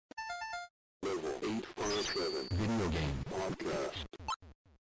857 Video Game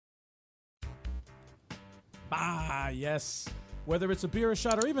Podcast. Yes. Whether it's a beer, a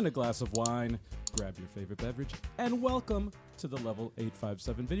shot, or even a glass of wine, grab your favorite beverage and welcome to the Level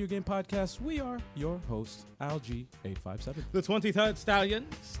 857 Video Game Podcast. We are your hosts, Alg857. The 23rd Stallion,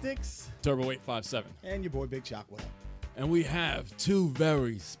 Sticks, Turbo 857. And your boy Big Shock, what up? And we have two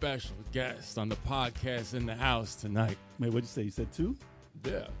very special guests on the podcast in the house tonight. Wait, what'd you say? You said two?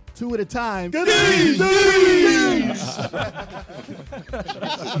 Yeah. Two at a time.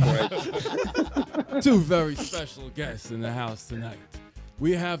 Two very special guests in the house tonight.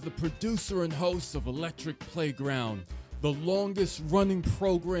 We have the producer and host of Electric Playground, the longest running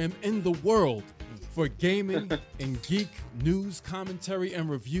program in the world for gaming and geek news, commentary, and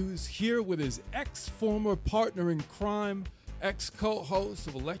reviews, here with his ex-former partner in crime, ex-co-host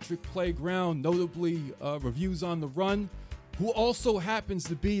of Electric Playground, notably Reviews on the Run, who also happens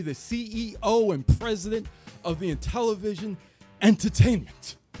to be the CEO and president of the Intellivision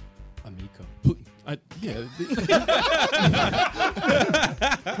Entertainment. Amico. It's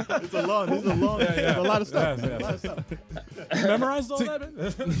a long, a lot of stuff. A lot of stuff. You memorized all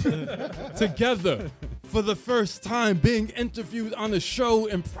that? Together for the first time being interviewed on a show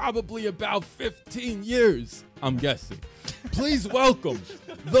in probably about 15 years, I'm guessing. Please welcome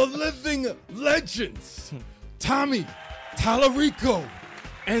the living legends, Tommy Tallarico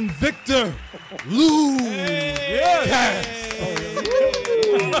and Victor Lou.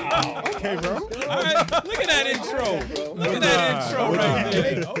 Okay, bro. All right, look at that intro. Look at that intro right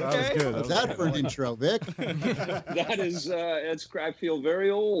there. That was good. What's that for an intro, Vic? That is, I feel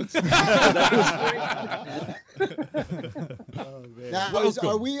very old. Now,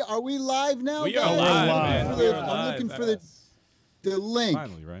 are we live now? We are guys? live, man. We are I'm live. looking for the link.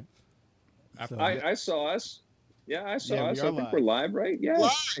 Finally, right? I saw us. Yeah, I saw Yeah, we us. are I think live. we're live, right? Yeah.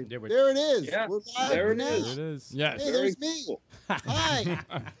 Live. There it is. Yeah, We're live there it now. is. There it is. Yes. Hey, there's me. Cool. Hi.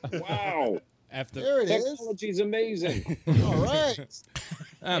 Wow. There it is. Technology's amazing. All right.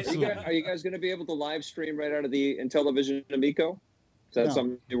 Absolutely. Are you guys going to be able to live stream right out of the Intellivision Amico? Is that No.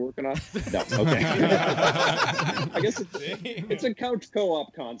 something you're working on? No. Okay. I guess it's a couch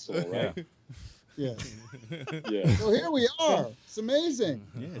co-op console, right? Yeah. Yeah. So here we are. It's amazing.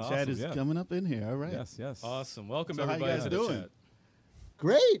 Yeah, Awesome, Chad is yeah. coming up in here. All right. Yes. Awesome. Welcome So how you everybody guys to the doing? chat.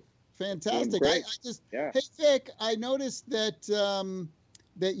 Great. Fantastic. Great. I just Yeah. Hey Vic, I noticed that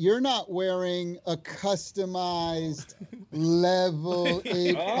that you're not wearing a customized level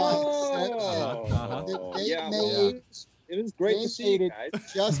 8 Oh. They Yeah. made It was great they to see you made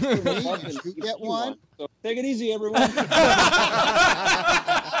guys. just for me. Love Did it. you get You one? won. So take it easy, everyone.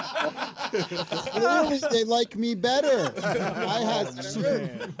 Clearly, they like me better. I had the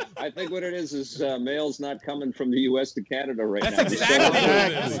shirt. I think what it is mail's not coming from the U.S. to Canada right now. That's exactly what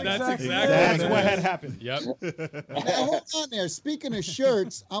it is. Exactly. That's exactly That's what what it had is. happened. Yep. Now, hold on there. Speaking of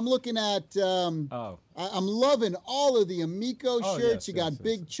shirts, I'm looking at. Oh. I'm loving all of the Amico Oh, shirts. yes, You got yes,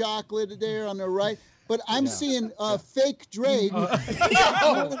 Big yes. Chocolate there on the right, but I'm Yeah. seeing fake Drake.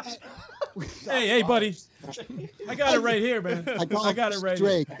 Hey, buddy. I got it right here, man. I call I got it him right here.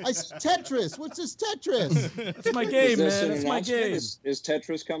 Drake. I see Tetris. What's this Tetris? It's my Is game, this man. an It's my announcement? game. Is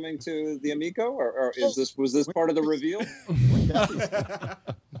Tetris coming to the Amico, or was this part of the reveal?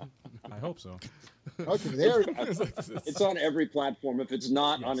 I hope so. Okay, there. It's on every platform. If it's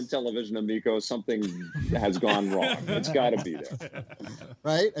not on Intellivision Amico, something has gone wrong. It's got to be there.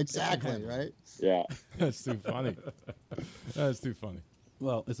 Right? Exactly. Right. Yeah. That's too funny. That's too funny.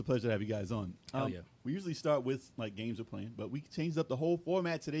 Well, it's a pleasure to have you guys on. Hell yeah. We usually start with like games we're playing, but we changed up the whole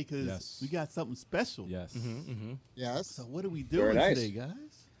format today because Yes. we got something special. Yes. Yes. So what are we Very doing nice. today,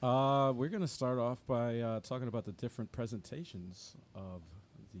 guys? We're going to start off by talking about the different presentations of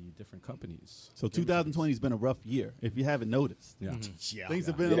the different companies. So 2020 has been a rough year, if you haven't noticed. Yeah. Things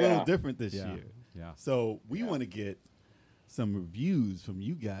have been a Yeah. little different this Yeah. year. Yeah. So we want to get some reviews from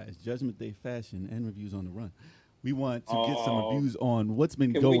you guys, Judgment Day Fashion and Reviews on the Run. We want to get some reviews on what's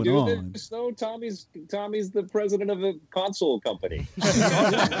been Can going we do on. this though? Tommy's the president of a console company.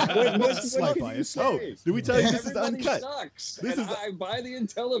 Slight bias. Oh, did we tell you this is Everybody uncut? sucks. This and is- I buy the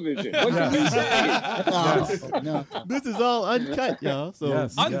Intellivision. What can you say? No. This is all uncut, y'all. So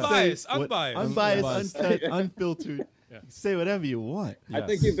Yes. you can Unbiased, say what- unbiased. unbiased, uncut, unfiltered. You can say whatever you want. I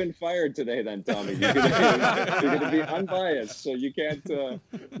think you've been fired today, then, Tommy. You're gonna be unbiased, so you can't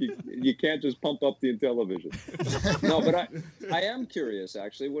you can't just pump up the Intellivision. No, but I am curious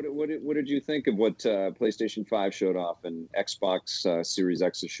actually. What did you think of what PlayStation 5 showed off and Xbox Series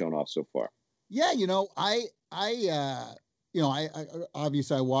X has shown off so far? Yeah, I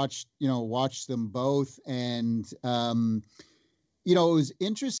obviously I watched them both, and it was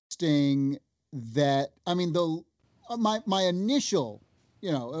interesting that I mean the my initial,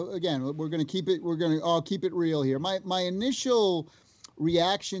 again, we're going to all keep it real here. My initial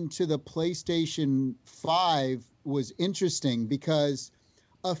reaction to the PlayStation 5 was interesting because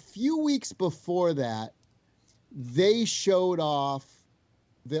a few weeks before that, they showed off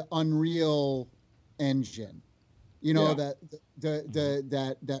the Unreal Engine. That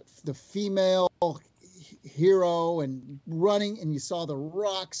the female hero and running, and you saw the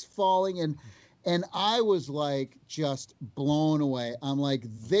rocks falling, and I was like just blown away. I'm like,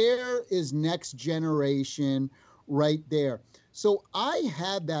 there is next generation right there. So I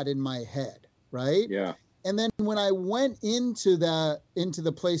had that in my head, right? Yeah. And then when I went into the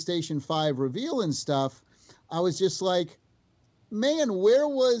PlayStation 5 reveal and stuff, I was just like, man, where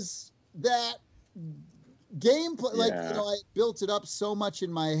was that gameplay? Like, I built it up so much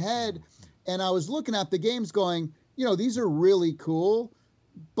in my head, and I was looking at the games going, these are really cool,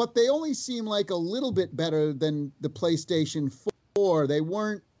 but they only seem like a little bit better than the PlayStation 4. They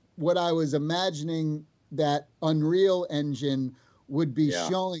weren't what I was imagining that Unreal Engine would be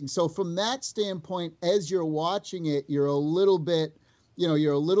showing. So from that standpoint, as you're watching it, you're a little bit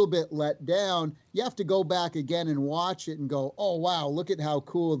let down. You have to go back again and watch it and go, oh, wow, look at how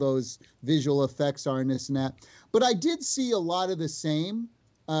cool those visual effects are and this and that. But I did see a lot of the same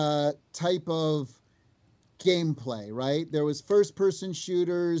type of gameplay, right? There was first-person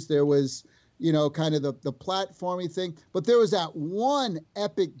shooters. There was, kind of the platformy thing. But there was that one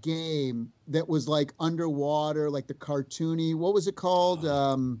epic game that was like underwater, like the cartoony. What was it called?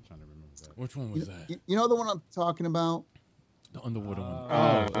 Trying to remember that. Which one was that? You know the one I'm talking about? The underwater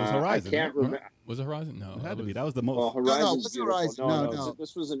one. It was Horizon. I can't remember. Was it Horizon? No. It had to be. That was the most. Well, Horizon's it wasn't beautiful. Horizon. No.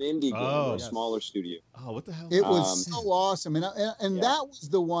 This was an indie game, a smaller studio. Oh, what the hell? It was so awesome. And that was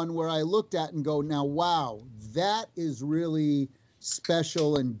the one where I looked at and go, now, wow, that is really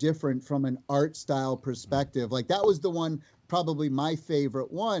special and different from an art style perspective. Like, that was the one, probably my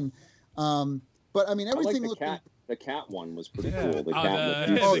favorite one. But, I mean, everything looked... The cat one was pretty cool. The cat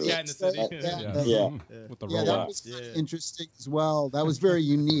the cat in the city. With the that robots. was interesting as well. That was very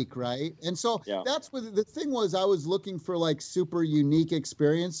unique, right? And so that's what the thing was. I was looking for like super unique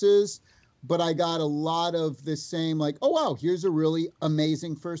experiences, but I got a lot of the same, like, oh wow, here's a really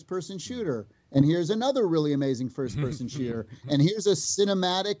amazing first-person shooter, and here's another really amazing first-person shooter, and here's a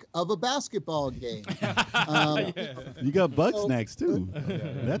cinematic of a basketball game. You got Bugsnax too.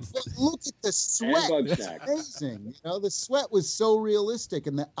 But look at the sweat. It's amazing. The sweat was so realistic,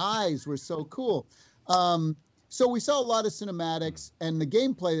 and the eyes were so cool. So we saw a lot of cinematics, and the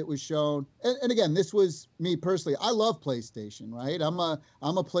gameplay that was shown. And again, this was me personally. I love PlayStation, right? I'm a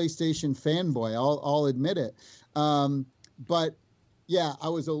PlayStation fanboy. I'll admit it. But yeah, I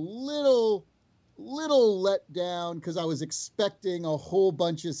was a little let down because I was expecting a whole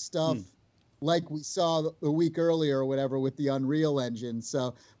bunch of stuff like we saw a week earlier or whatever with the Unreal Engine.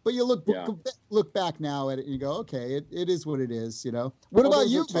 So, but you look back now at it and you go, okay, it is what it is. What about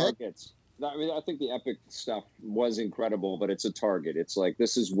you, Vic? I mean, I think the Epic stuff was incredible, but it's a target. It's like,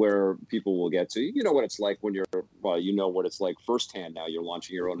 this is where people will get to. You know what it's like when you know what it's like firsthand now. You're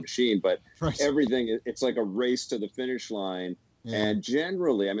launching your own machine, but everything, it's like a race to the finish line. Yeah. And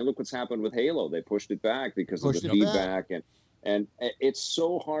generally, I mean, look what's happened with Halo. They pushed it back because of the feedback. And it's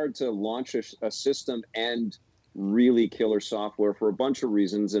so hard to launch a system and really killer software for a bunch of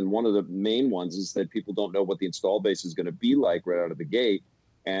reasons. And one of the main ones is that people don't know what the install base is going to be like right out of the gate.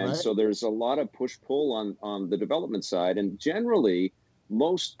 And so there's a lot of push-pull on the development side. And generally,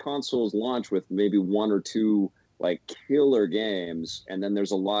 most consoles launch with maybe one or two like killer games, and then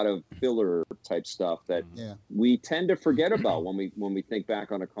there's a lot of filler type stuff that we tend to forget about when we think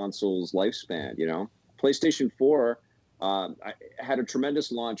back on a console's lifespan. PlayStation 4 had a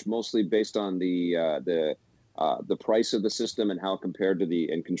tremendous launch, mostly based on the price of the system and how it compared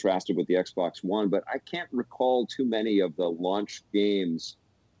to and contrasted with the Xbox One. But I can't recall too many of the launch games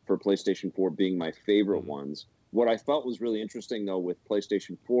for PlayStation 4 being my favorite ones. What I thought was really interesting, though, with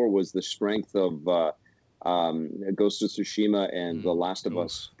PlayStation 4 was the strength of Ghost of Tsushima and The Last of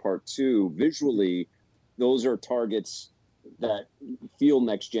Us Part 2. Visually, those are targets that feel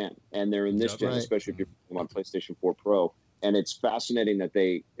next gen, and they're in this gen, especially if you're on PlayStation 4 Pro. And it's fascinating that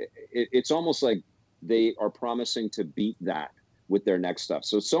it's almost like they are promising to beat that with their next stuff.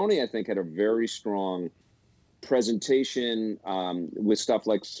 So Sony, I think, had a very strong presentation with stuff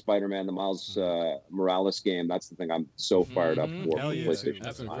like Spider-Man, the Miles Morales game. That's the thing I'm so fired up for PlayStation.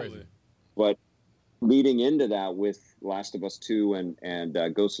 That's crazy. But leading into that with Last of Us 2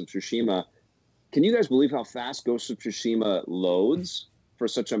 and Ghost of Tsushima, can you guys believe how fast Ghost of Tsushima loads for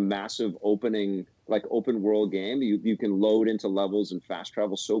such a massive open world game? You can load into levels and fast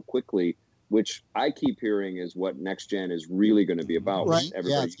travel so quickly which I keep hearing is what next gen is really going to be about. Right. With Yeah,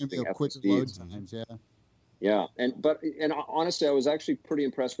 everybody it's going to using be a quick load SSDs. times. Yeah. Yeah, and honestly, I was actually pretty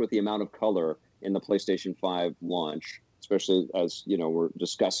impressed with the amount of color in the PlayStation 5 launch, especially as we're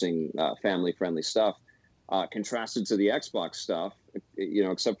discussing family-friendly stuff, contrasted to the Xbox stuff.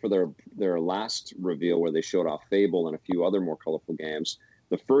 Except for their last reveal where they showed off Fable and a few other more colorful games.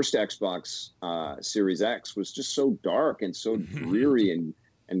 The first Xbox Series X was just so dark and so dreary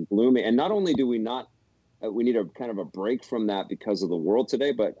and gloomy. And not only do we need a kind of a break from that because of the world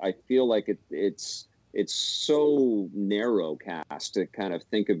today, but I feel like it's so narrow cast to kind of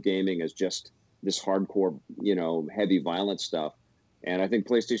think of gaming as just this hardcore, heavy violent stuff. And I think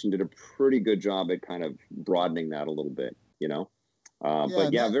PlayStation did a pretty good job at kind of broadening that a little bit,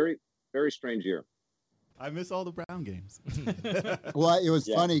 But yeah, very, very strange year. I miss all the Brown games. Well, it was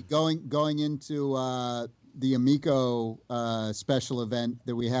funny going into the Amico special event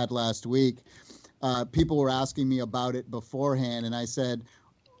that we had last week. People were asking me about it beforehand, and I said,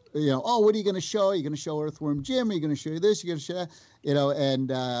 what are you going to show? Are you going to show Earthworm Jim? Are you going to show this? You're going to show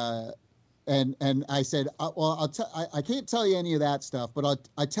that? And I said, well, I can't tell you any of that stuff, but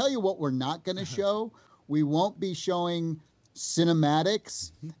I'll tell you what we're not going to show. We won't be showing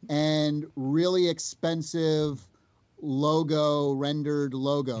cinematics and really expensive rendered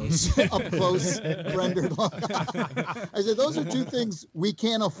logos, up close rendered logos. I said, those are two things we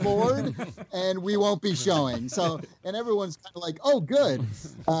can't afford and we won't be showing. So, and everyone's kind of like, oh, good.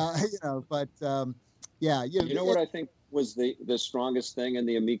 But yeah. What I think was the strongest thing in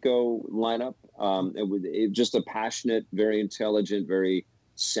the Amico lineup? It just a passionate, very intelligent, very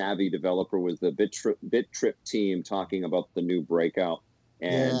savvy developer was the BitTrip team talking about the new Breakout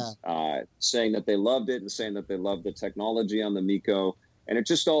and saying that they loved it and saying that they loved the technology on the Amico, and it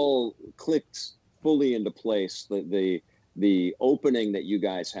just all clicked fully into place. The opening that you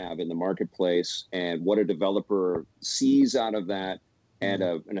guys have in the marketplace and what a developer sees out of that, and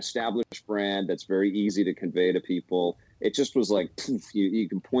an established brand that's very easy to convey to people. It just was like, poof, you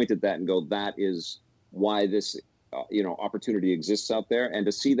can point at that and go, that is why this opportunity exists out there. And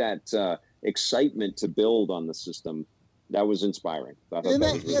to see that excitement to build on the system, that was inspiring. I thought that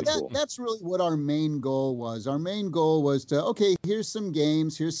was really cool. That's really what our main goal was. Our main goal was to, here's some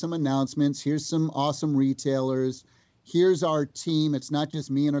games, here's some announcements, here's some awesome retailers, here's our team. It's not just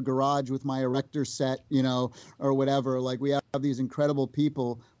me in a garage with my Erector set, or whatever. Like, we have these incredible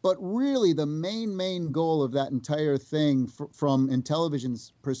people. But really, the main goal of that entire thing from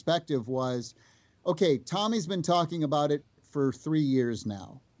Intellivision's perspective was, Tommy's been talking about it for 3 years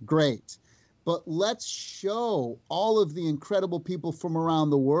now. Great. But let's show all of the incredible people from around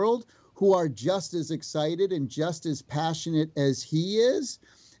the world who are just as excited and just as passionate as he is.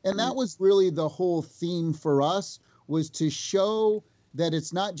 And that was really the whole theme for us, was to show that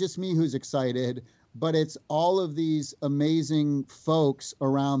it's not just me who's excited, but it's all of these amazing folks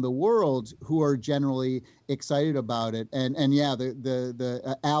around the world who are generally excited about it. And yeah,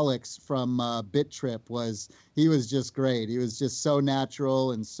 the Alex from BitTrip was just great. He was just so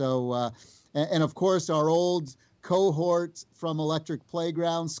natural and so, and of course our old cohort from Electric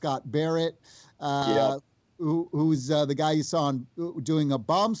Playground, Scott Barrett, who's the guy you saw doing a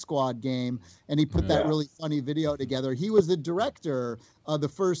Bomb Squad game, and he put that really funny video together. He was the director of the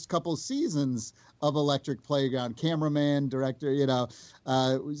first couple seasons of Electric Playground, cameraman, director,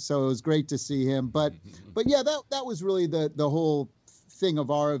 so it was great to see him. But yeah, that was really the whole thing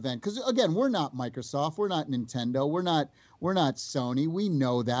of our event. Because again, we're not Microsoft, we're not Nintendo, we're not Sony. We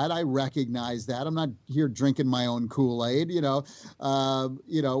know that. I recognize that. I'm not here drinking my own Kool-Aid.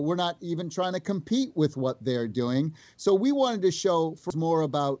 We're not even trying to compete with what they're doing. So we wanted to show more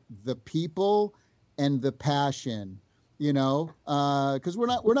about the people and the passion. Because we're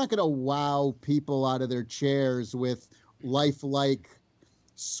not going to wow people out of their chairs with lifelike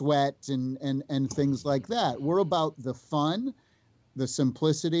sweat and things like that. We're about the fun, the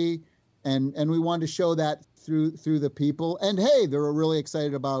simplicity, and we wanted to show that through the people. And hey, they were really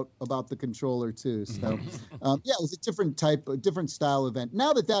excited about the controller too. So it was a different style event.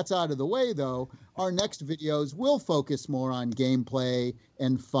 Now that that's out of the way, though, our next videos will focus more on gameplay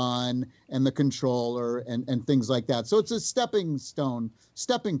and fun and the controller and things like that. So it's a stepping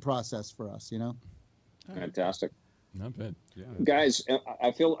process for us, Fantastic. Not bad. Yeah. Guys,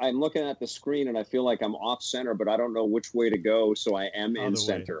 I'm looking at the screen and I feel like I'm off center, but I don't know which way to go, so I am in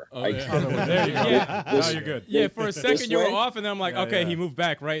center. There you go. Now you're good. Yeah, for a second you were way? off, and then I'm like, he moved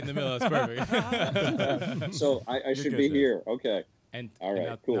back right in the middle. That's perfect. So I should be here. Okay. And, All right,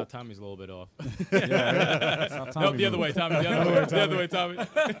 now, cool. now Tommy's a little bit off. Stop No, the other way, Tommy. The other way, Tommy.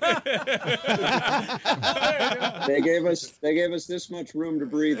 They gave us this much room to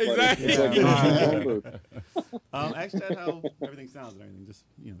breathe. buddy. Exactly. It's like Yeah. a number. Ask Chad how everything sounds and everything. Just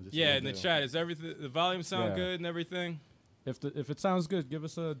Yeah, in the chat, is everything the volume sound Yeah. good and everything? If it sounds good, give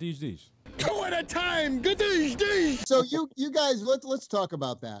us a Deej. So you guys, let's talk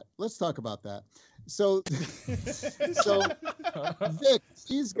about that. Let's talk about that. So Vic,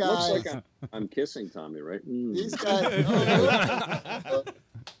 these It looks guys, like I'm kissing Tommy, right? these guys,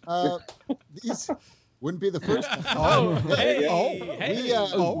 these wouldn't be the first time. Oh, hey,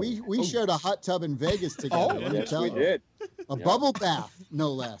 We shared a hot tub in Vegas together. let me Yes, tell we you. did. A bubble bath,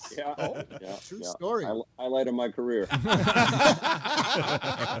 no less. Yeah. Yeah. True story. Highlight of my career.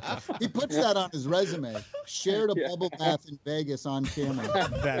 He puts that on his resume. Shared a bubble bath in Vegas on camera.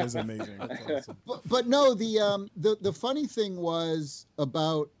 That is amazing. But no, the funny thing was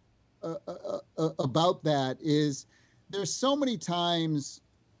about that is there's so many times,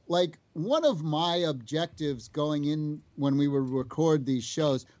 like one of my objectives going in when we would record these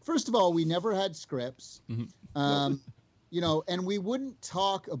shows, first of all, we never had scripts. And we wouldn't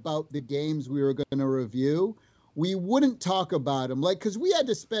talk about the games we were going to review. We wouldn't talk about them, because we had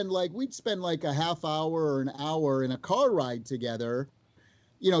to we'd spend like a half hour or an hour in a car ride together,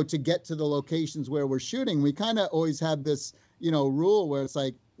 to get to the locations where we're shooting. We kind of always had this, rule where it's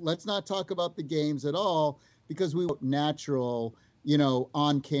like, let's not talk about the games at all because we were natural,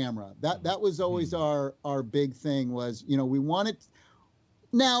 on camera. That was always our big thing was, we wanted.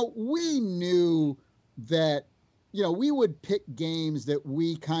 Now we knew that, we would pick games that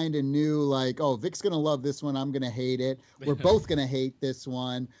we kind of knew like, oh, Vic's going to love this one. I'm going to hate it. We're both going to hate this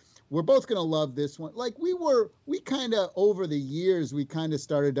one. We're both going to love this one. Like we kind of over the years, we kind of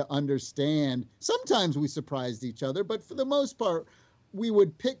started to understand. Sometimes we surprised each other, but for the most part, we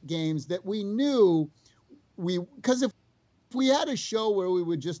would pick games that we knew because if we had a show where we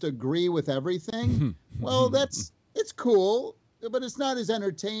would just agree with everything, well, it's cool, but it's not as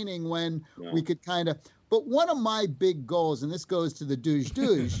entertaining when we could kind of. But one of my big goals, and this goes to the douche,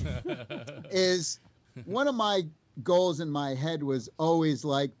 is one of my goals in my head was always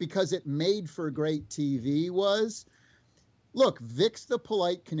like, because it made for great TV, was, look, Vic's the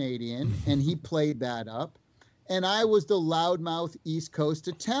polite Canadian, and he played that up, and I was the loudmouth East Coast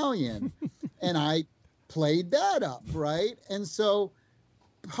Italian, and I played that up, right? And so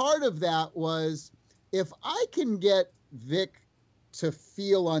part of that was, if I can get Vic to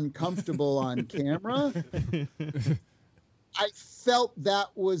feel uncomfortable on camera, I felt that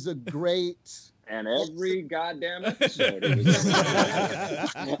was a great. And every goddamn episode.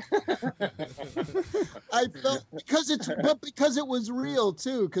 I felt because it was real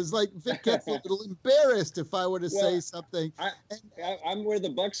too. Because like Vic gets a little embarrassed if I were to say something. I'm where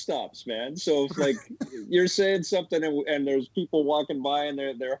the buck stops, man. So if like you're saying something and there's people walking by and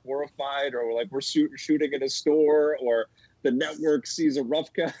they're horrified, or like we're shooting in a store, or the network sees a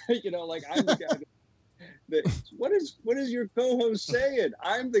rough guy, like I'm the guy. What is your co-host saying?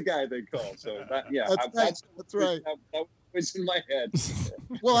 I'm the guy they call. So that's right. That was in my head.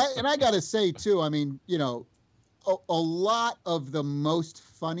 Well, I got to say too. I mean, a lot of the most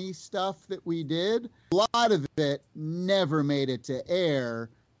funny stuff that we did, a lot of it never made it to air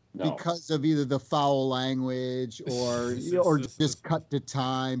because of either the foul language or just cut to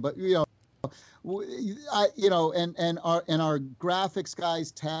time. But and our graphics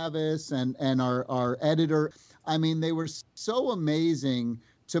guys, Tavis and our editor, I mean, they were so amazing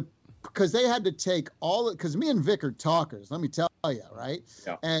because they had to take because me and Vic are talkers, let me tell you, right?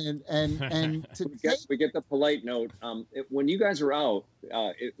 Yeah. And we get the polite note. When you guys are out,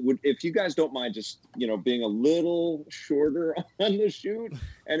 if you guys don't mind just being a little shorter on the shoot,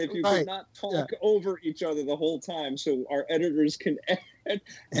 and if you could not talk over each other the whole time, so our editors can edit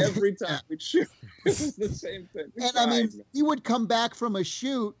every time we shoot. It was the same thing. I mean, we would come back from a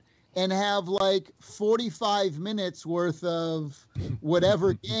shoot and have like 45 minutes worth of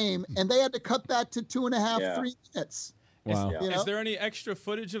whatever game, and they had to cut that to 2.5, 3 minutes. Wow. Is there any extra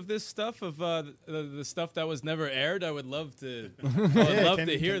footage of this stuff, of the stuff that was never aired? I would love to.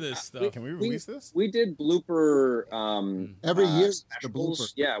 To hear this stuff. Can we release this? We did blooper every year. The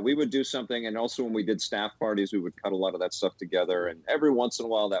blooper. Yeah, we would do something, and also when we did staff parties, we would cut a lot of that stuff together, and every once in a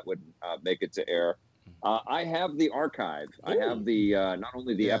while that would make it to air. I have the archive. Ooh. I have the not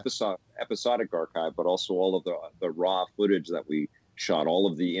only the episodic archive, but also all of the raw footage that we shot, all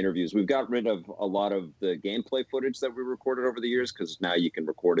of the interviews. We've got rid of a lot of the gameplay footage that we recorded over the years, because now you can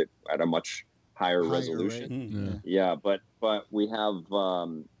record it at a much higher resolution. Yeah, but we have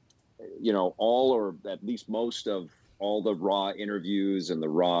all, or at least most of all the raw interviews and the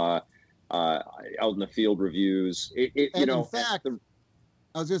raw out in the field reviews. In fact,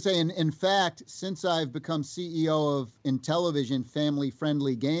 I was going to say, in fact, since I've become CEO of Intellivision Family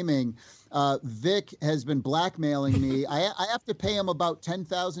Friendly Gaming, Vic has been blackmailing me. I have to pay him about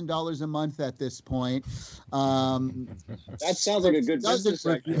 $10,000 a month at this point. That sounds like a good business.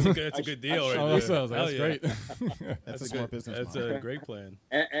 That's a good deal. Oh, that's great. That's a smart business. That's model. a great plan.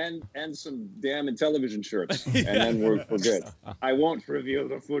 And some damn Intellivision shirts, and then we're good. I won't reveal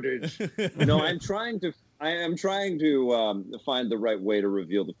the footage. No, I am trying to find the right way to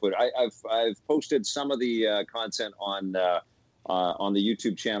reveal the footage. I've posted some of the content on the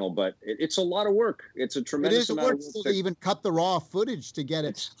YouTube channel, but it's a lot of work. It's a tremendous amount of work to even cut the raw footage to get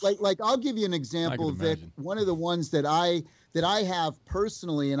it. Like I'll give you an example, Vic. One of the ones that I have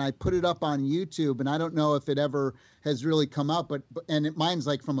personally, and I put it up on YouTube, and I don't know if it ever has really come out, but mine's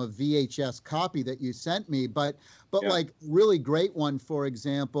like from a VHS copy that you sent me, but yeah. Like really great one, for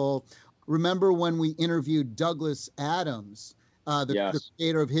example. Remember when we interviewed Douglas Adams, the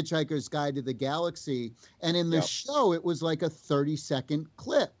creator of Hitchhiker's Guide to the Galaxy? And in the show, it was like a 30-second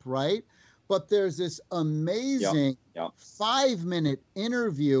clip, right? But there's this amazing 5-minute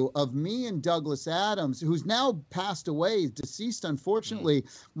interview of me and Douglas Adams, who's now passed away, deceased, unfortunately,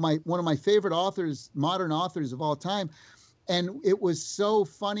 one of my favorite authors, modern authors of all time. And it was so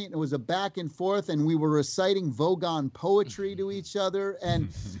funny. And it was a back and forth, and we were reciting Vogon poetry to each other. And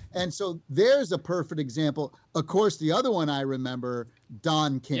so there's a perfect example. Of course, the other one I remember,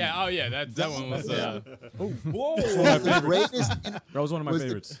 Don King. Yeah. Oh, yeah. That one was. Whoa! That was one of my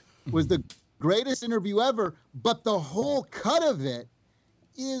favorites. Was the greatest interview ever, but the whole cut of it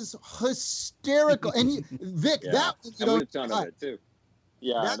is hysterical. And Vic, that one you don't ton of it too.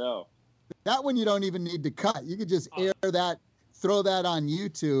 Yeah, I know. That one you don't even need to cut. You could just air that, throw that on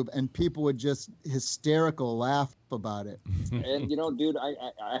YouTube, and people would just hysterical laugh about it. And dude,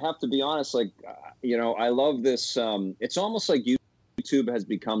 I have to be honest. Like, I love this. It's almost like YouTube has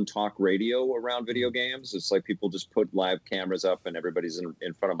become talk radio around video games. It's like people just put live cameras up, and everybody's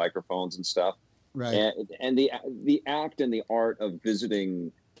in front of microphones and stuff. Right. And the act and the art of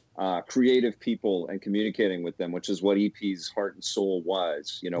visiting creative people and communicating with them, which is what EP's heart and soul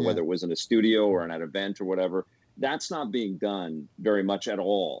was, whether it was in a studio or in an event or whatever, that's not being done very much at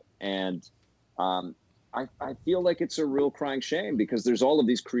all. And I feel like it's a real crying shame, because there's all of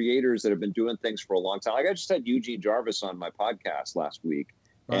these creators that have been doing things for a long time. Like, I just had Eugene Jarvis on my podcast last week,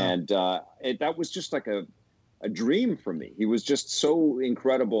 and that was just like a dream for me. He was just so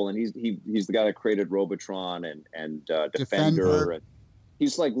incredible, and he's the guy that created Robotron and Defender. And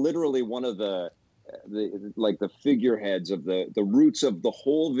he's like literally one of the figureheads of the roots of the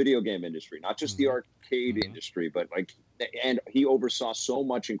whole video game industry, not just the arcade industry, but and he oversaw so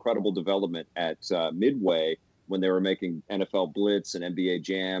much incredible development at Midway when they were making NFL Blitz and NBA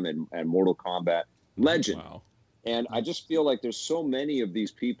Jam and Mortal Kombat. Legend. Wow. And I just feel like there's so many of these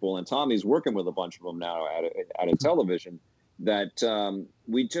people, and Tommy's working with a bunch of them now at Intellivision, that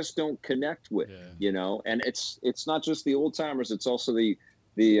we just don't connect with, and it's not just the old timers, it's also the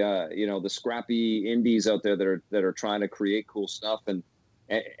scrappy indies out there that are trying to create cool stuff, and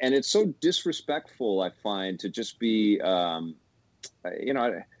it's so disrespectful, I find, to just be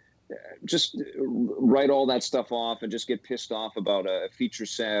just write all that stuff off and just get pissed off about a feature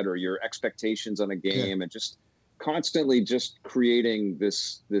set or your expectations on a game, and just constantly just creating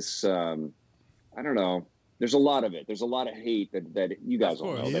this I don't know. There's a lot of it. There's a lot of hate that you guys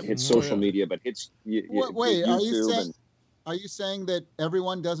all know that hits social media, but hits wait, YouTube. Are you saying that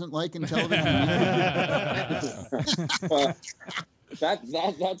everyone doesn't like Intellivision?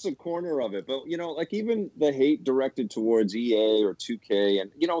 That's a corner of it. But like even the hate directed towards EA or 2K,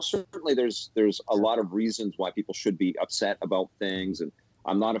 and certainly there's a lot of reasons why people should be upset about things. And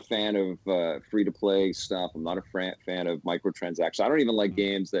I'm not a fan of free to play stuff. I'm not a fan of microtransactions. I don't even like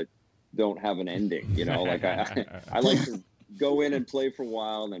games that don't have an ending. Like I like to go in and play for a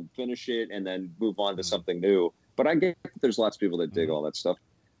while and then finish it and then move on to something new. But I get that there's lots of people that dig all that stuff.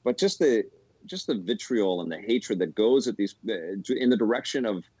 But just the vitriol and the hatred that goes at these in the direction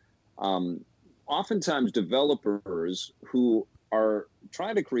of oftentimes developers who are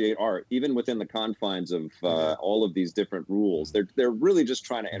trying to create art, even within the confines of all of these different rules. They're really just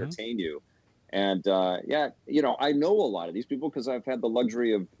trying to entertain you. And I know a lot of these people because I've had the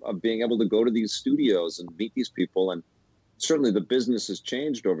luxury of being able to go to these studios and meet these people. And certainly the business has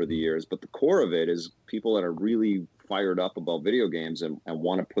changed over the years, but the core of it is people that are really fired up about video games and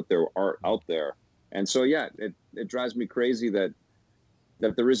want to put their art out there. And so, it drives me crazy that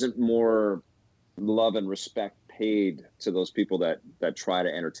there isn't more love and respect paid to those people that try to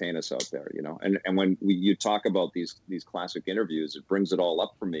entertain us out there, you know. And when you talk about these classic interviews, it brings it all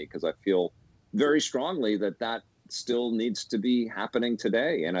up for me, because I feel very strongly that still needs to be happening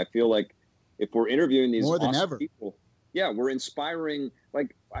today. And I feel like if we're interviewing these more than awesome ever people, yeah, we're inspiring.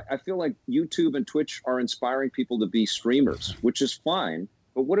 Like, I feel like YouTube and Twitch are inspiring people to be streamers, which is fine.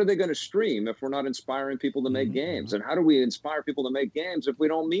 But what are they going to stream if we're not inspiring people to make games? And how do we inspire people to make games if we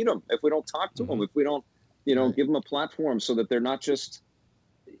don't meet them, if we don't talk to them, if we don't, you know, give them a platform so that they're not just,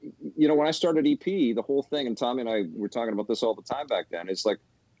 you know, when I started EP, the whole thing, and Tommy and I were talking about this all the time back then, it's like,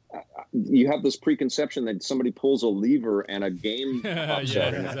 you have this preconception that somebody pulls a lever and a game pops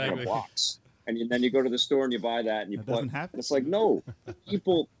out in a box. And then you go to the store and you buy that and you play. It's like, no,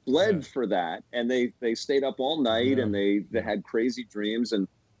 people bled for that, and they stayed up all night and they had crazy dreams, and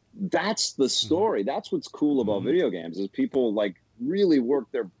that's the story. That's what's cool about video games, is people like really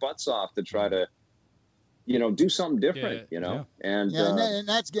work their butts off to try to, you know, do something different, you know. And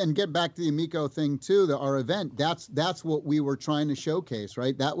that's get back to the Amico thing too. Our event, that's what we were trying to showcase,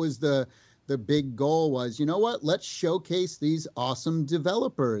 right? That was the big goal was, you know what, let's showcase these awesome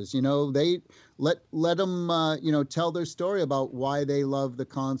developers. You know, they let them you know, tell their story about why they love the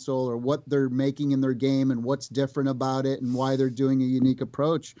console or what they're making in their game and what's different about it and why they're doing a unique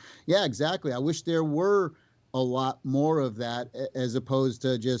approach. Yeah, exactly. I wish there were a lot more of that, as opposed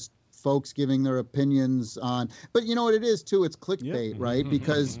to just folks giving their opinions on. But you know what it is too, it's clickbait, right?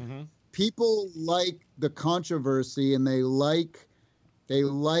 Because people like the controversy, and they like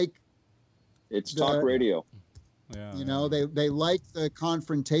it's talk radio. You know, they like the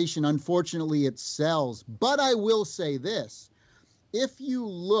confrontation. Unfortunately, it sells. But I will say this. If you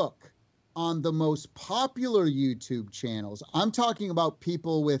look on the most popular YouTube channels, I'm talking about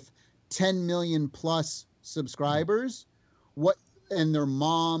people with 10 million plus subscribers, and their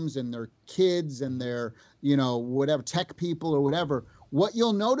moms and their kids and their, you know, whatever, tech people or whatever, what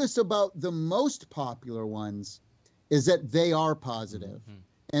you'll notice about the most popular ones is that they are positive,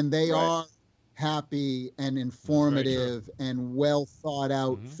 and they are happy and informative and well thought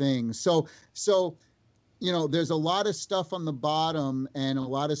out things. So, you know, there's a lot of stuff on the bottom and a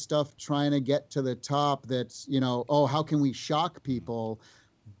lot of stuff trying to get to the top that's, you know, oh, how can we shock people?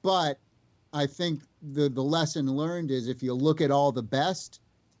 But I think the lesson learned is, if you look at all the best,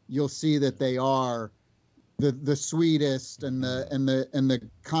 you'll see that they are the sweetest and the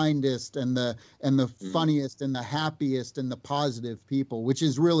kindest and the funniest and the happiest and the positive people, which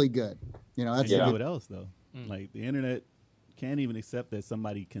is really good. You know, that's you know what else though? Like, the internet can't even accept that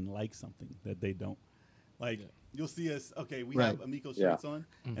somebody can like something that they don't. Like, you'll see us, okay, we have Amico shirts on,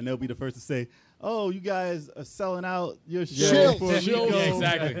 and they'll be the first to say, oh, you guys are selling out your shirts for Amico. Yeah,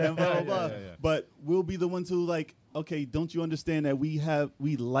 exactly. And blah, blah, blah. But we'll be the ones who, like, okay, don't you understand that we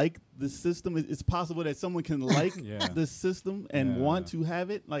like the system? It's possible that someone can like the system and want to have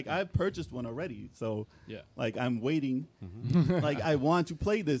it. Like, I purchased one already, so like, I'm waiting. Like, I want to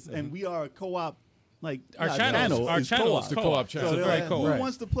play this, and we are a co-op. Like, our channel is the co-op channel. So they're like, co-op. who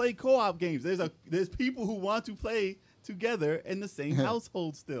wants to play co-op games? There's people who want to play together in the same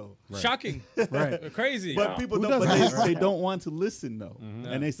household still. Shocking. Crazy. But people don't. But they don't want to listen though,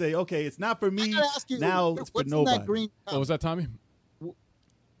 and they say, okay, it's not for me. Now it's for nobody. What was that, Tommy?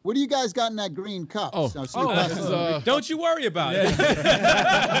 What do you guys got in that green cup? Don't you worry about it.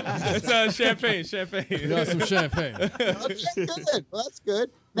 It's champagne. You got some champagne. Okay, good. Well, that's good.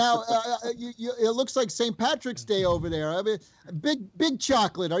 Now, it looks like St. Patrick's Day over there. I mean, big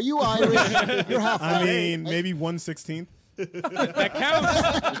chocolate. Are you Irish? You're half. I mean, maybe 1/16. That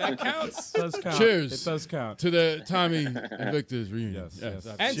counts. That counts. It does count. Cheers. It does count. To the Tommy and Victor's reunion. Yes.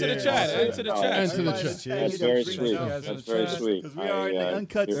 And to the chat. And to the chat. And to the chat. That's very sweet. That's very sweet. Because we are in the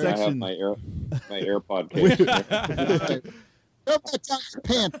uncut I section. have my AirPod case.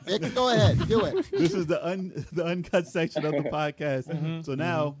 Pants, Vic. Go ahead. Do it. This is the uncut section of the podcast. So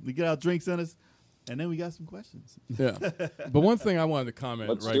now we get our drinks on us, and then we got some questions. Yeah. But one thing I wanted to comment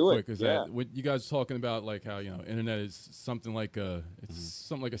Let's right do it. quick is that when you guys talking about like how, you know, internet is something like a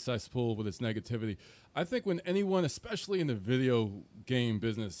cesspool with its negativity. I think when anyone, especially in the video game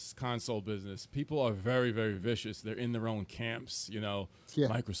business, console business, people are very, very vicious. They're in their own camps, you know,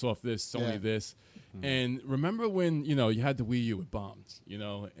 Microsoft this, Sony this. And remember when, you know, you had the Wii U, it bombed, you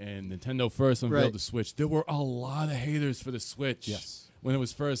know, and Nintendo first unveiled the Switch. There were a lot of haters for the Switch when it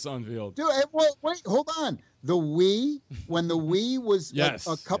was first unveiled. Dude, wait, hold on. The Wii, when the Wii was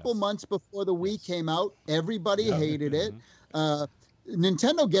a couple months before the Wii came out, everybody hated it.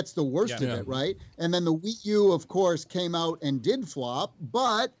 Nintendo gets the worst of it, right? And then the Wii U, of course, came out and did flop,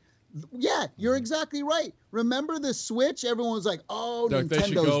 but Yeah, you're exactly right. Remember the Switch? Everyone was like, "Oh, Like they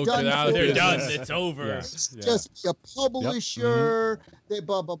should Nintendo's go done. get out of They're here. done. It's over. It's just be a publisher. They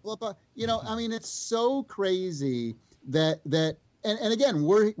blah blah blah blah. You know, I mean, it's so crazy that and again,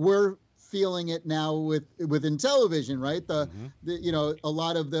 we're feeling it now within television, right? The you know, a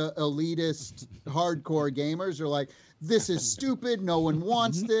lot of the elitist hardcore gamers are like, this is stupid. No one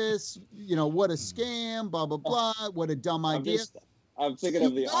wants this. You know, what a scam. Blah blah blah. What a dumb idea. I'm thinking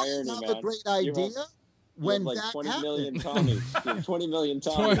of the irony, have man. a great idea when like that 20 happened. million Tommies. You have 20 million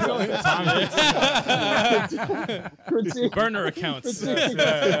Tommies. 20 million Burner accounts.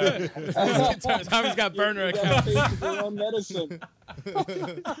 Tommy's got burner You gotta pay accounts. for your own medicine.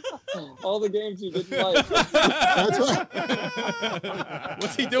 All the games you didn't like. That's right.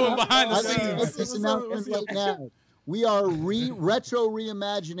 What's he doing behind the I'd like to scenes? make this announcement right now. We are retro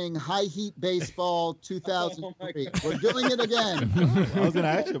reimagining High Heat Baseball 2003. We're doing it again. I was going to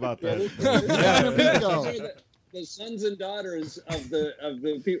ask you about that. The sons and daughters of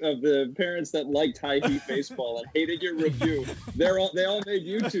the parents that liked High Heat Baseball and hated your review. They all made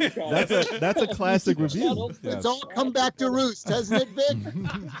YouTube comments. That's a classic review. It's all come back to roost, hasn't it, Vic?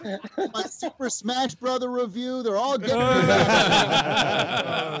 My Super Smash Brother review, they're all getting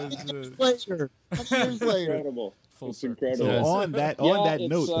years later. Incredible. Full Incredible. So on that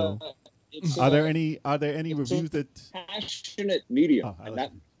note, though, are there any reviews that? Passionate medium. Oh, and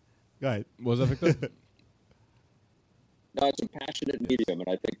that, Go ahead. Was that Victor? no, it's a passionate medium, and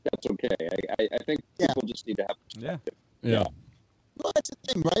I think that's okay. I think people just need to have perspective. Yeah. Well, that's the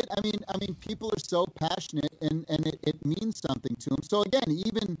thing, right? I mean, people are so passionate, and it means something to them. So again,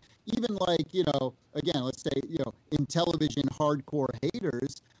 even like, you know, again, let's say, you know, in television, hardcore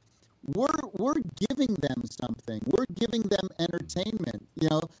haters, we're giving them something. We're giving them entertainment. You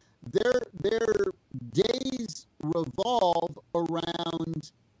know, their days revolve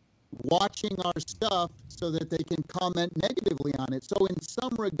around watching our stuff so that they can comment negatively on it. So in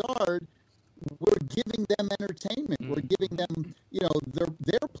some regard, we're giving them entertainment. We're giving them, you know,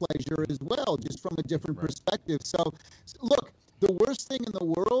 their pleasure as well, just from a different perspective. So look, the worst thing in the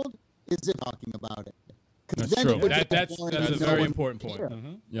world is if talking about it. That's true. That's a very important point.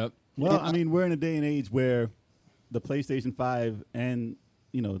 Yep. Well, I mean, we're in a day and age where the PlayStation 5 and,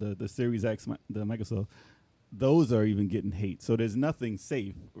 you know, the Series X, the Microsoft, those are even getting hate. So there's nothing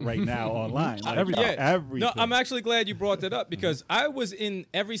safe right now online. Like, everything. No, I'm actually glad you brought that up because I was in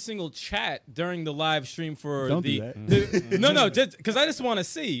every single chat during the live stream for Don't the. do that. No, because I just want to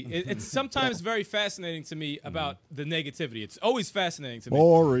see. It's sometimes very fascinating to me about the negativity. It's always fascinating to me.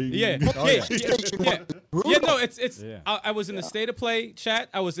 Boring. Yeah. Oh, Yeah. No, it's. Yeah. I was in the State of Play chat.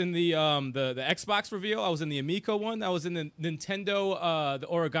 I was in the Xbox reveal. I was in the Amico one. I was in the Nintendo the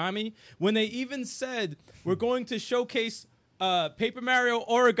Origami. When they even said we're going to showcase Paper Mario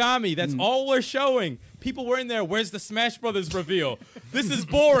Origami. That's all we're showing. People were in there. Where's the Smash Brothers reveal? This is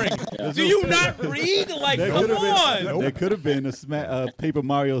boring. Do you not read? Like, come on. There could have been a Paper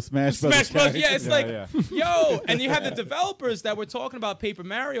Mario Smash Brothers. Yeah, it's yo, and you have the developers that were talking about Paper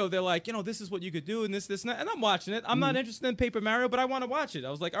Mario. They're like, you know, this is what you could do, and this, and that. And I'm watching it. I'm not interested in Paper Mario, but I want to watch it.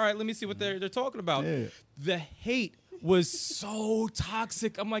 I was like, all right, let me see what they're talking about. Yeah. The hate was so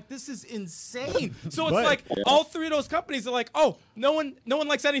toxic. I'm like, this is insane. So it's But- like all three of those companies are like, oh, no one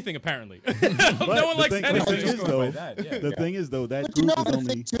likes anything apparently. No one likes anything. The thing is, though, that But you group know is the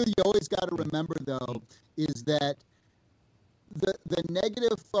only. thing too, you always got to remember though, is that the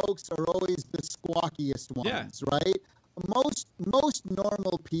negative folks are always the squawkiest ones, right? Most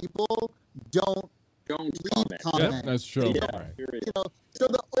normal people don't leave comments. Yep, that's true. They don't, you know, so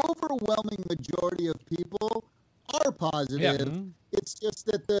the overwhelming majority of people are positive. It's just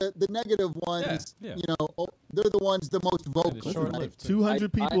that the negative ones, Yeah. you know, they're the ones the most vocal. short-lived.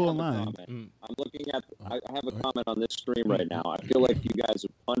 200 people I have a online. comment. I'm looking at. I have a comment on this stream right now. I feel like you guys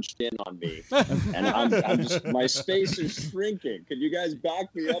have punched in on me, and I'm just my space is shrinking. Can you guys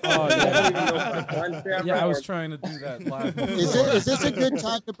back me up? I don't even know if I'm on camera Yeah, I was or- trying to do that live. Is this a good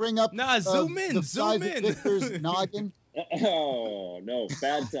time to bring up? Nah, zoom in, the zoom size of in. Victor's noggin. Oh no,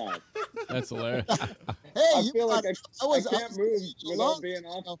 bad time. That's hilarious. Hey, I you feel like I was can't move alone. without being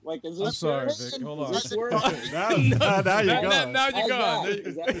off. Like, is this I'm sorry, worse? Vic. Hold on. Is this worse? Now you're gone. Now you're How's gone. that?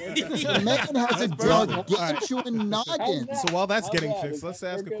 Is that worse? The man has a gargantuan noggin. How's So while that's How's getting that? fixed, Is let's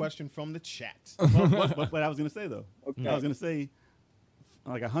that ask a working? question from the chat. What I was going to say, though. Okay. I was going to say,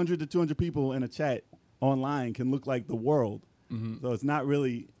 like 100 to 200 people in a chat online can look like the world. So it's not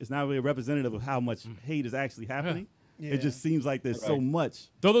really a representative of how much hate is actually happening. Yeah. It just seems like there's so much.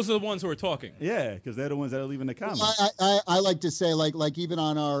 Those are the ones who are talking. Yeah, because they're the ones that are leaving the comments. I like to say, like even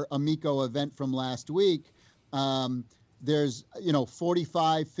on our Amico event from last week, there's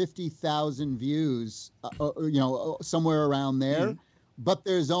 45, 50,000 views, somewhere around there, but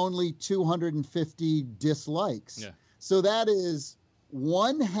there's only 250 dislikes. Yeah. So that is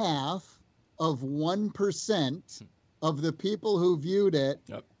 1/2 of 1% of the people who viewed it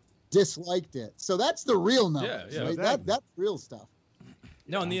disliked it. So that's the real numbers. Yeah, right? exactly. That's real stuff.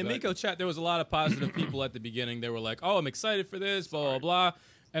 No, in the Amico chat, there was a lot of positive people at the beginning. They were like, "Oh, I'm excited for this," blah blah blah.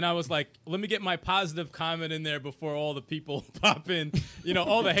 And I was like, "Let me get my positive comment in there before all the people pop in.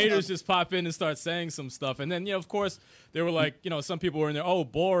 All the haters just pop in and start saying some stuff." And then, of course, they were like, some people were in there. Oh,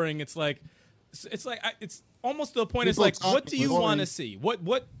 boring. It's almost to the point. It's People like, talk what do you boring. want to see?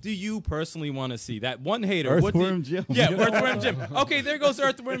 What do you personally want to see? That one hater. Earthworm Jim. Yeah, Earthworm Jim. Okay, there goes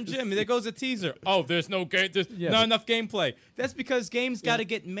Earthworm Jim. There goes a teaser. Oh, there's no game. There's not enough gameplay. That's because games got to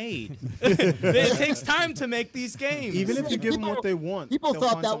get made. It takes time to make these games. Even if you give them what they want, People they'll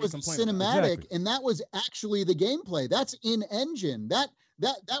thought find that something was to complain about. cinematic, Exactly. and that was actually the gameplay. That's in engine. That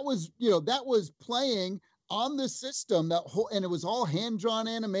was that was playing on the system. And it was all hand drawn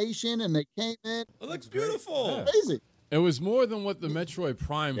animation, and they came in. It looks beautiful. Crazy. It was more than what the Metroid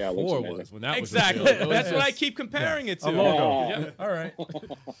Prime Yeah, it looks 4 amazing. was when that Exactly. was revealed. It was That's what I just- keep comparing it to. A logo. Yeah. All right.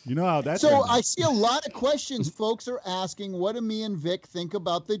 You know how that's So I see a lot of questions. Folks are asking, what do me and Vic think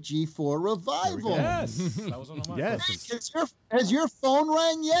about the G4 revival? Yes. That was one of my Yes. questions. Has your phone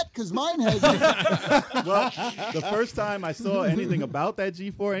rang yet? Because mine hasn't. Well, the first time I saw anything about that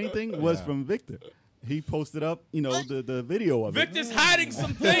G4 anything was from Victor. He posted up, the video of Victor's hiding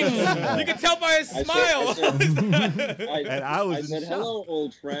some things. You can tell by his I smile. And I was in said, shock. "Hello,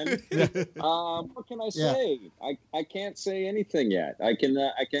 old friend. What can I say? I can't say anything yet. I can't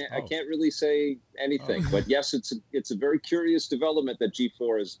really say anything. But yes, it's a very curious development that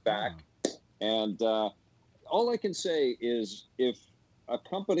G4 is back, and all I can say is if a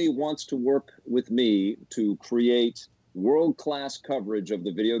company wants to work with me to create world-class coverage of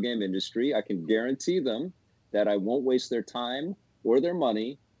the video game industry, I can guarantee them that I won't waste their time or their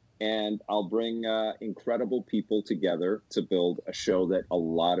money, and I'll bring incredible people together to build a show that a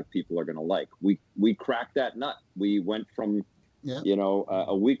lot of people are going to like. We cracked that nut. We went from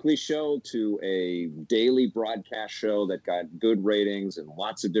a weekly show to a daily broadcast show that got good ratings and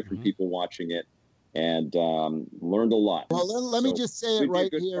lots of different people watching it, and learned a lot. Well, let me just say it we'd be a right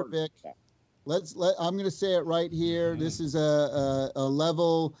good here, partner. Vic. I'm going to say it right here. This is a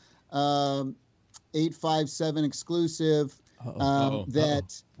level 857 exclusive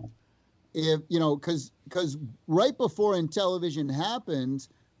that if because right before Intellivision happened,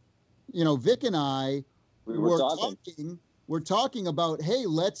 Vic and I were talking about, hey,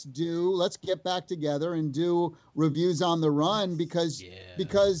 let's get back together and do reviews on the run because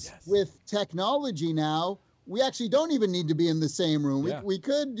with technology now, we actually don't even need to be in the same room. Yeah. We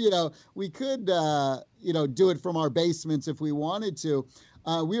could do it from our basements if we wanted to.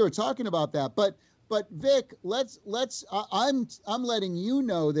 We were talking about that, but Vic, I'm letting you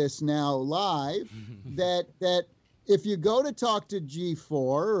know this now live that if you go to talk to G4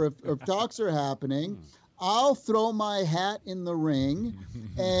 or if talks are happening, I'll throw my hat in the ring,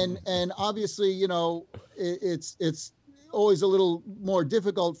 and obviously it's always a little more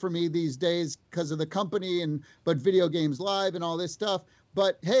difficult for me these days because of the company but Video Games Live and all this stuff.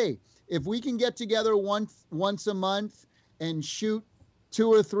 But hey, if we can get together once a month and shoot 2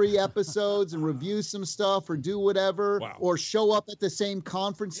 or 3 episodes and review some stuff or do whatever, or show up at the same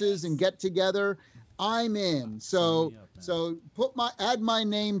conferences and get together, I'm in. So add my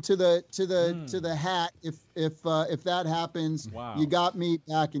name to the hat if that happens. Wow. You got me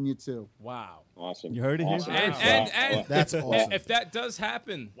backing you too. Wow. Awesome. You heard it here Awesome. first. And That's awesome. if that does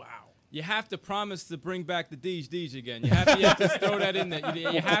happen, you have to promise to bring back the Deej again. You have to throw that in there.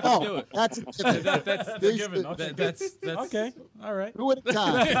 You have to do it. That's a given. That's a given. Okay. That's Okay. All right. Who would have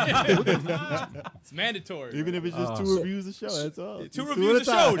time? It's mandatory. Even if it's just 2 reviews a show, that's all. Two Just reviews a at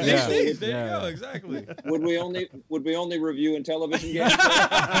show. time. Yeah. Deej. There Yeah. you go. Exactly. Would we only review in television games?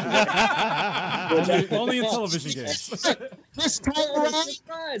 Only in television games. This time around,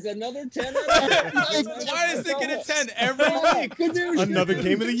 Surprise! Another 10. Why is it getting 10 every week? Good news. Another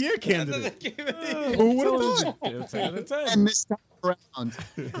Game of the Year candidate. Who would have thought? 10 out of 10. and this time around.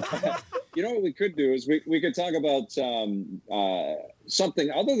 You know what we could do is we could talk about something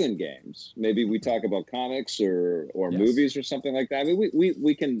other than games. Maybe we talk about comics or movies or something like that. I mean,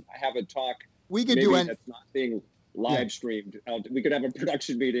 we can have a talk. We could Maybe do it. that's not being live streamed. We could have a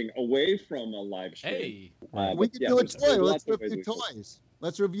production meeting away from a live stream. Hey. We could do a there's toy. Let's lots of ways review we could. toys.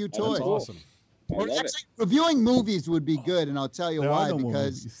 Let's review That's toys. That's awesome. I Or love it. actually, reviewing movies would be good, and I'll tell you There why. are no more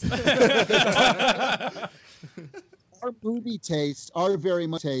Because movies. our movie tastes are very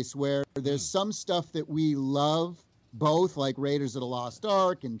much tastes where there's some stuff that we love both, like Raiders of the Lost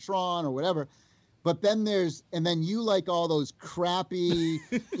Ark and Tron or whatever. But then then you like all those crappy,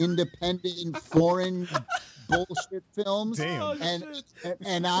 independent, foreign bullshit films. Damn.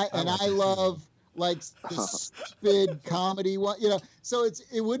 And I love like the stupid comedy one, So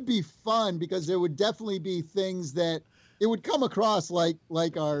it would be fun because there would definitely be things that it would come across like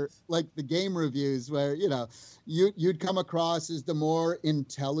the game reviews where you'd come across as the more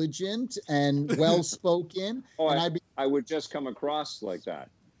intelligent and well spoken. I would just come across like that.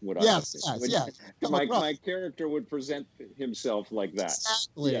 Yes. My character would present himself like that.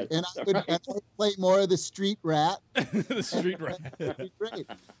 Exactly. Yes. And I would play more of the street rat. The street rat. That'd be great.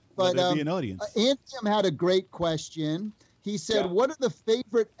 But But there'd be an audience. Anthem had a great question. He said, "What are the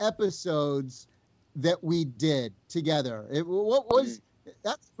favorite episodes that we did together?"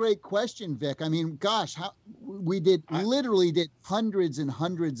 That's a great question, Vic. I mean, gosh, we literally did hundreds and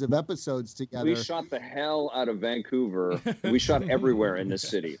hundreds of episodes together. We shot the hell out of Vancouver. We shot everywhere in this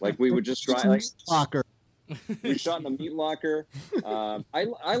city. Like we would just try. Locker. We shot in the meat locker.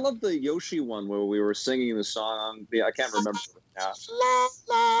 I love the Yoshi one where we were singing the song. I can't remember it now. La,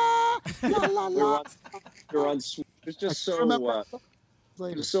 la, la, We were on. It's just so. It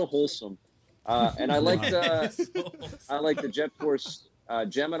was so wholesome. And I liked the Jet Force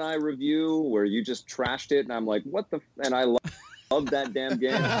Gemini review where you just trashed it, and I'm like, what the? And I love that damn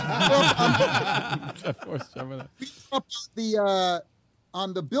game. Jet Force Gemini. Up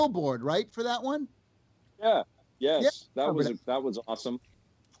on the billboard, right, for that one? Yeah. Yes. Yeah. That was awesome.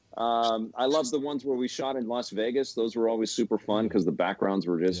 I love the ones where we shot in Las Vegas. Those were always super fun because the backgrounds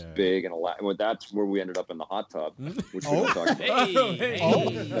were just big and a lot. And that's where we ended up in the hot tub, which we were talking about.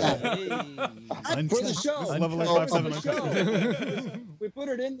 For the show. Level 857. We put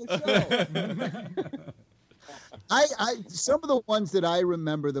it in the show. Some of the ones that I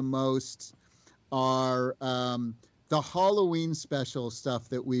remember the most are the Halloween special stuff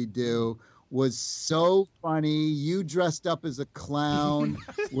that we do. Was so funny. You dressed up as a clown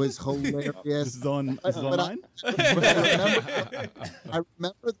was hilarious. This is online? I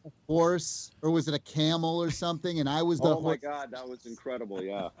remember the horse, or was it a camel or something? And I was the horse. Oh my God, that was incredible!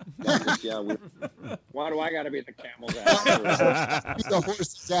 Yeah, why do I got to be the camel's ass? Be the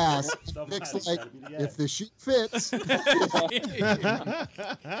horse's ass. Vic's like, if the shoe fits.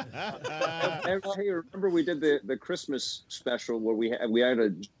 Hey, remember we did the Christmas special where we had a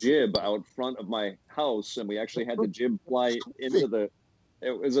jib out front of my house, and we actually had the jib fly into the.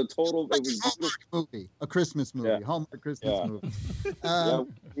 It was a total. It was Hallmark movie, a Christmas movie, Hallmark Christmas movie.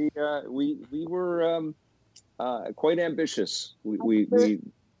 We were quite ambitious. We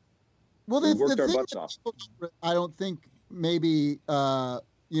worked our butts off. I don't think maybe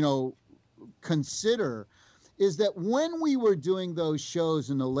consider is that when we were doing those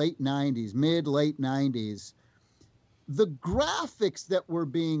shows in the late 90s, mid-late 90s, the graphics that were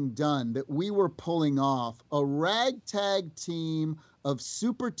being done, that we were pulling off, a ragtag team of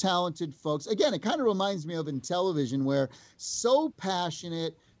super talented folks. Again, it kind of reminds me of in television where so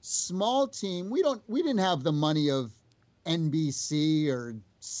passionate, small team. We didn't have the money of NBC or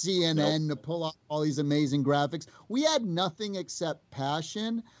CNN to pull off all these amazing graphics. We had nothing except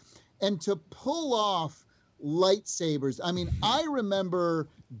passion. And to pull off lightsabers, I mean, I remember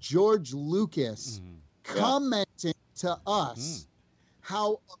George Lucas commenting to us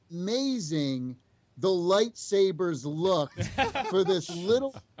how amazing the lightsabers looked for this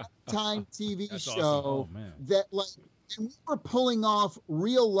little time TV show that and we were pulling off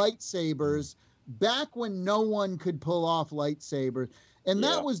real lightsabers back when no one could pull off lightsabers. And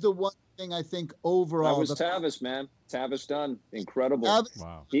that was the one thing I think overall. That was Tavis, man. Tavis Dunn. Incredible.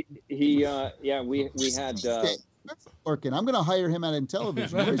 Wow. We had working. I'm going to hire him out in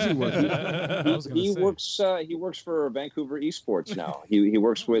television. Where is he working? He works for Vancouver Esports now. He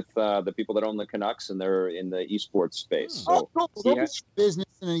works with the people that own the Canucks, and they're in the esports space. So cool. They'll be in business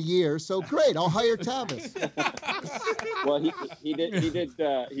in a year. So great. I'll hire Tavis. Well, he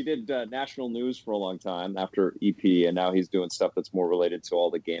did national news for a long time after EP, and now he's doing stuff that's more related to all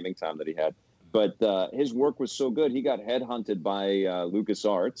the gaming time that he had. But his work was so good, he got headhunted by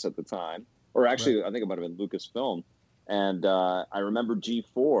LucasArts at the time. Or actually, I think it might have been Lucasfilm. And I remember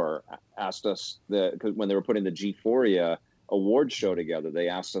G4 asked us, because when they were putting the G4ia award show together, they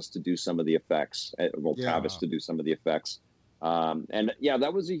asked us to do some of the effects. Tavis to do some of the effects. And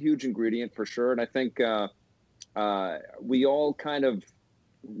that was a huge ingredient for sure. And I think we all kind of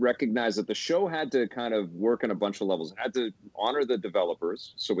recognized that the show had to kind of work on a bunch of levels. It had to honor the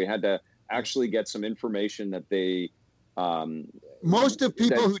developers. So we had to actually get some information that they most of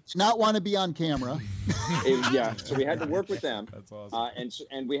people who did not want to be on camera. Yeah, so we had to work with them. That's awesome.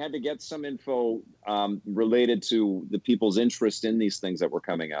 And we had to get some info related to the people's interest in these things that were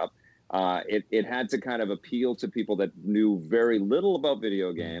coming up. It had to kind of appeal to people that knew very little about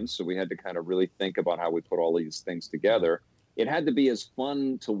video games. So we had to kind of really think about how we put all these things together. It had to be as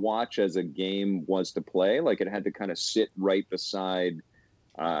fun to watch as a game was to play. Like, it had to kind of sit right beside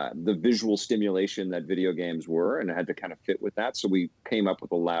the visual stimulation that video games were, and it had to kind of fit with that. So we came up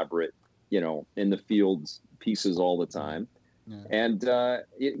with elaborate, in the field pieces all the time. Yeah. And,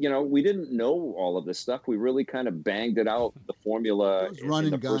 we didn't know all of this stuff. We really kind of banged it out, the formula in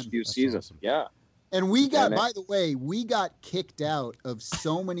the first few seasons. Awesome. Yeah. And we got, by the way, we got kicked out of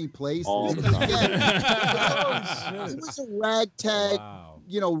so many places. All the time. It was a ragtag,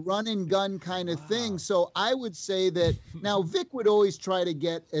 run and gun kind of thing. So I would say that now Vic would always try to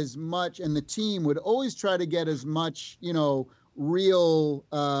get as much, and the team would always try to get as much, real,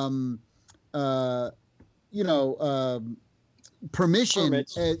 permission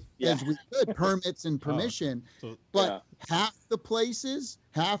as we could, permits and permission. But half the places,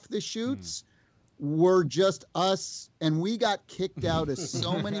 half the shoots were just us, and we got kicked out of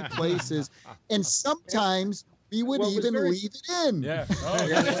so many places, and sometimes we would even leave it in. Yeah.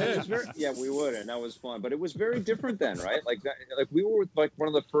 We would, and that was fun. But it was very different then, right? Like we were like one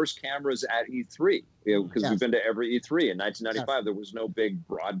of the first cameras at E3, because we've been to every E3. In 1995, there was no big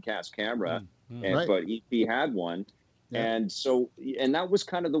broadcast camera, but EP had one. Yeah. And so, and that was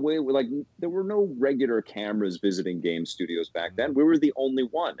kind of the way there were no regular cameras visiting game studios back then. We were the only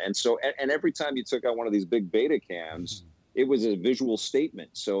one. And so, and every time you took out one of these big beta cams, it was a visual statement.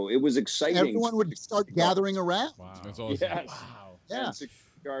 So it was exciting. Everyone would start gathering around. Wow. That's awesome. Yes. Wow. Yeah. And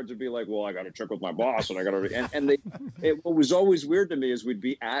security guards would be like, well, I got to check with my boss, and I got to, what was always weird to me is we'd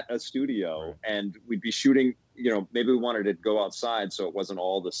be at a studio and we'd be shooting, maybe we wanted to go outside so it wasn't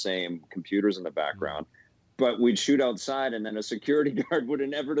all the same computers in the background. But we'd shoot outside, and then a security guard would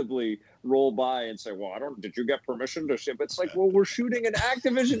inevitably roll by and say, well, did you get permission to ship? It's like, well, we're shooting an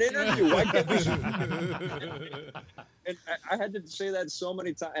Activision interview. Why can't we shoot? And I had to say that so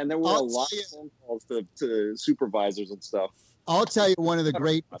many times. And there were a lot of phone calls to supervisors and stuff. I'll tell you one of the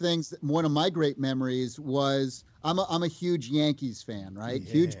great things, one of my great memories was, I'm a huge Yankees fan, right?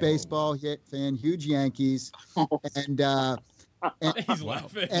 Yeah. Huge baseball fan, huge Yankees. And he's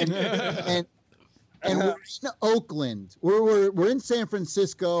laughing. And we're in Oakland. We're in San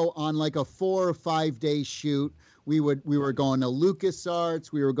Francisco on like a 4 or 5 day shoot. We were going to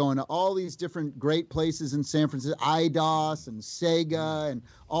LucasArts. We were going to all these different great places in San Francisco, IDOS and Sega and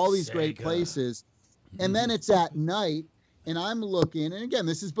all these great places. And then it's at night, and I'm looking. And again,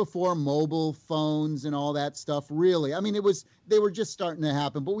 this is before mobile phones and all that stuff. Really, I mean, they were just starting to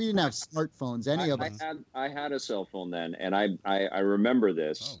happen, but we didn't have smartphones. Of us. I had a cell phone then, and I remember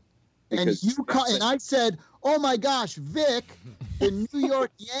this. Oh. And and I said, "Oh my gosh, Vic, the New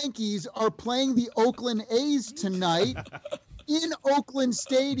York Yankees are playing the Oakland A's tonight in Oakland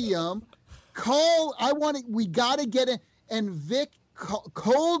Stadium. We got to get it." And Vic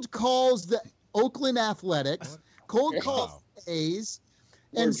cold calls the Oakland Athletics, calls the A's,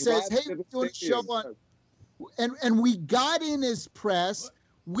 and says, "Hey, we're doing a show on." And we got in as press.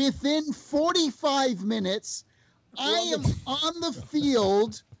 Within 45 minutes, I am on the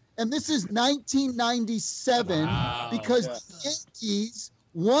field. And this is 1997 because the Yankees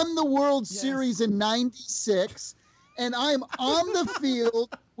won the World Series in 96. And I'm on the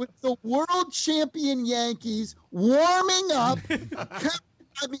field with the world champion Yankees warming up.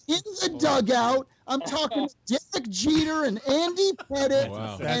 I'm in the dugout. I'm talking to Derek Jeter and Andy Pettit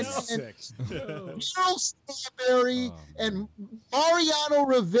and Earl Strawberry and Mariano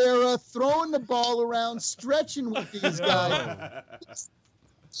Rivera throwing the ball around, stretching with these guys.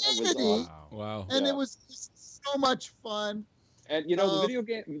 Wow. And it was so much fun. And the video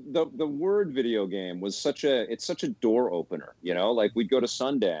game, the word video game was such a door opener, like we'd go to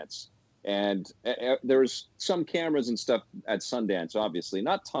Sundance, and there's some cameras and stuff at Sundance, obviously,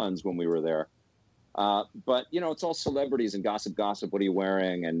 not tons when we were there. But it's all celebrities and gossip. What are you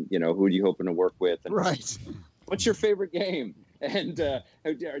wearing? And, who are you hoping to work with? And right. What's your favorite game? And do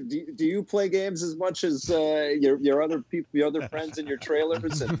you play games as much as your other people, your other friends in your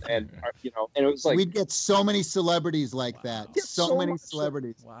trailers? And and it was like we'd get so many celebrities like that. So many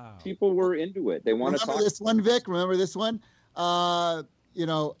celebrities. Wow. People were into it. They want to talk. Remember this one, Vic? Remember this one? I'm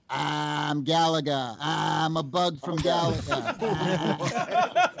Galaga. I'm a bug from Galaga.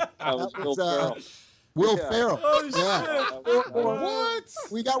 That was Will Ferrell. Will Ferrell. Oh, shit. What?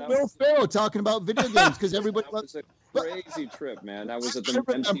 We got Will Ferrell talking about video games because everybody loves it. Crazy trip, man. That was at the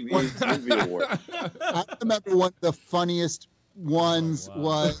MTV Movie Award. I remember one of the funniest ones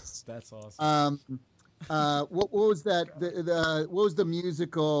was that's awesome. What was that? What was the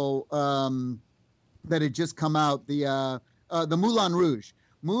musical that had just come out? The Moulin Rouge.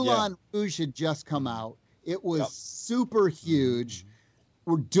 Moulin Rouge had just come out. It was super huge.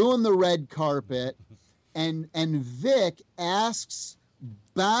 We're doing the red carpet, and Vic asks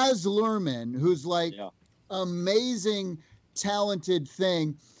Baz Luhrmann, who's like amazing, talented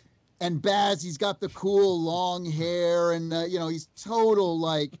thing. And Baz, he's got the cool long hair, and he's total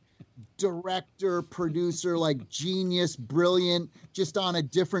like director, producer, like genius, brilliant, just on a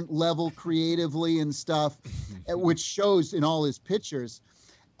different level creatively and stuff, which shows in all his pictures.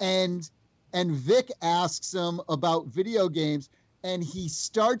 And Vic asks him about video games, and he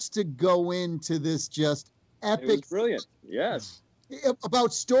starts to go into this just epic. It was brilliant. Yes.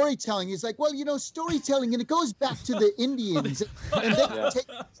 About storytelling. He's like, well, storytelling, and it goes back to the Indians, and they would take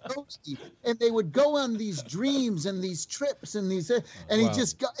story, and they would go on these dreams and these trips and these, and he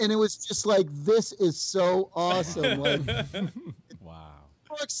just got, and it was just like, this is so awesome. Like, wow.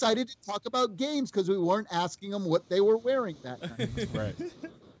 We're excited to talk about games because we weren't asking them what they were wearing that night. Right.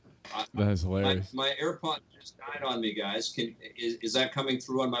 That's hilarious. My AirPod just died on me, guys. Is that coming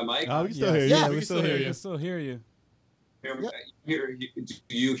through on my mic? Oh, we can still hear you. Yeah, we can still hear you. We can still hear you. Do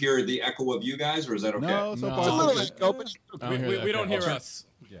you hear the echo of you guys, or is that okay? No, so No. far It's a little so good. echo, but I don't hear that. We don't hear Okay. us.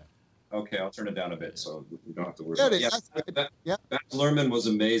 Yeah. Okay, I'll turn it down a bit so we don't have to worry There about it is. That's good. Yeah. Baz Luhrmann was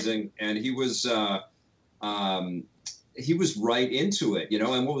amazing, and he was right into it,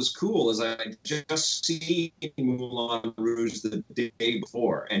 And what was cool is I just seen Moulin Rouge the day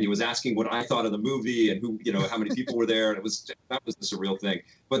before, and he was asking what I thought of the movie and who, how many people were there, and that was the surreal thing.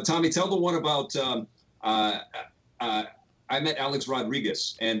 But Tommy, tell the one about. I met Alex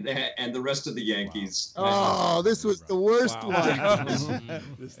Rodriguez and the rest of the Yankees. Oh, this was the worst one.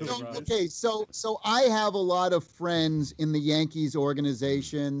 This is right. Okay, so I have a lot of friends in the Yankees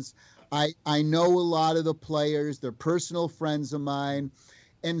organizations. I know a lot of the players. They're personal friends of mine.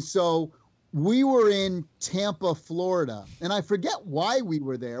 And so we were in Tampa, Florida. And I forget why we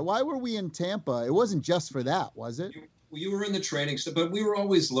were there. Why were we in Tampa? It wasn't just for that, was it? You were in the training, but we were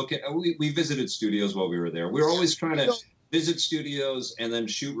always looking. We visited studios while we were there. We were always trying to visit studios and then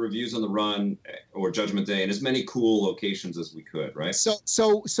shoot reviews on the run or Judgment Day in as many cool locations as we could, right? So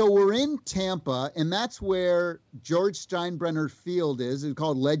we're in Tampa, and that's where George Steinbrenner Field is. It's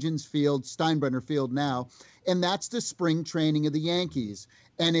called Legends Field, Steinbrenner Field now, and that's the spring training of the Yankees.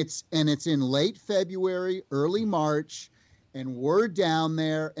 And it's in late February, early March, and we're down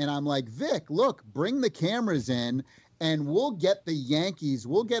there, and I'm like, Vic, look, bring the cameras in, and we'll get the Yankees.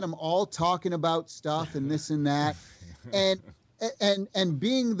 We'll get them all talking about stuff and this and that. And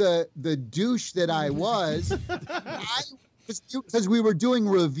being the douche that I was, because we were doing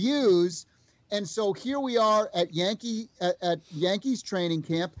reviews, and so here we are at Yankees training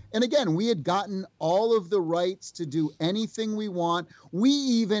camp, and again we had gotten all of the rights to do anything we want.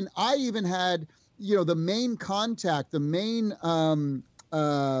 I even had the main contact, the main Lon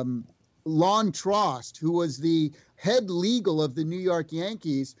Trost, who was the head legal of the New York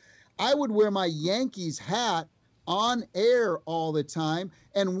Yankees. I would wear my Yankees hat on air all the time,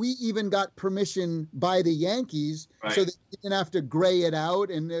 and we even got permission by the Yankees so that we didn't have to gray it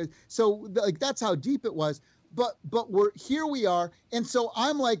out, and so like that's how deep it was. But here we are, and so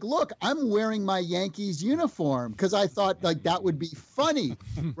I'm like, look, I'm wearing my Yankees uniform because I thought like that would be funny,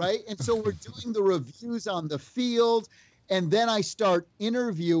 right? And so we're doing the reviews on the field, and then I start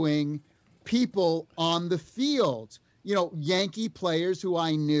interviewing people on the field, Yankee players who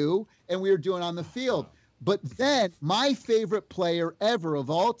I knew, and we were doing on the field. But then my favorite player ever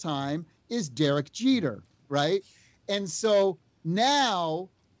of all time is Derek Jeter, right? And so now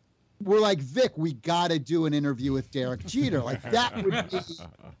we're like, Vic, we got to do an interview with Derek Jeter. Like that would be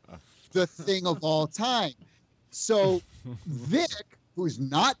the thing of all time. So Vic, who's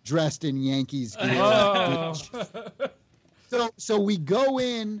not dressed in Yankees gear, so we go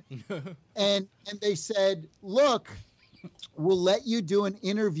in and they said, look, we'll let you do an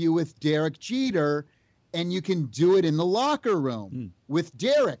interview with Derek Jeter, and you can do it in the locker room with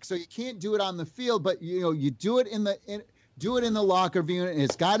Derek. So you can't do it on the field, but you do it in the locker room, and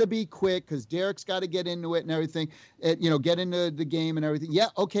it's got to be quick because Derek's got to get into it and everything. Get into the game and everything. Yeah,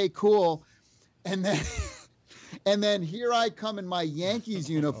 okay, cool. And then here I come in my Yankees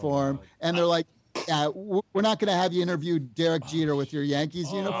uniform, and they're like, we're not going to have you interview Derek Jeter with your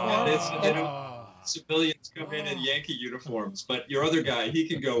Yankees uniform. Civilians come in Yankee uniforms, but your other guy, he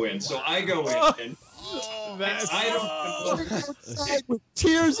can go in. So I go in, and outside with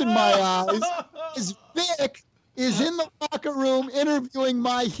tears in my eyes is Vic is in the locker room interviewing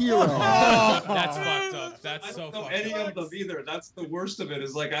my hero. That's fucked up. That's I so don't know fucked any up. of them either. That's the worst of it.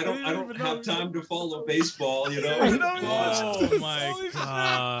 Is like I don't even know have time to follow baseball. You know. Oh my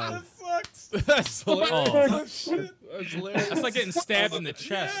god. That sucks. That's hilarious. That's hilarious. That's like getting stabbed in the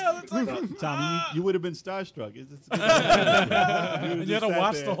chest. Tommy, you would have been starstruck. And you had to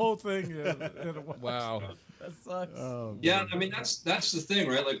watch the whole thing. Wow. That sucks. Yeah, I mean that's the thing,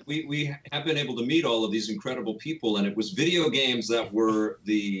 right? Like we have been able to meet all of these incredible people, and it was video games that were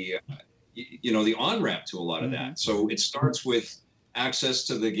the the on-ramp to a lot of that. So it starts with access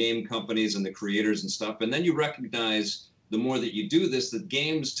to the game companies and the creators and stuff, and then you recognize the more that you do this, that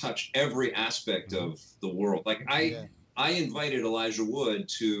games touch every aspect of the world. Like I invited Elijah Wood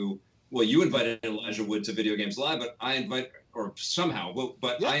to, well, you invited Elijah Wood to Video Games Live, but I invited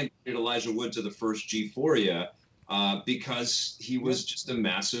Elijah Wood to the first G4ia because he was just a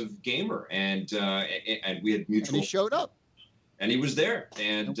massive gamer, and we had mutual. And he showed up. And he was there,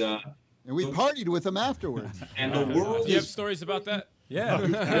 and we partied with him afterwards. And the world. Do you have stories about that? Yeah.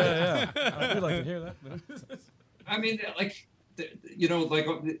 I'd like to hear that. I mean, like,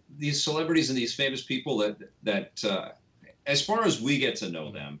 these celebrities and these famous people that as far as we get to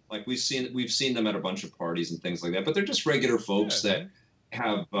know them, like we've seen them at a bunch of parties and things like that, but they're just regular folks that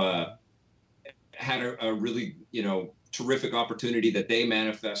have had a really, terrific opportunity that they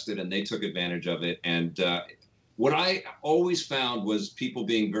manifested and they took advantage of it. And what I always found was people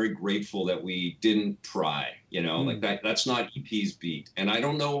being very grateful that we didn't try, like that's not EP's beat. And I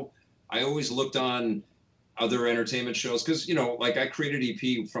don't know, I always looked on other entertainment shows because like I created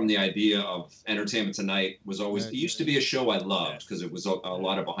EP from the idea of Entertainment Tonight was always it used to be a show I loved because it was a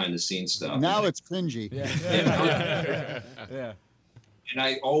lot of behind the scenes stuff. Now it's cringy. Yeah. And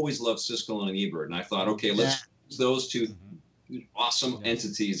I always loved Siskel and Ebert, and I thought, okay, let's use those two awesome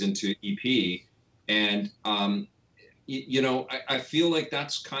entities into EP, and I feel like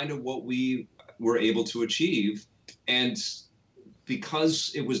that's kind of what we were able to achieve, and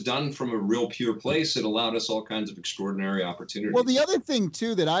because it was done from a real pure place, it allowed us all kinds of extraordinary opportunities. Well, the other thing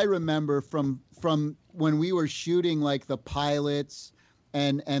too that I remember from when we were shooting like the pilots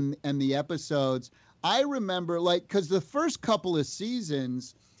and the episodes, I remember like because the first couple of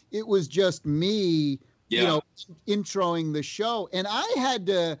seasons it was just me, introing the show, and I had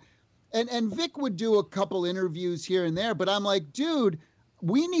to, and Vic would do a couple interviews here and there, but I'm like, dude,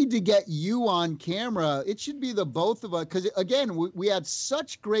 we need to get you on camera. It should be the both of us. Because again, we had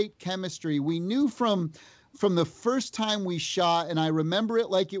such great chemistry. We knew from the first time we shot, and I remember it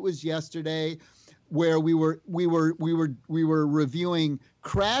like it was yesterday, where we were reviewing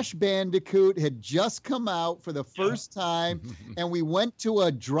Crash Bandicoot had just come out for the first time, and we went to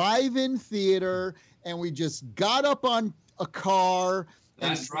a drive-in theater, and we just got up on a car.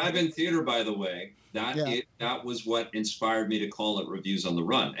 That drive-in theater, by the way, that was what inspired me to call it Reviews on the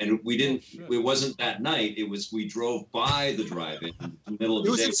Run. And we didn't. It wasn't that night. It was we drove by the drive-in in the middle of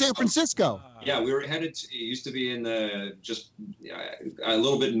the day. It was in San Francisco. Yeah, we were headed. It used to be in just a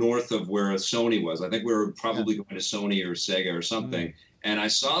little bit north of where Sony was. I think we were probably going to Sony or Sega or something. And I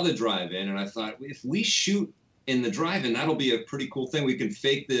saw the drive-in, and I thought, if we shoot in the drive-in, that'll be a pretty cool thing. We can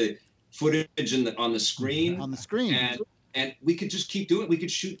fake the footage on the screen. On the screen. And we could just keep doing it. We could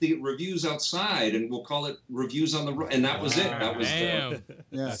shoot the reviews outside, and we'll call it Reviews on the Run. And that was it. That was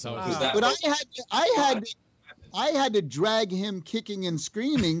But I had to drag him kicking and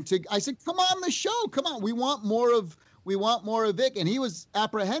screaming I said, come on the show. Come on. We want more of Vic. And he was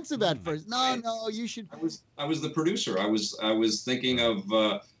apprehensive at first. No, you should. I was the producer. I was thinking of,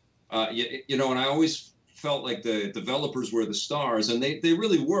 and I always felt like the developers were the stars, and they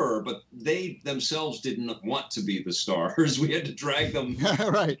really were, but they themselves didn't want to be the stars. We had to drag them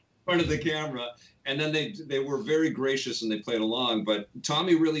right in front of the camera, and then they were very gracious and they played along. But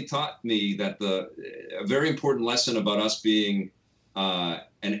Tommy really taught me that a very important lesson about us being an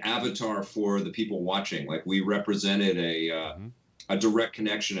avatar for the people watching. Like we represented a direct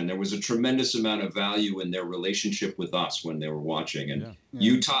connection, and there was a tremendous amount of value in their relationship with us when they were watching. And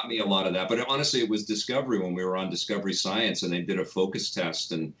you taught me a lot of that. But honestly, it was Discovery when we were on Discovery Science, and they did a focus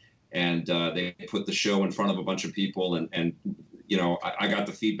test, and they put the show in front of a bunch of people, and I got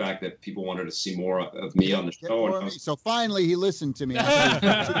the feedback that people wanted to see more of me on the show. So finally, he listened to me.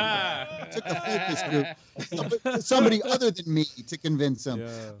 I took a focus group, somebody other than me, to convince him.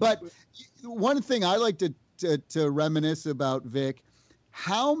 But one thing I like to reminisce about, Vic,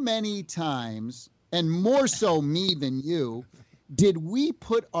 how many times, and more so me than you, did we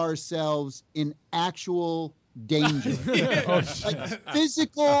put ourselves in actual danger? Like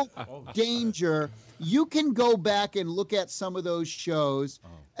physical danger. You can go back and look at some of those shows,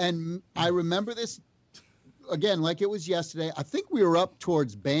 and I remember this again, like it was yesterday. I think we were up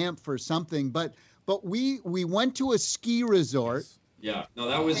towards Banff or something, but we went to a ski resort. Yeah, no,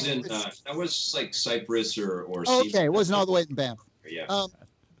 that was in that was like Cyprus or okay, it wasn't all the way in Banff. Yeah,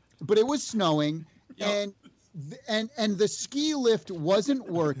 but it was snowing, Yep. and the ski lift wasn't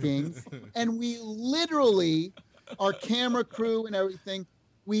working, and we literally, our camera crew and everything,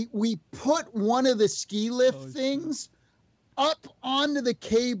 we put one of the ski lift things up onto the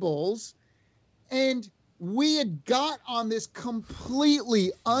cables, and we had got on this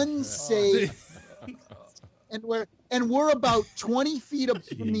completely unsafe. And we're about 20 feet up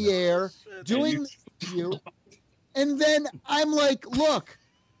in the air doing this review. And then I'm like, look,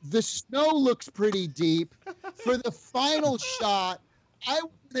 the snow looks pretty deep. For the final shot, I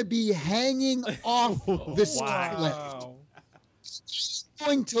want to be hanging off the ski lift. I'm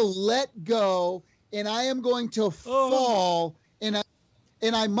going to let go, and I am going to fall, and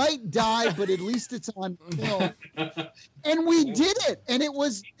I might die, but at least it's on film. And we did it, and it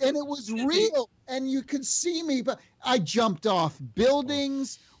was real, and you could see me. But I jumped off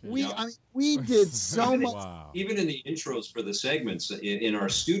buildings. We did so much. Wow. Even in the intros for the segments in our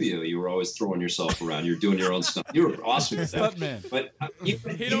studio, you were always throwing yourself around. You're doing your own stuff. You were awesome at that. Stuntman. But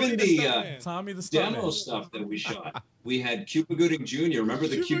even the Tommy the demo Stuntman. stuff that we shot, we had Cuba Gooding Jr. Remember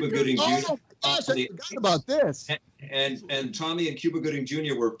the Cuba Gooding Jr.? Oh my gosh, I forgot about this. And Tommy and Cuba Gooding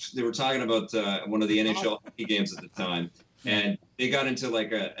Jr. were talking about one of the NHL hockey games at the time, and they got into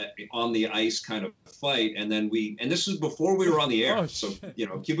like a on the ice kind of fight, and this was before we were on the air. Oh, so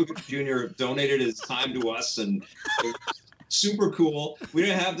shit. Cuba Gooding Jr. donated his time to us, and it was super cool. We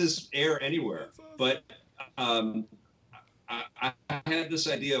didn't have this air anywhere, but I had this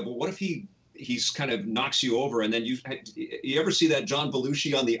idea of, well, what if he's kind of knocks you over, and then you ever see that John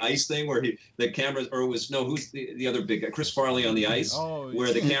Belushi on the ice thing where the camera, or who's the other big guy, Chris Farley on the ice,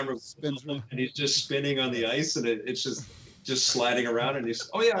 where the camera spins around. and he's just spinning on the ice, and it's just sliding around, and he's,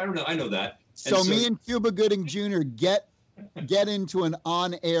 oh yeah, I know that. So me and Cuba Gooding Jr. get into an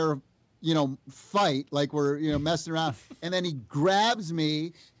on-air, fight, like we're messing around, and then he grabs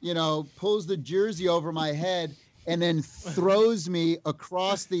me, pulls the jersey over my head, and then throws me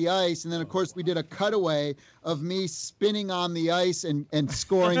across the ice. And then, of course, we did a cutaway of me spinning on the ice and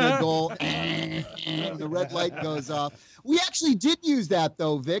scoring a goal. And the red light goes off. We actually did use that,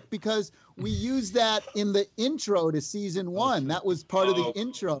 though, Vic, because we used that in the intro to season 1. That was part of the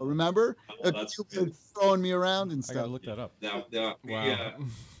intro, remember? That's People were throwing me around and I gotta stuff. look that up. Wow.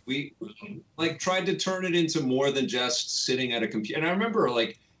 We like tried to turn it into more than just sitting at a computer. And I remember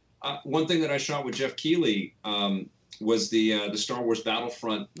one thing that I shot with Jeff Keighley was the Star Wars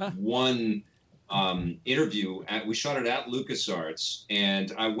Battlefront 1 interview. We shot it at LucasArts,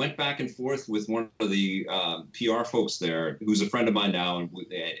 and I went back and forth with one of the PR folks there, who's a friend of mine now,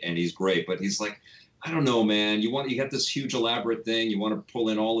 and he's great. But he's like, I don't know, man. You got this huge elaborate thing. You want to pull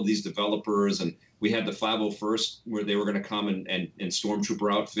in all of these developers, and we had the 501st where they were going to come in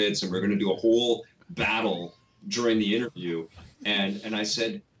stormtrooper outfits, and we're going to do a whole battle during the interview. And I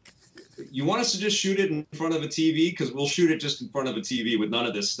said, you want us to just shoot it in front of a TV? Because we'll shoot it just in front of a TV with none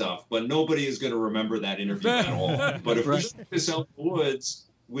of this stuff. But nobody is going to remember that interview at all. But if we shoot this out in the woods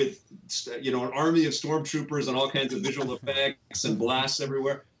with, an army of stormtroopers and all kinds of visual effects and blasts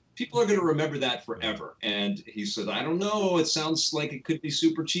everywhere, people are going to remember that forever. And he said, I don't know. It sounds like it could be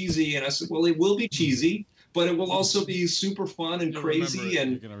super cheesy. And I said, well, it will be cheesy, but it will also be super fun and crazy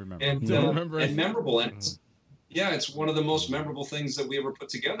and memorable. And it's one of the most memorable things that we ever put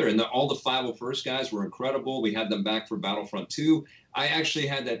together. And all the 501st guys were incredible. We had them back for Battlefront 2. I actually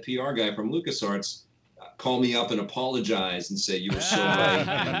had that PR guy from LucasArts call me up and apologize and say, you were so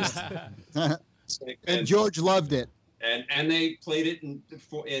right. And George loved it. And they played it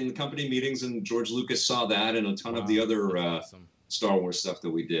in company meetings, and George Lucas saw that and a ton of the other Star Wars stuff that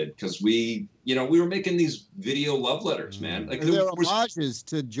we did, because we were making these video love letters, man. Like there were homages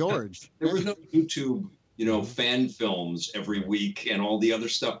to George. There was no YouTube, fan films every week and all the other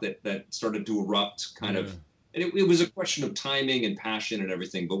stuff that started to erupt kind of. And it was a question of timing and passion and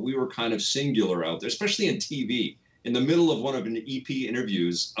everything, but we were kind of singular out there, especially in TV. In the middle of one of an EP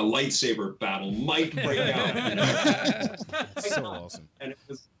interviews, a lightsaber battle might break out. So awesome. And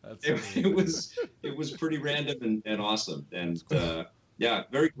it was pretty random and awesome. And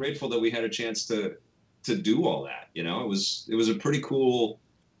very grateful that we had a chance to do all that. It was a pretty cool.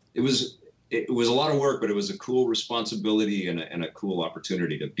 It was a lot of work, but it was a cool responsibility and a cool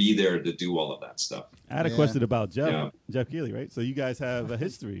opportunity to be there to do all of that stuff. I had a question about Jeff Keighley, right? So you guys have a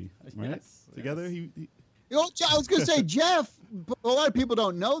history, right? Together. I was going to say, Jeff, a lot of people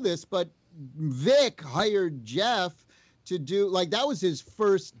don't know this, but Vic hired Jeff to do, that was his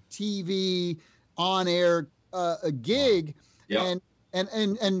first TV on-air gig. Yeah.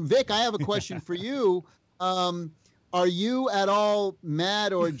 And Vic, I have a question for you. Are you at all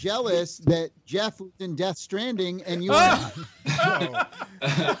mad or jealous that Jeff was in Death Stranding and you?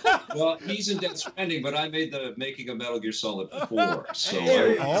 Well, he's in Death Stranding, but I made the making of Metal Gear Solid 4. So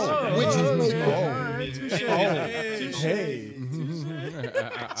I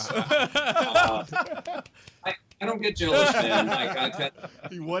don't get jealous, man. Like I've had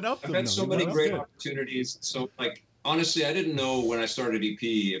so many great opportunities. So like honestly, I didn't know when I started EP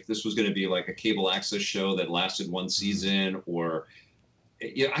if this was going to be like a cable access show that lasted one season or.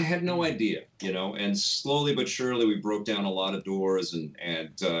 Yeah, I had no idea, and slowly but surely we broke down a lot of doors and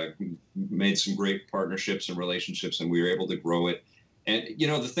made some great partnerships and relationships, and we were able to grow it. And,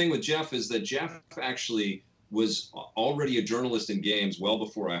 the thing with Jeff is that Jeff actually was already a journalist in games well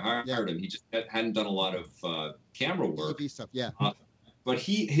before I hired him. He just hadn't done a lot of camera work. TV stuff, yeah. But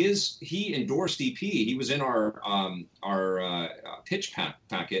he endorsed EP. He was in our pitch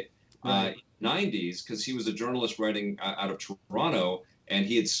packet in the 90s because he was a journalist writing out of Toronto. And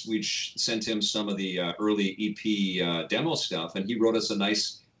we'd sent him some of the early EP demo stuff, and he wrote us a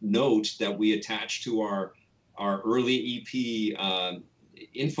nice note that we attached to our early EP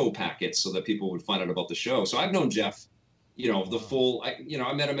info packets so that people would find out about the show. So I've known Jeff, the full. I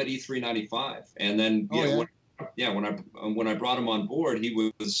met him at E3 '95, and then when I brought him on board, he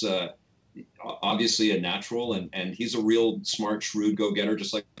was obviously a natural, and he's a real smart, shrewd go-getter,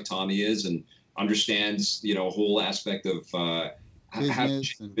 just like Tommy is, and understands a whole aspect of.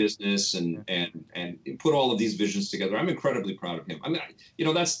 Business and put all of these visions together. I'm incredibly proud of him. I mean,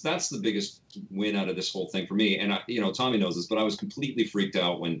 that's the biggest win out of this whole thing for me. And Tommy knows this, but I was completely freaked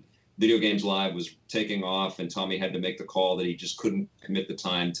out when Video Games Live was taking off, and Tommy had to make the call that he just couldn't commit the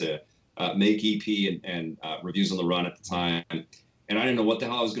time to make EP and reviews on the run at the time. And I didn't know what the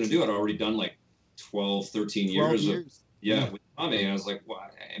hell I was going to do. I'd already done like 12, 13 years. With Tommy. And I was like, why?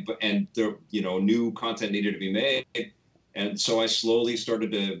 And there, new content needed to be made. And so I slowly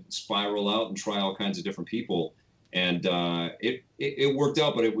started to spiral out and try all kinds of different people, and it worked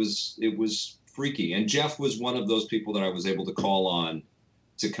out. But it was freaky. And Jeff was one of those people that I was able to call on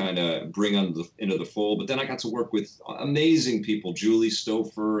to kind of bring into the fold. But then I got to work with amazing people: Julie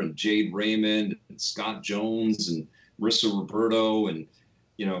Stouffer and Jade Raymond and Scott Jones and Marissa Roberto and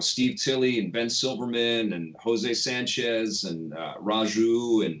Steve Tilley and Ben Silverman and Jose Sanchez and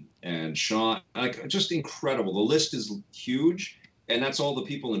Raju and Sean, like just incredible. The list is huge, and that's all the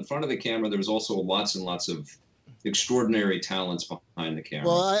people in front of the camera. There's also lots and lots of extraordinary talents behind the camera.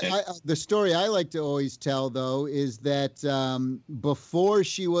 Well, the story I like to always tell, though, is that before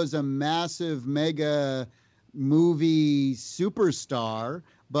she was a massive mega movie superstar,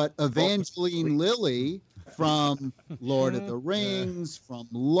 but Evangeline Lilly from Lord of the Rings, from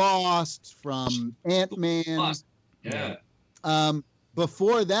Lost, from Ant-Man. Yeah.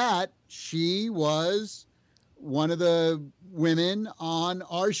 Before that, she was one of the women on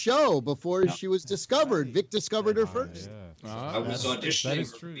our show before she was discovered. Vic discovered her first. I was auditioning. That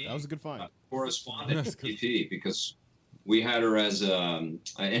is true. That was a good find. Correspondent at EP because we had her as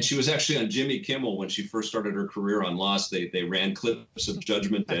and she was actually on Jimmy Kimmel when she first started her career on Lost. They ran clips of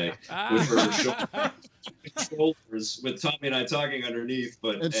Judgment Day with her shoulders with Tommy and I talking underneath.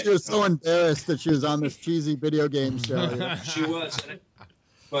 And she was so embarrassed that she was on this cheesy video game show. She was,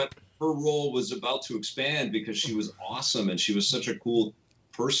 but her role was about to expand because she was awesome and she was such a cool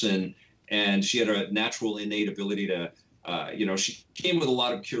person, and she had a natural innate ability to. She came with a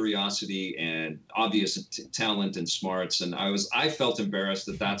lot of curiosity and obvious talent and smarts. And I felt embarrassed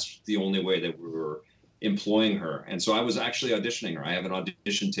that that's the only way that we were employing her. And so I was actually auditioning her. I have an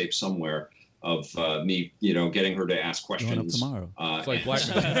audition tape somewhere of me, getting her to ask questions. Going up tomorrow. It's like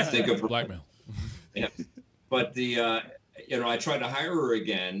blackmail. Think of her. Blackmail. Yeah. But I tried to hire her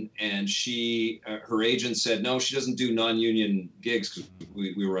again, and her agent said, no, she doesn't do non-union gigs because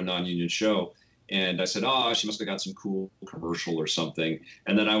we were a non-union show. And I said, she must have got some cool commercial or something.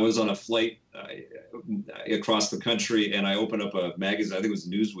 And then I was on a flight across the country, and I opened up a magazine, I think it was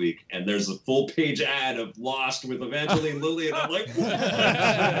Newsweek, and there's a full-page ad of Lost with Evangeline Lilly, and I'm like, what?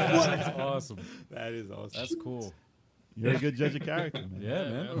 That's awesome. That is awesome. That's cool. You're a good judge of character, man. Yeah,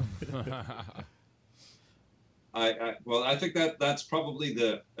 man. I think that's probably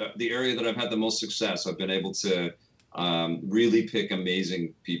the area that I've had the most success. I've been able to really pick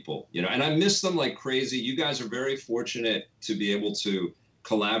amazing people, and I miss them like crazy. You guys are very fortunate to be able to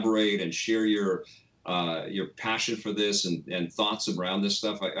collaborate and share your passion for this and thoughts around this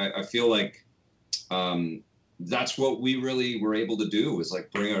stuff. I feel like that's what we really were able to do, is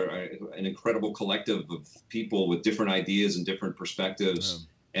like bring an incredible collective of people with different ideas and different perspectives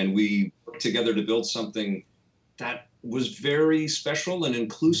and we worked together to build something that was very special and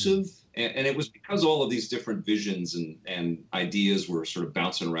inclusive. And it was because all of these different visions and ideas were sort of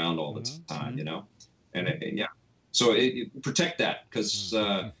bouncing around all the time, you know? So protect that, because,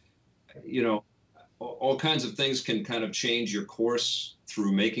 you know, all kinds of things can kind of change your course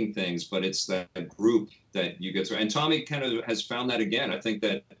through making things, but it's that group that you get to. And Tommy kind of has found that again. I think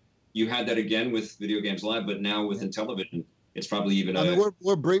that you had that again with Video Games Live, but now with Intellivision, it's probably even. I mean,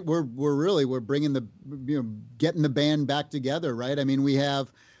 we're bringing the, you know, getting the band back together, right? I mean, we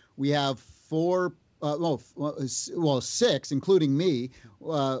have 6, including me,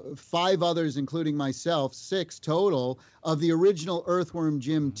 5 others, including myself, 6 total of the original Earthworm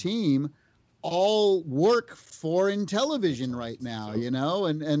Jim team, all work for Intellivision right now, you know,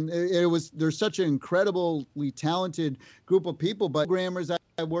 and there's such an incredibly talented group of people, but programmers I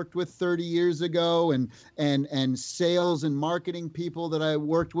worked with 30 years ago, and sales and marketing people that I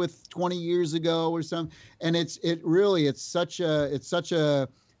worked with 20 years ago or something, and it's such a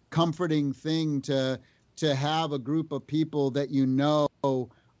comforting thing to have a group of people that you know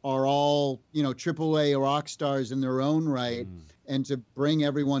are all, you know, AAA rock stars in their own right. And to bring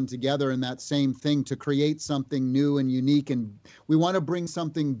everyone together in that same thing to create something new and unique. And we want to bring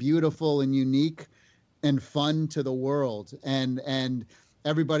something beautiful and unique and fun to the world. And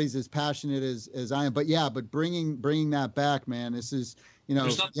everybody's as passionate as I am. But bringing that back, man, this is, you know,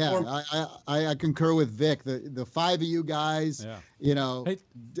 I concur with Vic. The 5 of you guys, you know,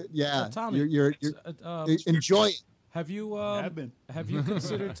 Tommy, you're enjoy it. Have you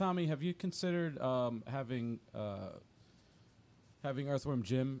considered, Tommy? Have you considered having Earthworm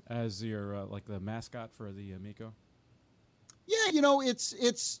Jim as your like the mascot for the Amico? Yeah, you know,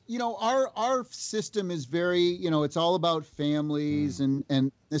 it's you know, our system is very, you know, it's all about families and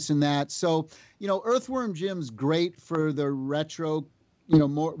this and that. So, you know, Earthworm Jim's great for the retro, you know,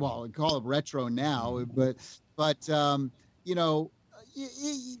 more, well, we call it retro now, but you know,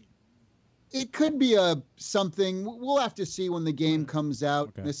 it could be something we'll have to see when the game comes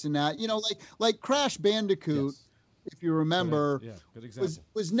out, this and that. You know, like Crash Bandicoot. Yes. If you remember, good example.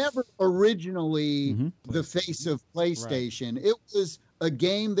 was never originally the face of PlayStation. Right. It was a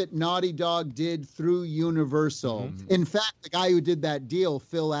game that Naughty Dog did through Universal. In fact, the guy who did that deal,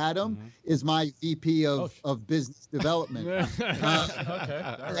 Phil Adam, is my VP of business development.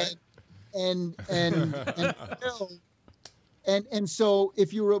 And so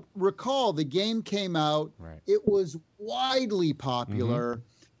if you recall, the game came out, it was widely popular.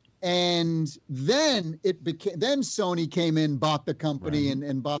 And then then Sony came in, bought the company,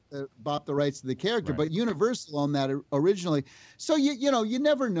 and bought the rights to the character. But Universal owned that originally. So you know, you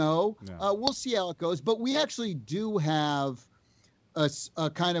never know. We'll see how it goes. But we actually do have a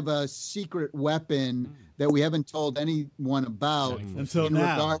kind of a secret weapon that we haven't told anyone about until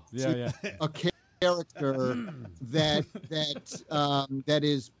now. A character that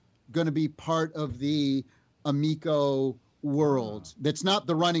is going to be part of the Amico world. That's not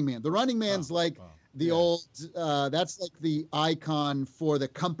the Running Man. The Running Man's the old that's like the icon for the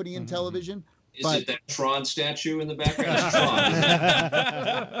company in television. Is it that Tron statue in the background?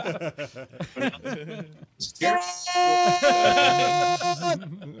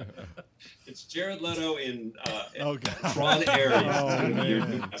 It's Jared Leto in Tron Ares.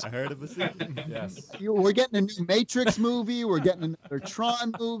 I heard of it. Yes. We're getting a new Matrix movie. We're getting another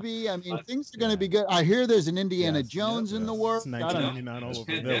Tron movie. I mean, things are going to be good. I hear there's an Indiana Jones in the works. It's 1999 all over.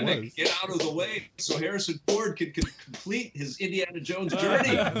 Pandemic, get out of the way so Harrison Ford could complete his Indiana Jones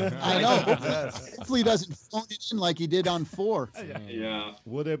journey. I know. Hopefully he doesn't phone it in like he did on 4. Yeah.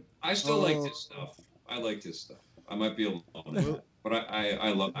 I still like his stuff. I liked his stuff. I might be alone. But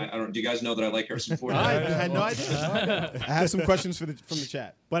I love. I don't. Do you guys know that I like Harrison Ford? I had no idea. I have some questions from the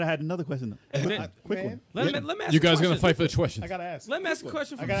chat. But I had another question. Quick one. Let me ask you guys gonna fight for the questions? I gotta ask. Let me ask a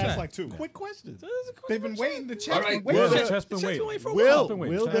question from the I gotta chat. ask like 2 quick questions. So They've been waiting. The chat. All right. Waiting. The chat's been waiting.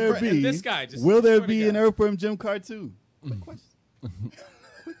 Will there be? This guy just Will there be an Earthworm Jim cartoon? Quick question.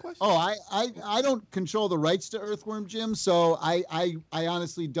 Quick question. Oh, I don't control the rights to Earthworm Jim, so I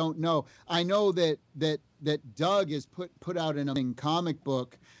honestly don't know. I know that Doug has put out an comic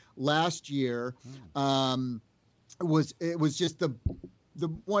book last year. It was just the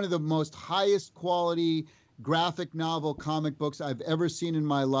one of the most highest quality graphic novel comic books I've ever seen in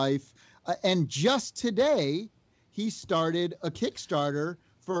my life. And just today, he started a Kickstarter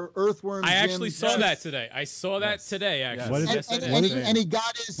for Earthworm Jim. I actually saw that today. I saw that today, actually. What is Yes, it? I did. And he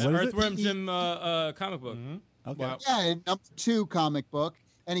got his Earthworm Jim comic book. Okay. Wow. Yeah, number 2 comic book.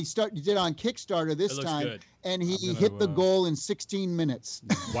 and he did it on Kickstarter this time, good. and he hit the goal in 16 minutes.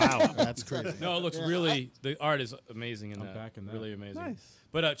 Wow, that's crazy. No, it looks really. The art is amazing in that. back in that. Really amazing. Nice.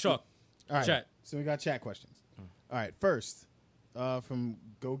 But Chuck, All right, chat. so we got chat questions. All right, first from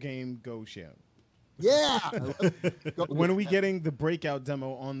Go Game Go Show. Yeah. When are we getting the breakout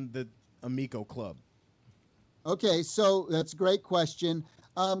demo on the Amico Club? Okay, so that's a great question.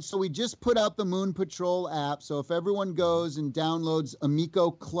 So we just put out the Moon Patrol app. So if everyone goes and downloads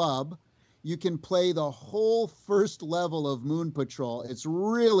Amico Club, you can play the whole first level of Moon Patrol. It's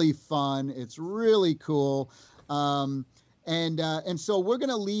really fun. It's really cool. And so we're going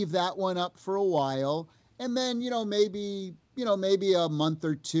to leave that one up for a while. And then, maybe a month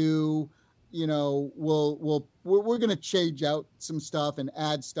or two, we're going to change out some stuff and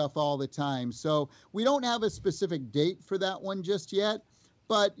add stuff all the time. So we don't have a specific date for that one just yet,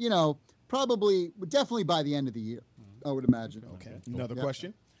 but definitely by the end of the year, I would imagine. Okay. Another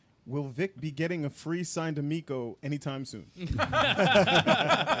question. Will Vic be getting a free signed Amico anytime soon?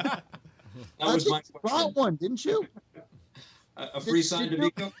 That was my You question. bought one, didn't you? A free signed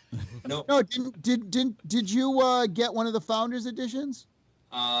Amico? No. No, did you get one of the Founders editions?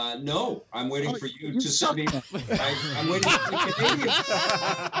 No, I'm waiting for you to suck, send me. I'm waiting for the Canadian.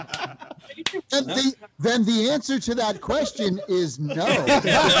 Then the answer to that question is no.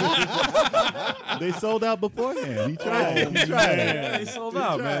 They sold out beforehand. He tried it. He tried it. Yeah, they sold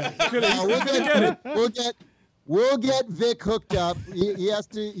out, man. We'll get Vic hooked up. He has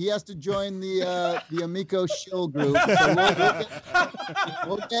to join the Amico shill group. So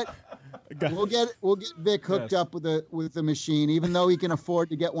we'll get Vic hooked up with the machine, even though he can afford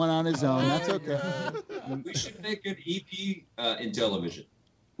to get one on his own. That's okay. We should make an EP in television.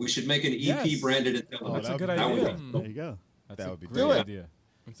 We should make an EP Yes. branded in television. That's a good That would idea. be- There you go. That's That a would be great Do it. idea.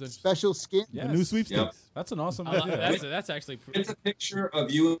 Special skin. Yes. The new sweepstakes. Yep. That's an awesome I love idea. that. That's actually. It's a picture of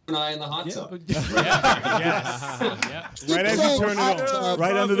you and I in the hot tub. Yeah. Right as you turn it on.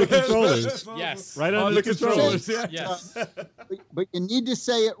 Right under the controllers. Yes. Right under the controllers. Yes. But you need to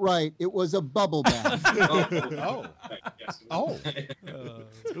say it right. It was a bubble bath. Oh. Yes. Oh.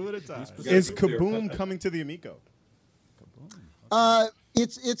 Two at a time. Is Kaboom coming to the Amico?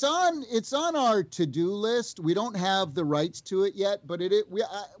 It's on our to-do list. We don't have the rights to it yet, but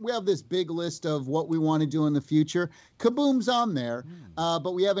we have this big list of what we want to do in the future. Kaboom's on there,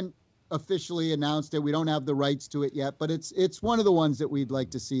 but we haven't officially announced it. We don't have the rights to it yet, but it's one of the ones that we'd like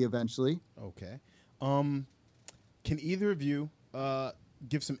to see eventually. Okay. Can either of you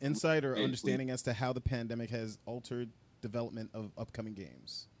give some insight or understanding as to how the pandemic has altered development of upcoming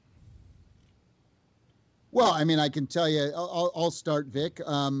games? Well, I mean, I can tell you, I'll start, Vic.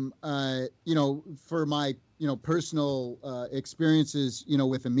 For my, personal experiences,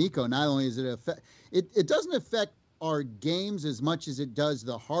 with Amico, not only is it doesn't affect our games as much as it does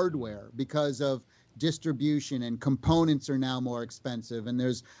the hardware because of distribution, and components are now more expensive, and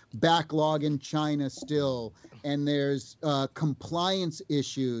there's backlog in China still, and there's compliance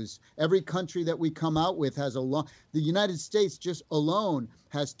issues. Every country that we come out with has the United States just alone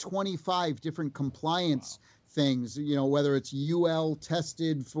has 25 different compliance things, whether it's UL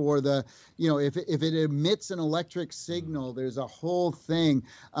tested for the, if it emits an electric signal, there's a whole thing.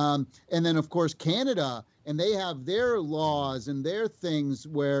 And then, of course, Canada, and they have their laws and their things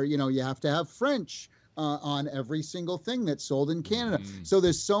where, you have to have French on every single thing that's sold in Canada. So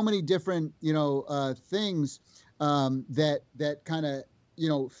there's so many different, things that kind of,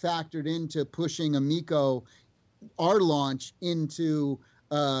 factored into pushing Amico, our launch, into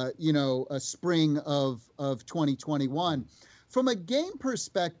a spring of 2021. From a game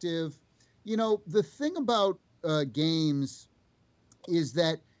perspective, the thing about games is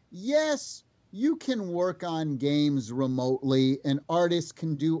that, yes, you can work on games remotely. An artist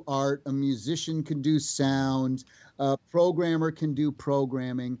can do art, a musician can do sound, a programmer can do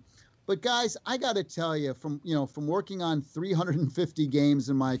programming. But guys, I got to tell you, from working on 350 games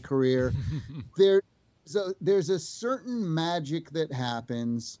in my career, there's a certain magic that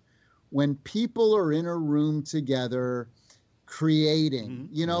happens when people are in a room together creating.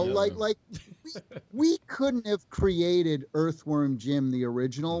 Like we couldn't have created Earthworm Jim, the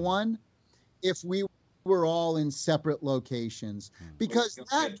original one, if we were all in separate locations, because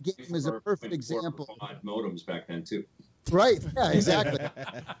that game is a perfect example. Modems back then too. Right. Yeah, exactly.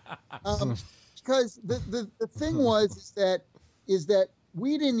 Because the thing is that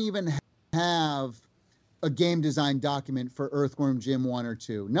we didn't even have a game design document for Earthworm Jim 1 or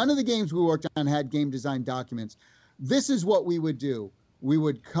 2. None of the games we worked on had game design documents. This is what we would do. We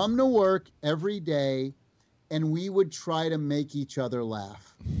would come to work every day, and we would try to make each other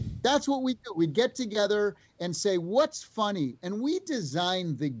laugh. That's what we do. We'd get together and say, what's funny? And we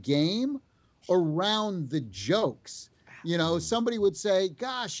design the game around the jokes. You know, somebody would say,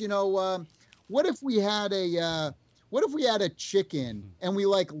 gosh, you know, what if we had a chicken and we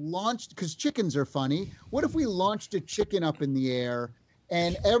like launched, because chickens are funny. What if we launched a chicken up in the air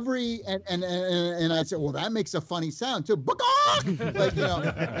and and I'd say, well, that makes a funny sound too. Like, you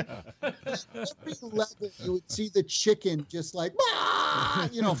know, every level you would see the chicken just like,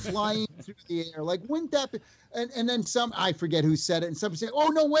 you know, flying through the air. Like, wouldn't that be? And then I forget who said it, and somebody said, oh,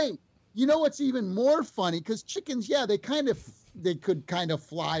 no, wait. You know what's even more funny? Because chickens, yeah, they could kind of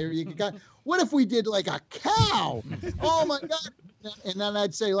fly, or you could what if we did like a cow? Oh my God. And then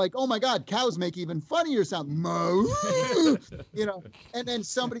I'd say like, oh my God, cows make even funnier sound. Moo, you know, and then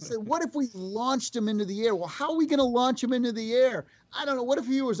somebody said, what if we launched him into the air? Well, how are we going to launch him into the air? I don't know. What if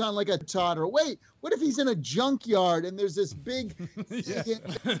he was on like a toddler? Wait, what if he's in a junkyard and there's this big,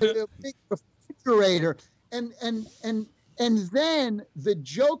 big refrigerator? And then the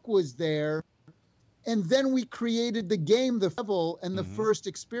joke was there. And then we created the game, the level, and the first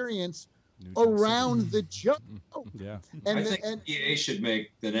experience around the joke. Yeah. And I think EA should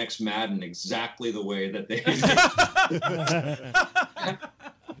make the next Madden exactly the way that they did.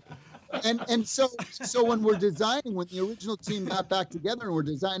 and so when we're designing, when the original team got back together and we're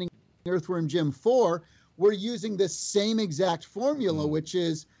designing Earthworm Jim 4, we're using the same exact formula, which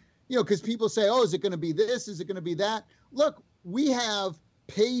is, you know, because people say, oh, is it going to be this? Is it going to be that? Look, we have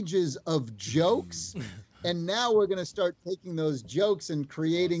pages of jokes, and now we're going to start taking those jokes and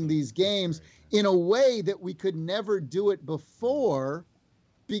creating these games in a way that we could never do it before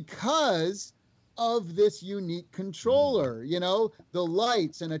because of this unique controller, you know, the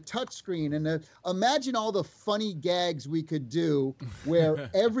lights and a touchscreen, and imagine all the funny gags we could do where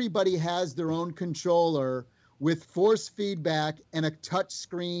everybody has their own controller with force feedback and a touch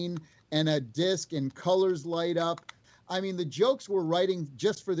screen and a disc and colors light up. I mean, the jokes we're writing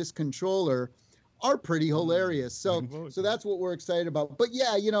just for this controller are pretty hilarious. So that's what we're excited about. But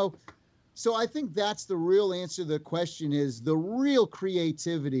yeah, you know, so I think that's the real answer to the question is the real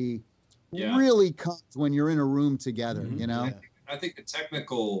creativity really comes when you're in a room together, you know? I think the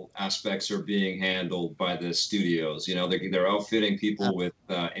technical aspects are being handled by the studios. You know, they're outfitting people with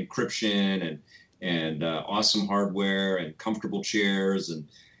encryption and awesome hardware and comfortable chairs and,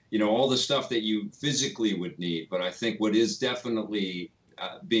 you know, all the stuff that you physically would need. But I think what is definitely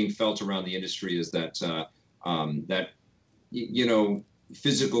being felt around the industry is that you know,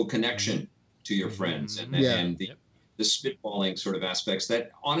 physical connection to your friends and the spitballing sort of aspects that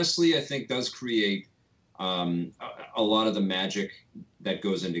honestly I think does create a lot of the magic that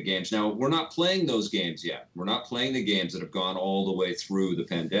goes into games. Now, we're not playing those games yet. We're not playing the games that have gone all the way through the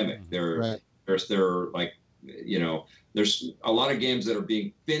pandemic. They're like, you know, there's a lot of games that are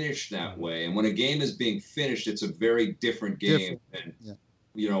being finished that way. And when a game is being finished, it's a very different game than,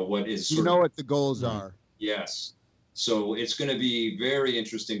 you know, what is you know what the goals are. Yes. So it's going to be very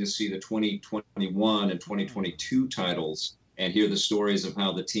interesting to see the 2021 and 2022 titles and hear the stories of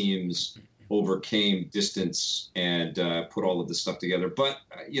how the teams overcame distance and put all of this stuff together. But,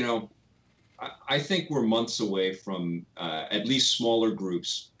 you know, I think we're months away from at least smaller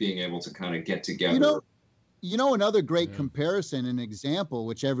groups being able to kind of get together. You know, another great comparison and example,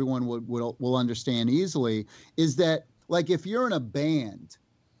 which everyone will understand easily, is that, like, if you're in a band,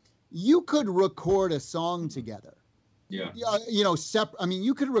 you could record a song together. Yeah. You know, I mean,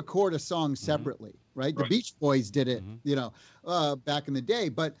 you could record a song separately, right? The Beach Boys did it, you know, back in the day.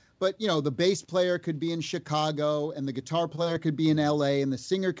 But you know, the bass player could be in Chicago, and the guitar player could be in LA, and the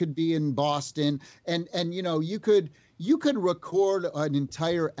singer could be in Boston, and you know, you could record an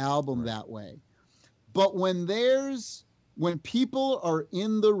entire album that way. But when people are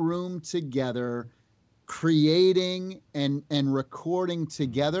in the room together, creating and recording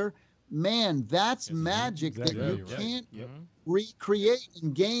together, man, that's magic that you can't recreate.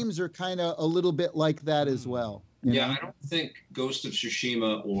 And games are kind of a little bit like that as well. You know? I don't think Ghost of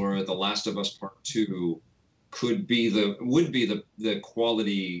Tsushima or The Last of Us Part 2 would be the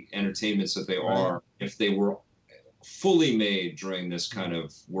quality entertainments that they are if they were fully made during this kind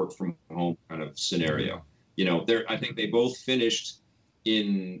of work from home kind of scenario. You know, I think they both finished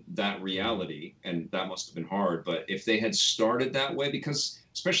in that reality, and that must have been hard. But if they had started that way, because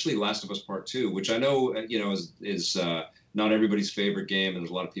especially Last of Us Part 2, which I know, you know, is not everybody's favorite game, and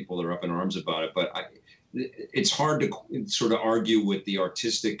there's a lot of people that are up in arms about it, but it's hard to sort of argue with the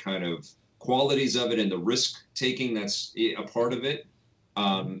artistic kind of qualities of it and the risk taking that's a part of it.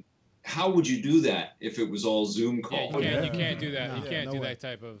 How would you do that if it was all Zoom call? You can't do that. You can't do that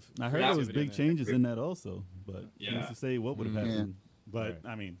type of. I heard there was big changes in that also, but who's to say what would have happened? But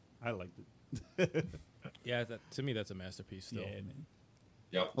I mean, I liked it. Yeah, to me, that's a masterpiece still. Yeah, man.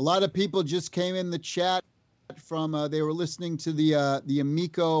 Yep. A lot of people just came in the chat from they were listening to the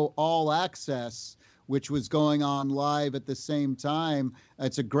Amico All Access, which was going on live at the same time.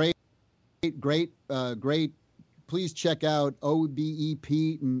 It's a great. Please check out OBE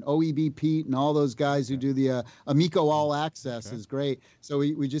Pete and OEB Pete and all those guys who do the Amico All Access is great. So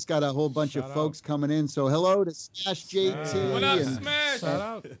we just got a whole bunch of folks coming in. So hello to Smash JT. What up, and Smash? Shout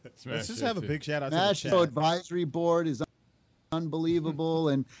out. Let's just have a big shout out to Smash the chat. Advisory Board is unbelievable.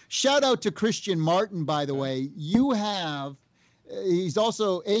 And shout out to Christian Martin, by the way. You have, he's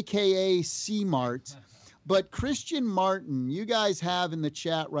also AKA C-Mart. But Christian Martin, you guys have in the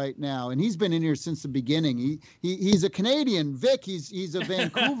chat right now, and he's been in here since the beginning. He's a Canadian. Vic, he's a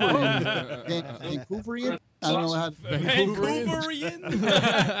Vancouverian. Vancouverian? I don't know how. Vancouverian?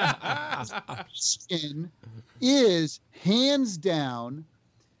 Christian is hands down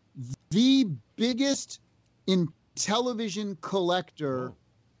the biggest television collector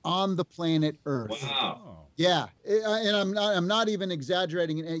on the planet Earth. Wow. Yeah, and I'm not even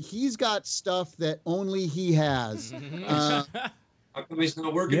exaggerating. And he's got stuff that only he has. How come he's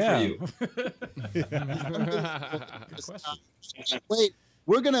not working for you? Wait,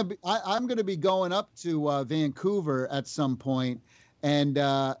 I'm gonna be going up to Vancouver at some point, and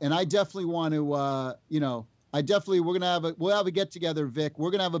I definitely want to we'll have a get together, Vic.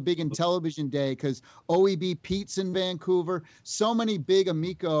 We're gonna have a big Intellivision day because OEB Pete's in Vancouver. So many big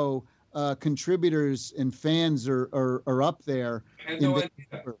Amico contributors and fans are up there. I had no idea.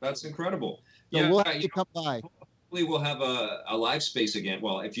 That's incredible. So Yeah, we'll have to come by. hopefully we'll have a live space again.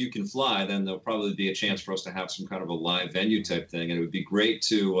 Well, if you can fly, then there'll probably be a chance for us to have some kind of a live venue type thing. And it would be great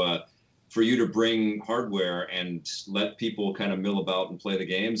to for you to bring hardware and let people kind of mill about and play the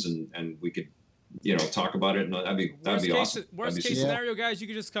games, and we could, talk about it. And that'd be awesome. Worst case scenario, guys, you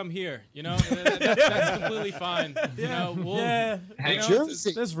could just come here. That's completely fine.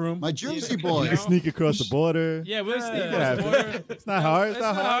 Jersey, There's room. my Jersey boy. You sneak across the border. Yeah, we'll sneak across the border. It's not hard. It's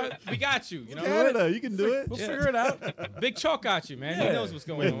not hard. We got you. Canada, you can do it. We'll figure it out. Big Chalk got you, man. He knows what's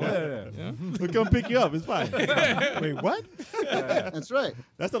going on. Yeah. We'll come pick you up. It's fine. Wait, what? That's right.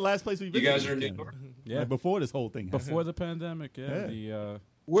 That's the last place we You visited. guys are in New York. Yeah. Like before this whole thing happened. Before the pandemic,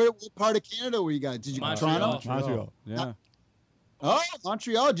 What part of Canada were you guys? Did you go to Montreal. Toronto? Montreal. Yeah. Oh,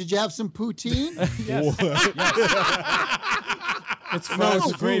 Montreal. Did you have some poutine? It's fries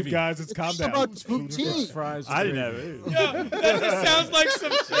with gravy. Guys, it's calm down. About It's poutine. fries with I didn't gravy. have it. Yo, that just sounds like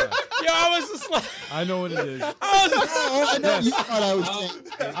some shit. Yo, I was just like, I know what it is. I know you thought I was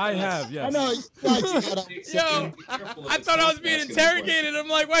saying. I have, I yes. know you thought I was saying. yo, I thought I was being interrogated. I'm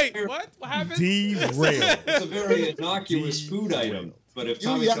like, wait, what? What happened? Derail. It's a very innocuous food item. But if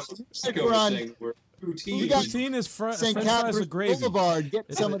Tommy yeah, comes you back over run- saying we're poutine, You got- Poutine is St. French fries Catharines with gravy. Boulevard.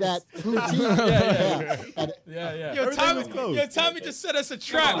 Get some of that poutine. Yeah. Yo, Everything was closed. Tommy just set us a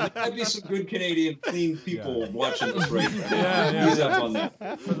Come on, trap. that'd be some good Canadian clean people watching this right now. Yeah. He's up on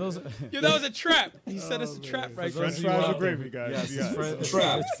that. For those, Yo, that was a trap. He set us a trap right those there. of you Fries out with there- gravy, guys. Yes, Yeah. it's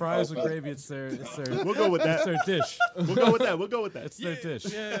Trap. it's fries with gravy. It's their We'll go with it's that. their dish. We'll go with that. We'll go with that. It's their dish.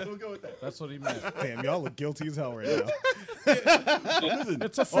 We'll go with that. That's what he meant. Damn, y'all look guilty as hell right now. Listen,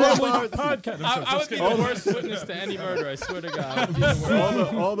 It's a family bars- podcast. I would be the worst witness to any murder. I swear to God. I would be the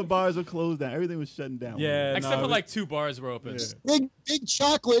worst. all the bars are closed down. Everything was shutting down. Yeah, Except no, for like 2 bars were open. Big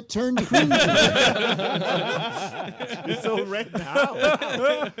chocolate turned cream. You're so red.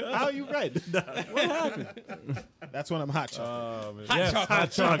 How are you red? what happened? That's when I'm hot chocolate. Yes,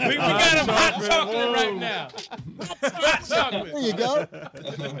 hot chocolate. We got him hot chocolate right now. Hot chocolate. There you go.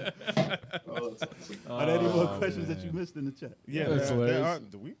 Are there any more questions that you missed in the chat? Yeah, That's there hilarious. are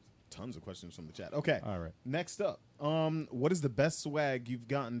tons of questions from the chat. Okay. All right. Next up, what is the best swag you've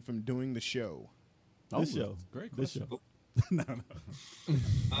gotten from doing the show? This show. Great This question. show. No.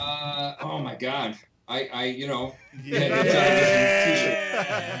 Oh my God. I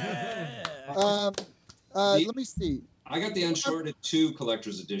Let me see. I got the Uncharted 2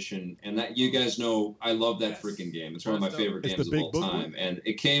 Collector's Edition, and that you guys know I love that freaking game. It's one of my favorite It's games the of big all book time. one? And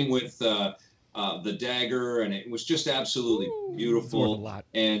it came with the dagger, and it was just absolutely beautiful. It's worth a lot.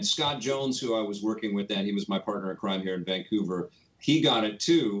 And Scott Jones, who I was working with then, he was my partner in crime here in Vancouver. He got it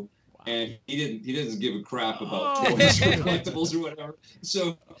too. And he doesn't give a crap about toys or collectibles or whatever.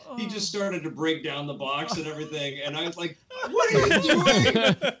 So he just started to break down the box and everything. And I was like, "What are you doing?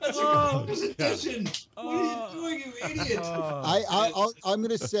 That's a collector's edition. What are you doing, you idiot?" I'm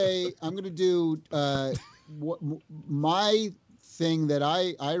gonna say I'm gonna do my thing that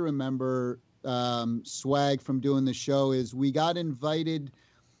I remember swag from doing the show is we got invited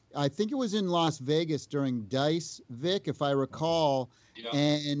I think it was in Las Vegas during DICE, Vic, if I recall. Yeah.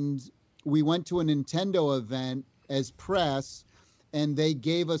 And we went to a Nintendo event as press, and they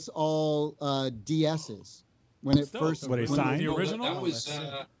gave us all DSs when it dope. first. What, they when signed? it- The original? That was.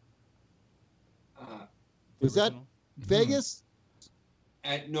 Was that original? Vegas?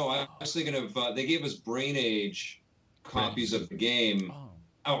 No, I was thinking of. They gave us Brain Age copies of the game.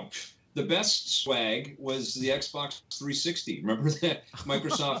 Oh, the best swag was the Xbox 360. Remember that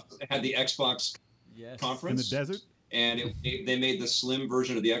Microsoft had the Xbox Yes. conference In the desert? and they made the slim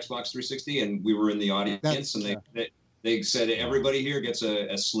version of the Xbox 360, and we were in the audience, and they said everybody here gets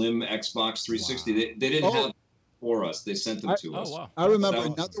a slim Xbox 360. They didn't have it for us. They sent them to us. Oh, wow. I remember That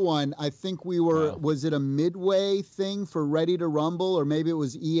was another one. I think we were. Was it a Midway thing for Ready to Rumble, or maybe it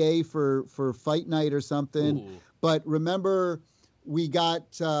was EA for Fight Night or something? Ooh. But remember, we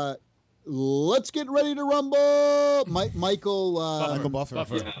got Let's Get Ready to Rumble. Michael Buffer.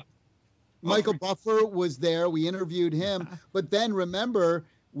 Yeah. Michael Buffer was there. We interviewed him. But then remember,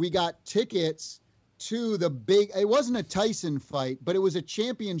 we got tickets to the big. It wasn't a Tyson fight, but it was a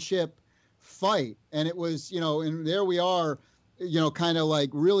championship fight, and it was, and there we are, kind of like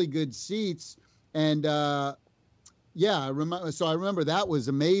really good seats, and I remember that was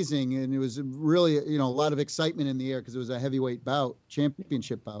amazing, and it was really, a lot of excitement in the air because it was a heavyweight bout,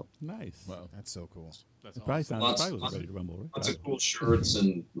 championship bout. Nice. Wow. That's so cool. That's It probably sounds Lots- probably was Ready to Rumble, right? Lots of cool shirts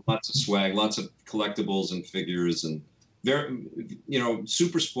and lots of swag, lots of collectibles and figures, and very,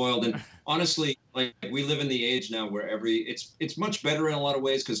 super spoiled. And honestly, like, we live in the age now where it's much better in a lot of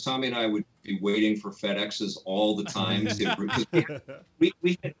ways, because Tommy and I would be waiting for FedExes all the time because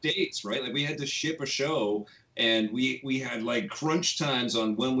we had dates, right? Like, we had to ship a show, and we had like crunch times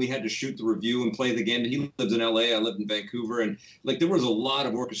on when we had to shoot the review and play the game. He lived in LA, I lived in Vancouver, and like there was a lot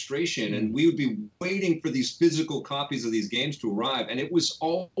of orchestration, and we would be waiting for these physical copies of these games to arrive, and it was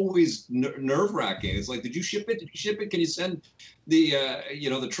always nerve-wracking. It's like, did you ship it? Did you ship it? Can you send the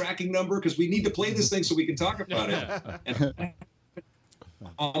the tracking number, because we need to play this thing so we can talk about it. And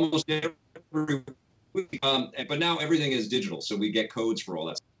almost every week, but now everything is digital, so we get codes for all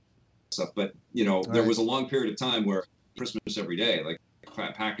that stuff. But there was a long period of time where Christmas every day, like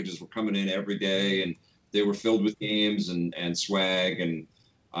packages were coming in every day, and they were filled with games and swag, and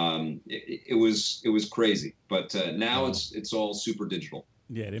it was crazy. But now it's all super digital.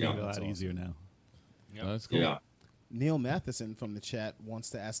 Yeah, they make it a lot easier now. Yep. That's cool. Yeah. Neil Matheson from the chat wants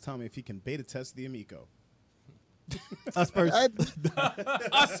to ask Tommy if he can beta test the Amico. Us first.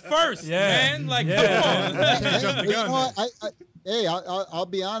 Us first, man. Like, come on. Jump the gun. I'll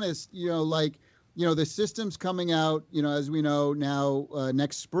be honest. The system's coming out. As we know now,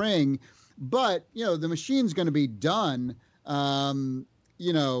 next spring. But the machine's going to be done. And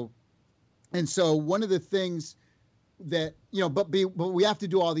so one of the things that but we have to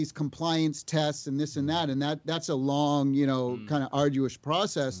do all these compliance tests and this and that's a long kind of arduous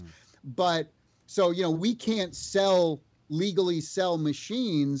process. But so we can't legally sell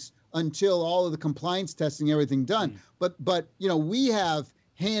machines until all of the compliance testing, everything done. But we have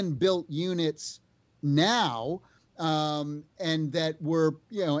hand built units now, and that we're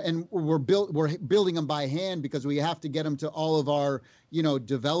we're building them by hand because we have to get them to all of our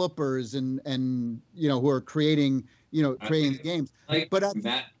developers and who are creating creating the games. Like But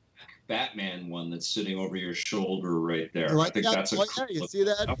that Batman one that's sitting over your shoulder right there. Right, I think yeah, that's a oh, cool yeah, you look. see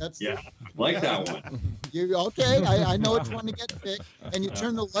that? That's Yeah, like that one. okay. I know which one to get picked. And you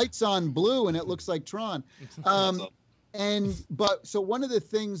turn the lights on blue, and it looks like Tron. So one of the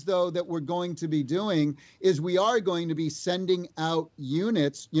things though that we're going to be doing is we are going to be sending out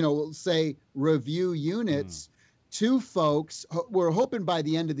units. We'll say review units to folks. We're hoping by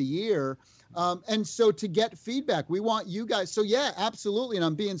the end of the year. And so to get feedback, we want you guys. So yeah, absolutely. And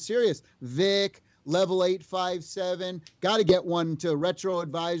I'm being serious. Vic, Level 857, got to get one to Retro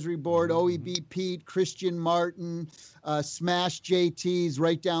Advisory Board, OEB Pete, Christian Martin, Smash JT's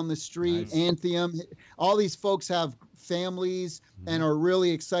right down the street, Anthium. All these folks have families and are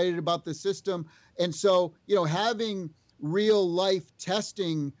really excited about the system. And so, having real life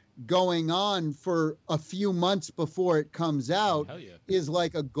testing going on for a few months before it comes out is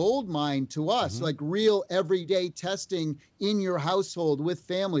like a gold mine to us, like real everyday testing in your household with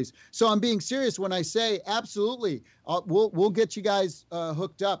families. So I'm being serious when I say absolutely, we'll get you guys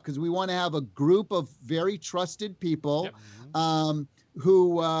hooked up, because we want to have a group of very trusted people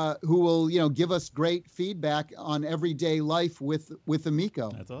who will give us great feedback on everyday life with Amico.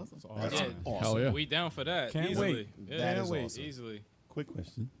 That's awesome. Yeah. Awesome. Hell yeah. We down for that. Can't easily. wait. Yeah, That can't is awesome. Easily. Quick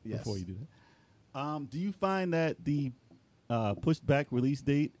question Yes. before you do that. Do you find that the pushed back release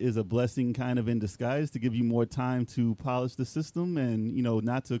date is a blessing kind of in disguise to give you more time to polish the system and,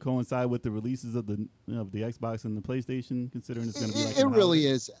 not to coincide with the releases of the Xbox and the PlayStation, considering it's going to be like it really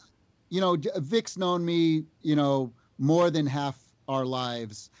is. Vic's known me, more than half our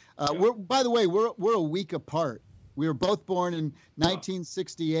lives. By the way, we're a week apart. We were both born in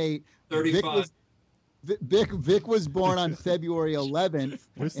 1968. 35. Vic was born on February 11th,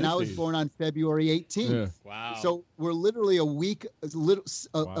 and I was born on February 18th. Yeah. Wow. So we're literally a week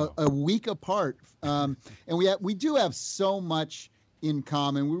apart, and we do have so much in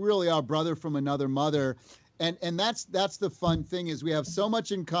common. We really are brother from another mother, and that's the fun thing is we have so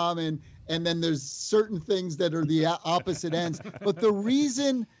much in common, and then there's certain things that are the opposite ends. But the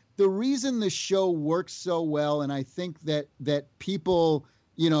reason the show works so well, and I think that people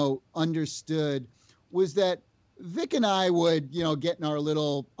understood, was that Vic and I would, get in our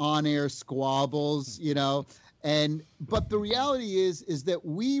little on-air squabbles, but the reality is that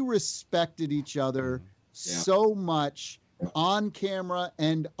we respected each other so much on camera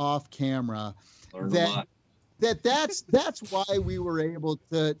and off camera that's why we were able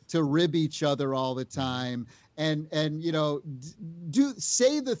to rib each other all the time and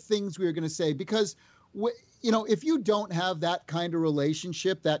say the things we were going to say, because if you don't have that kind of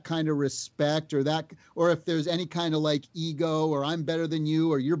relationship, that kind of respect, or if there's any kind of like ego, or I'm better than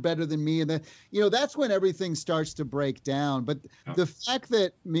you, or you're better than me, and then, that's when everything starts to break down. But the fact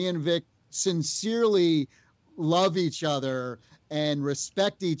that me and Vic sincerely love each other and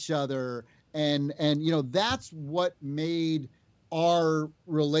respect each other, and that's what made our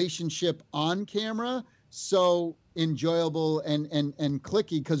relationship on camera so enjoyable and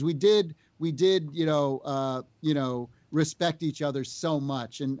clicky, because we did respect each other so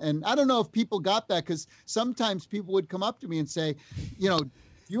much. And I don't know if people got that, because sometimes people would come up to me and say,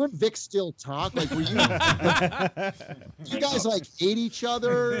 you and Vic still talk? Like, were you guys like hate each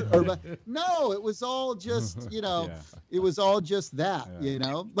other? Or no, it was all just, it was all just that,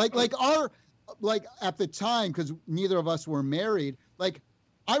 like at the time, because neither of us were married, like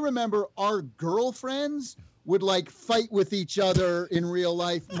I remember our girlfriends would like fight with each other in real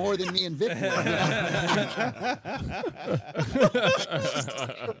life more than me and Vic were.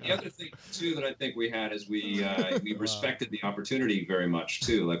 The other thing too that I think we had is we respected the opportunity very much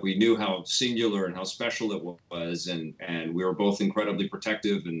too. Like we knew how singular and how special it was, and we were both incredibly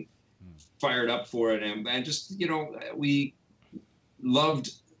protective and fired up for it, and just we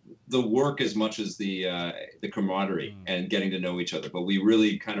loved the work as much as the camaraderie and getting to know each other, but we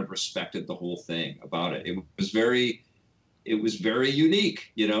really kind of respected the whole thing about it. It was very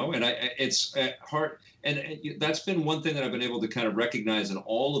unique, and it's hard. And that's been one thing that I've been able to kind of recognize in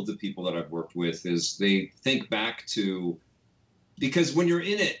all of the people that I've worked with, is they think back to, because when you're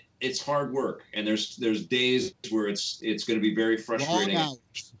in it, it's hard work, and there's days where it's going to be very frustrating. Long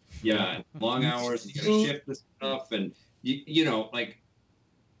hours. Yeah, long hours. And you got to shift the stuff, and like.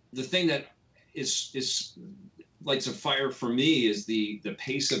 The thing that is lights a fire for me is the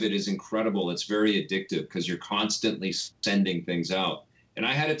pace of it is incredible. It's very addictive because you're constantly sending things out. And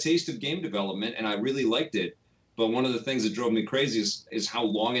I had a taste of game development and I really liked it. But one of the things that drove me crazy is how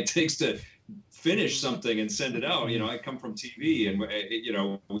long it takes to finish something and send it out. I come from TV, and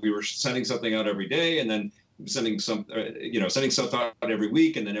we were sending something out every day, and then sending stuff out every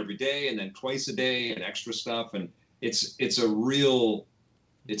week, and then every day, and then twice a day, and extra stuff. And it's a real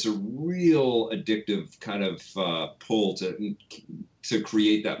addictive kind of pull to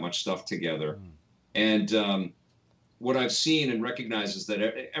create that much stuff together. And what I've seen and recognized is that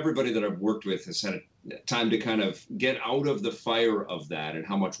everybody that I've worked with has had time to kind of get out of the fire of that and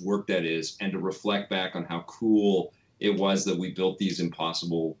how much work that is, and to reflect back on how cool it was that we built these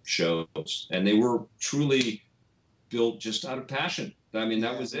impossible shows. And they were truly built just out of passion. I mean,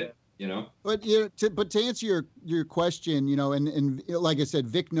 that was it. But to answer your question, and like I said,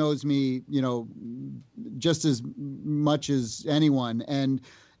 Vic knows me, just as much as anyone, and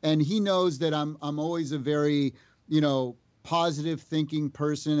he knows that I'm always a very, positive thinking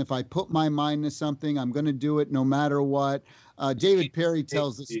person. If I put my mind to something, I'm going to do it no matter what. David Perry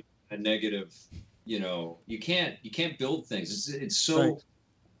tells us a negative, you can't build things. It's so. Right.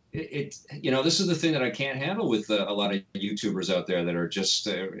 This is the thing that I can't handle with a lot of YouTubers out there that are just,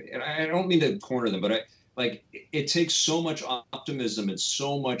 and I don't mean to corner them, but it takes so much optimism and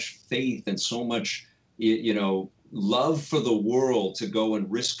so much faith and so much, love for the world to go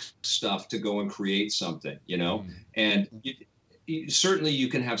and risk stuff, to go and create something, and certainly you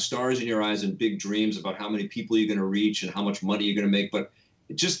can have stars in your eyes and big dreams about how many people you're going to reach and how much money you're going to make, but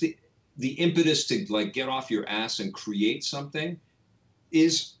just the impetus to like get off your ass and create something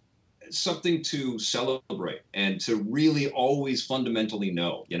is something to celebrate and to really always fundamentally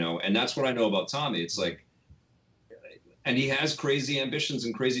know, and that's what I know about Tommy. It's like, and he has crazy ambitions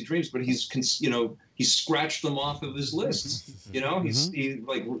and crazy dreams, but he's scratched them off of his lists. He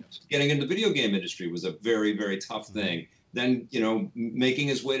like getting into the video game industry was a very, very tough thing. Then, making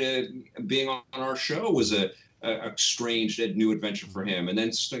his way to being on our show was a strange new adventure for him. And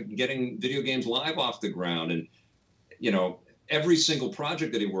then getting Video Games Live off the ground, and, every single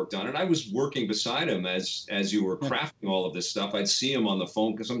project that he worked on. And I was working beside him as you were crafting all of this stuff. I'd see him on the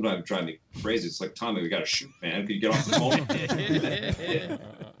phone, because sometimes it drive me crazy. It's like, Tommy, we got to shoot, man. Could you get off the phone?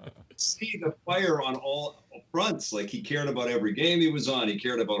 See the fire on all fronts. Like, he cared about every game he was on. He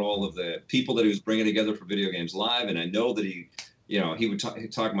cared about all of the people that he was bringing together for Video Games Live. And I know that he would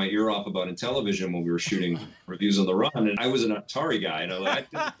talk my ear off about Intellivision when we were shooting reviews on the run. And I was an Atari guy,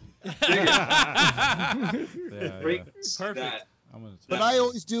 Perfect. But I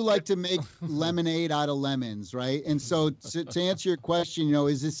always do like to make lemonade out of lemons, right? And so to answer your question,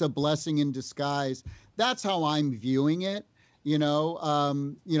 is this a blessing in disguise? That's how I'm viewing it.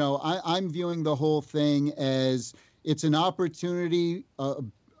 I'm viewing the whole thing as it's an opportunity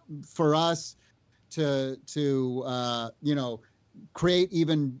for us to create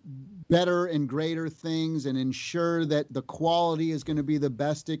even better and greater things and ensure that the quality is going to be the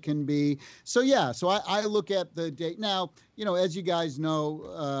best it can be. So I look at the date now, as you guys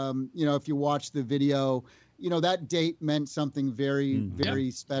know, if you watch the video, that date meant something very, very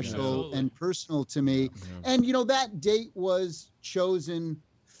special and personal to me. Yeah. And, that date was chosen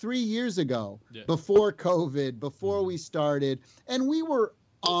 3 years ago, before COVID, before we started, and we were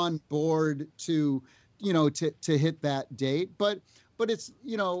on board to hit that date. But it's,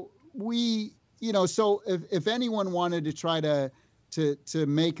 so if anyone wanted to try to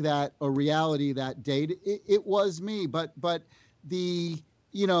make that a reality, that date, it was me. But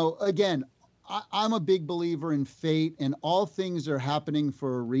again, I'm a big believer in fate, and all things are happening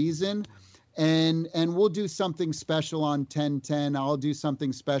for a reason. And we'll do something special on 10/10. I'll do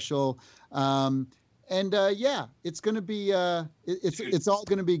something special. It's going to be, it's all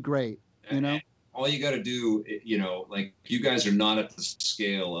going to be great, All you got to do, like, you guys are not at the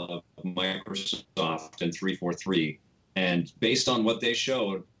scale of Microsoft and 343. And based on what they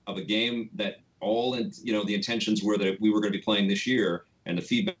showed of a game that the intentions were that we were going to be playing this year, and the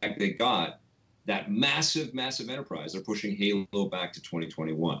feedback they got, that massive, massive enterprise, they're pushing Halo back to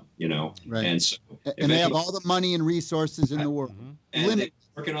 2021, Right. And so, and they have all the money and resources in the world. And they've been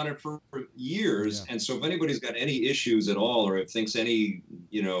working on it for years. Yeah. And so if anybody's got any issues at all, or if thinks any,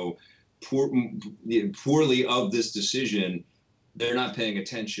 poorly of this decision, they're not paying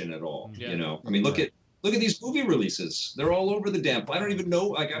attention at all. Yeah. I mean, look at these movie releases. They're all over the damn. I don't even know.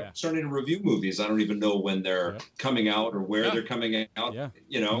 Like, I'm starting to review movies. I don't even know when they're coming out or where they're coming out. Yeah.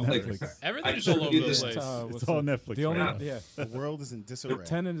 Like, everything's all over the place. It's all Netflix. The world is in disarray.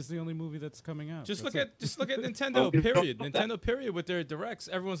 Tenet is the only movie that's coming out. Just look at Nintendo. Period. Nintendo. Period. With their directs,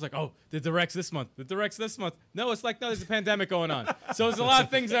 everyone's like, "Oh, the directs this month. The directs this month." No, it's like, no, there's a pandemic going on, so there's a lot of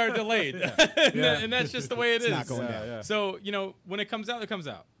things that are delayed, and that's just the way it is. Not going down. So when it comes out, it comes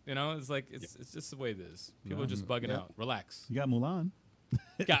out. It's like it's just the way it is. People are just bugging out. Relax. You got Mulan.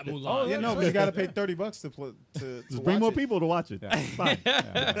 Got Mulan. But you got to pay $30 to just bring more people to watch it. Fine.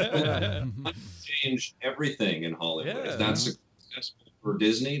 Change everything in Hollywood. Yeah. If that's successful for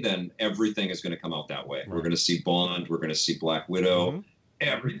Disney, then everything is going to come out that way. Right. We're going to see Bond. We're going to see Black Widow.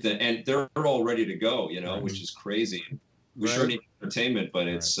 Everything, and they're all ready to go. Which is crazy. We sure need entertainment, but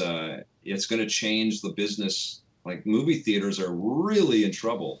it's going to change the business. Like, movie theaters are really in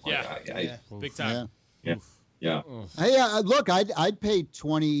trouble. Yeah, big time. Yeah. Hey, look, I'd pay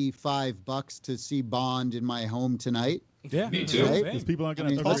 $25 to see Bond in my home tonight. Yeah, me too. Right? Because people aren't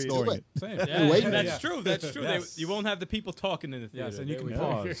going to talk during it. Same. That's true. That's true. Yes. You won't have the people talking in the theater. Yes, and you can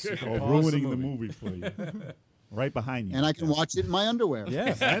pause. Ruining the movie for you. Right behind you. And I can watch it in my underwear.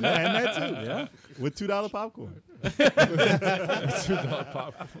 Yes, and that too. Yeah, with $2 popcorn. $2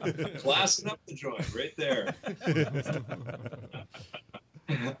 popcorn. Classing up the joint right there.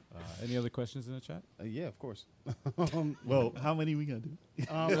 Any other questions in the chat? Yeah, of course. Well, how many we gonna do?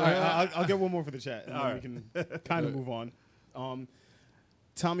 All right, I'll get one more for the chat, and then we can kind of move on.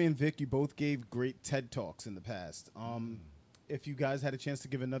 Tommy and Vic, you both gave great TED Talks in the past. If you guys had a chance to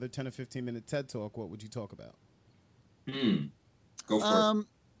give another 10 or 15-minute TED Talk, what would you talk about? Go for it.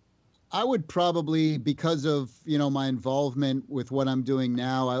 I would probably, because of my involvement with what I'm doing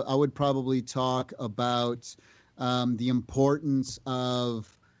now, I would probably talk about the importance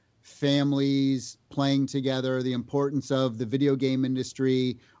of families playing together, the importance of the video game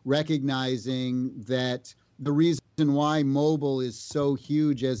industry, recognizing that the reason why mobile is so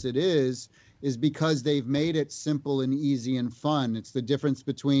huge as it is because they've made it simple and easy and fun. It's the difference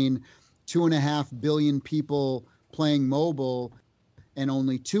between 2.5 billion people playing mobile and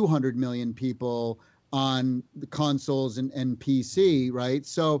only 200 million people on the consoles and PC, right?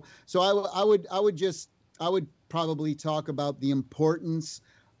 So I would probably talk about the importance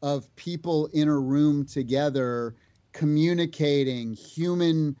of people in a room together, communicating,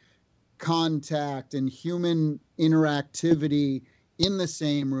 human contact and human interactivity in the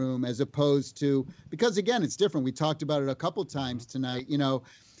same room, as opposed to, because again, it's different. We talked about it a couple times tonight,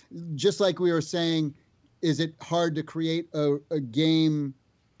 just like we were saying, is it hard to create a game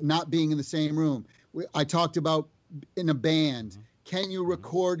not being in the same room? I talked about in a band. Can you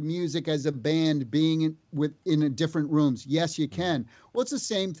record music as a band being in different rooms? Yes, you can. Well, it's the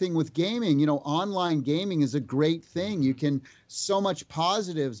same thing with gaming. Online gaming is a great thing. You can so much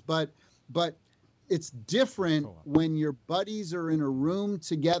positives, but it's different when your buddies are in a room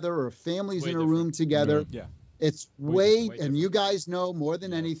together or families in a room together. Yeah. It's way and you guys know more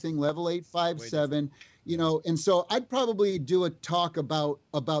than anything, Level 857, and so I'd probably do a talk about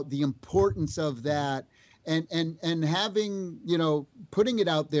the importance of that and having, putting it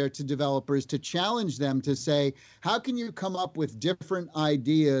out there to developers to challenge them to say, how can you come up with different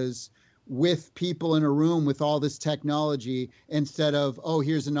ideas with people in a room with all this technology instead of, oh,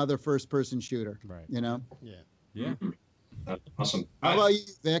 here's another first person shooter, right? Yeah. That's awesome. How about you,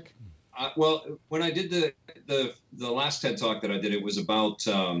 Vic? Well, when I did the last TED Talk that I did, it was about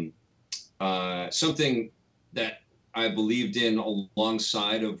something that I believed in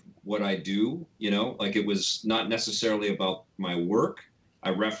alongside of what I do. Like it was not necessarily about my work. I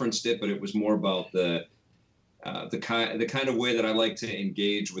referenced it, but it was more about the kind of way that I like to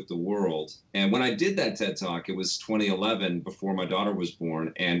engage with the world. And when I did that TED Talk, it was 2011, before my daughter was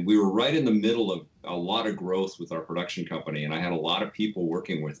born, and we were right in the middle of a lot of growth with our production company, and I had a lot of people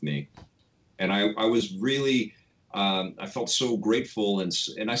working with me, and I was really I felt so grateful,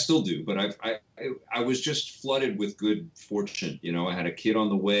 and I still do, but I was just flooded with good fortune. I had a kid on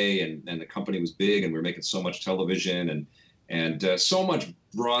the way, and the company was big, and we were making so much television and so much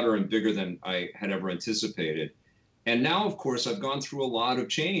broader and bigger than I had ever anticipated. And now, of course, I've gone through a lot of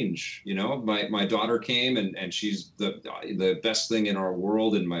change. My daughter came, and she's the best thing in our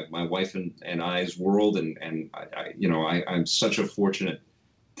world, and my wife and I's world, and I'm such a fortunate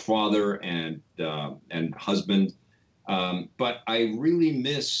father and husband. But I really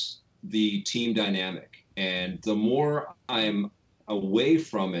miss the team dynamic, and the more I'm away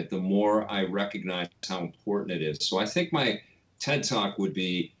from it, the more I recognize how important it is. So I think my TED Talk would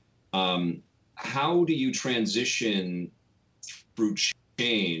be, how do you transition through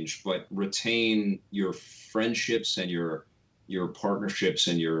change, but retain your friendships and your partnerships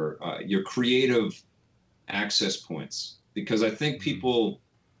and your creative access points? Because I think people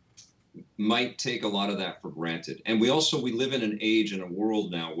might take a lot of that for granted. And we live in an age and a world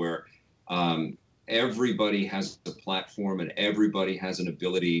now where everybody has a platform and everybody has an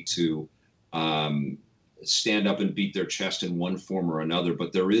ability to stand up and beat their chest in one form or another.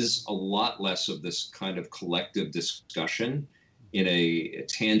 But there is a lot less of this kind of collective discussion in a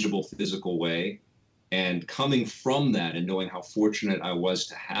tangible, physical way. And coming from that and knowing how fortunate I was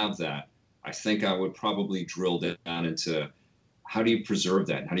to have that, I think I would probably drill down into how do you preserve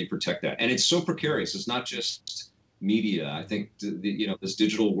that? And how do you protect that? And it's so precarious. It's not just media. I think this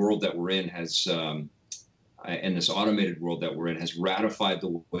digital world that we're in has, and this automated world that we're in, has ratified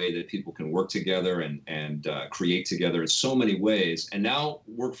the way that people can work together and create together in so many ways. And now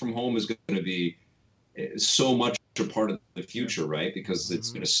work from home is going to be so much a part of the future, right? Because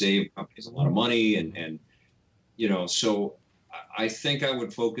it's going to save companies a lot of money, and so I think I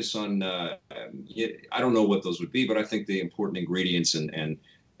would focus on, I don't know what those would be, but I think the important ingredients and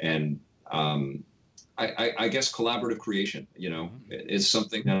I guess collaborative creation, is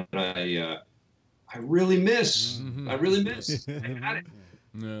something that I really miss. I really miss. I had it.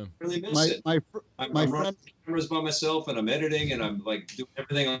 Yeah. Really miss it. My I'm friend, running cameras by myself, and I'm editing, and I'm like doing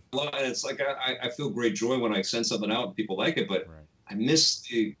everything online. And it's like I feel great joy when I send something out and people like it, but I miss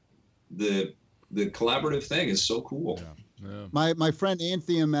the collaborative thing. Is so cool. Yeah. My friend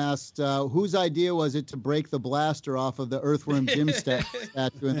Anthium asked, whose idea was it to break the blaster off of the Earthworm Jim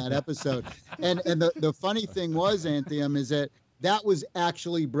statue in that episode? And the funny thing was, Anthium, is that was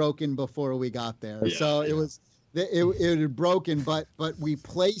actually broken before we got there. Yeah, so it had broken, but we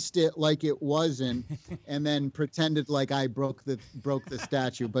placed it like it wasn't, and then pretended like I broke the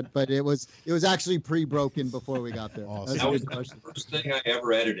statue. But it was actually pre-broken before we got there. Awesome. That was the first thing I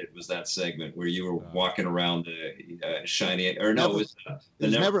ever edited, was that segment where you were walking around the shiny, or no, it was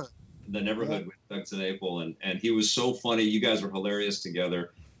never. the Neighborhood with Doug Tenapel, and he was so funny. You guys were hilarious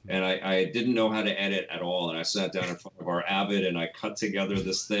together. And I didn't know how to edit at all. And I sat down in front of our Avid and I cut together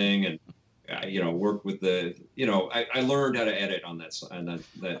this thing and, worked with I learned how to edit on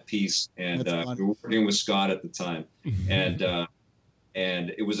that piece. And we were working with Scott at the time.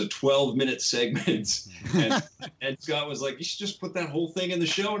 And it was a 12-minute segment. And Scott was like, you should just put that whole thing in the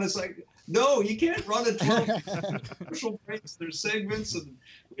show. And it's like, no, you can't run a 12 commercial breaks. There's segments. And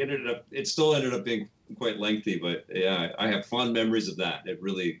it still ended up being quite lengthy. But yeah, I have fond memories of that.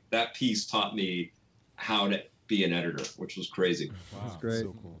 That piece taught me how to be an editor, which was crazy. Wow. That's great.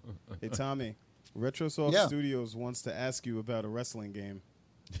 So cool. Hey, Tommy, Retrosoft Studios wants to ask you about a wrestling game.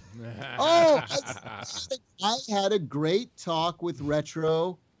 Oh, I had a great talk with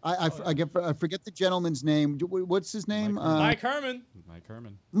Retro. I forget the gentleman's name. What's his name? Mike Herman. Mike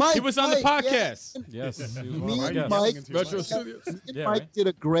Herman. Mike. He was on the podcast. Yes. Me and Mike. Retro Studios. Mike did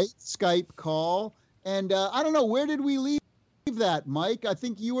a great Skype call, and I don't know, where did we leave that, Mike? I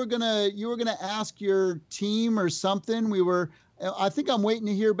think you were gonna ask your team or something. I think I'm waiting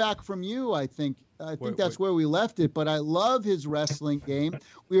to hear back from you. I think that's where we left it. But I love his wrestling game.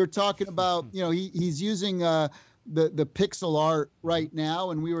 We were talking about, he's using the pixel art right now,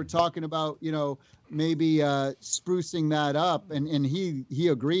 and we were talking about, maybe sprucing that up, and he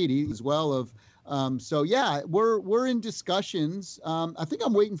agreed as well of. So yeah, we're in discussions. I think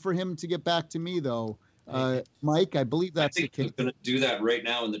I'm waiting for him to get back to me though. Mike, I believe that's the case. I'm going to do that right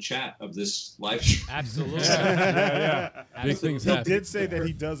now in the chat of this live stream. Absolutely. Yeah. Big things He happen. did say that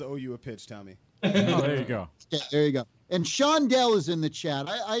he does owe you a pitch, Tommy. Oh, there you go. Yeah, there you go. And Sean Dell is in the chat.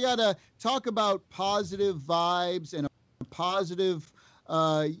 I got to talk about positive vibes and a positive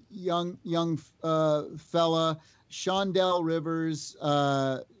young fella, Sean Dell Rivers.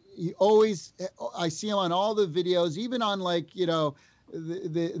 I see him on all the videos, even on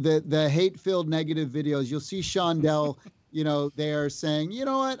the hate-filled negative videos. You'll see Shondell, there saying, you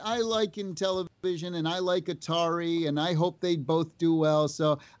know what, I like in television and I like Atari and I hope they both do well.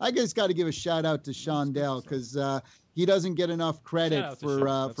 So I just got to give a shout out to Shondell because he doesn't get enough credit for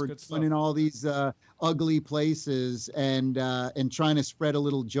going in all these ugly places and trying to spread a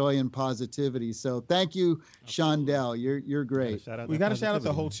little joy and positivity. So thank you, Shondell. You're great. We got to shout out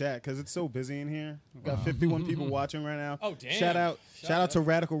the whole chat because it's so busy in here. We've got 51 people watching right now. Oh, damn. Shout out to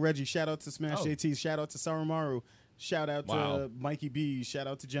Radical Reggie. Shout out to Smash JT. Shout out to Saramaru. Shout out to Mikey B. Shout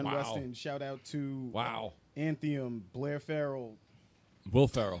out to Jen Weston. Shout out to Anthem, Blair Farrell. Will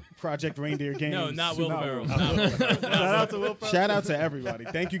Ferrell. Project Reindeer Games. No, not Will Ferrell. Shout out to Will Ferrell. Shout out to everybody.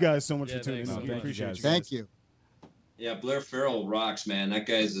 Thank you guys so much for tuning in. We appreciate you. Thank you. Yeah, Blair Farrell rocks, man. That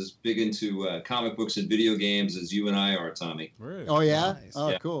guy's as big into comic books and video games as you and I are, Tommy. Really? Oh, yeah? Nice.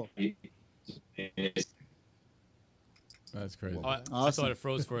 Oh, cool. That's crazy. Awesome. I thought it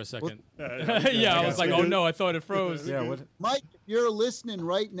froze for a second. I was like, oh no, I thought it froze. Yeah. What? Mike, if you're listening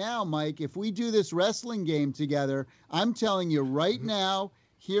right now, Mike, if we do this wrestling game together, I'm telling you right now,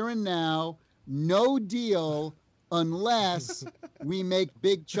 here and now, no deal unless we make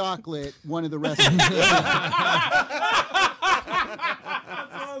Big Chocolate one of the wrestling games.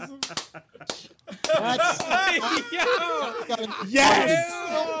 That's Yes!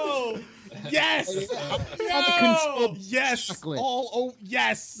 Yes! Yes! Chocolate.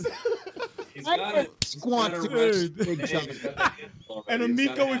 Yes! I squat to Big Chocolate. An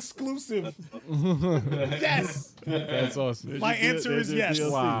Amico exclusive. Yes! That's awesome. My answer is yes.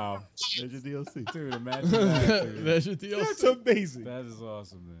 Wow. There's your DLC. Dude, imagine that. Dude. That's your deal. That's amazing. That is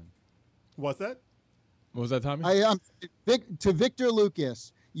awesome, man. What's that? What was that, Tommy? To Victor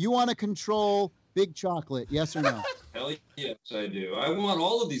Lucas, you want to control Big Chocolate, yes or no? Hell yes, I do. I want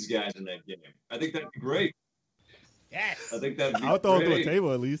all of these guys in that game. I think that'd be great. Yes. I think that'd be I'll throw it to a great.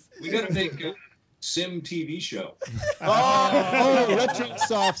 table at least. We got to make a Sim TV show.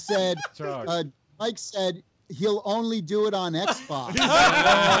 Retrosoft said, Mike said he'll only do it on Xbox.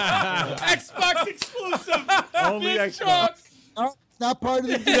 Xbox exclusive. Only Big Xbox. Chucks. No, it's not part of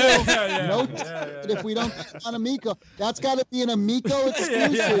the deal. No, if we don't get on Amico, that's got to be an Amico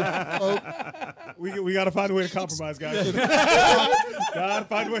exclusive. folks. We got to find a way to compromise, guys. Got to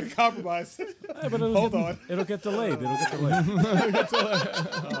find a way to compromise. Hold on. It'll get delayed. Everybody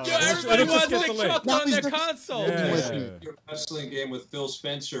wants Big Chuck on their console. A wrestling game with Phil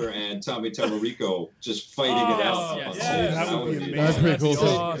Spencer and Tommy Tallarico just fighting it out. yes. That would be amazing. That's pretty cool.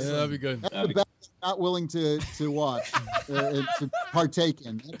 Awesome. Yeah, that'd be good. That's a battle I'm not willing to watch, to partake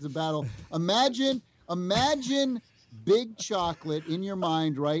in. That's a battle. Imagine Big Chocolate in your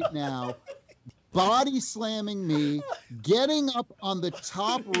mind right now, body slamming me, getting up on the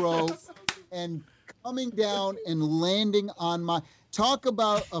top rope, and coming down and landing on my. talk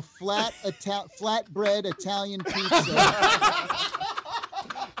about a flatbread Italian pizza.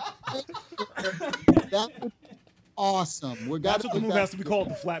 That would be awesome. That's what the move has to be called,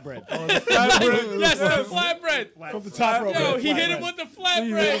 the flatbread. Yes, the flatbread. From the top rope. Yo, he hit him with the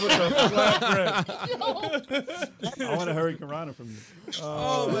flatbread. I want a Hurricane Rana from you.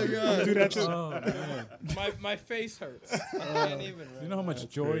 Oh my God. Do that too. Oh, man. My face hurts. I can't even. You know how much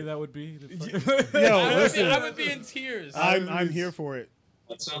joy that would be? Yo, listen. I would be in tears. I'm here for it.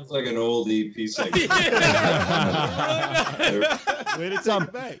 That sounds like an old EP segment. Way to take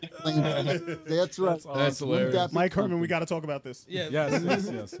it back. That's right. That's hilarious. Mike Herman, we got to talk about this. Yeah. Yes.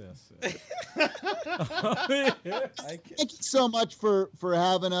 Thank you so much for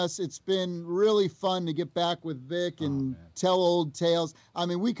having us. It's been really fun to get back with Vic and tell old tales. I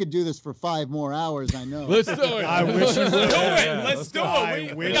mean, we could do this for 5 more hours, I know. Let's do it. I wish you would. Let's do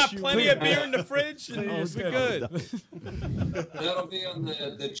it. We got plenty of beer in the fridge. And we're good. That'll be on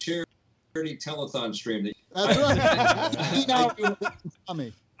the charity telethon stream. That's right.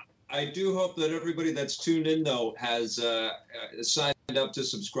 Tommy. I do hope that everybody that's tuned in, though, has signed up to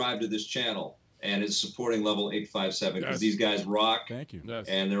subscribe to this channel and is supporting Level 857 because these guys rock. Thank you. Yes.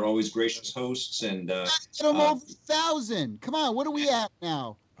 And they're always gracious hosts. And Get them over 1,000. Come on, what are we at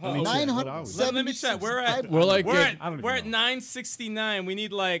now? Oh, 970. Let me check. We're at 969. We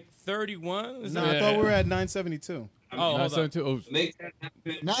need like 31. No, I thought we were at 972. Oh, hold on. make that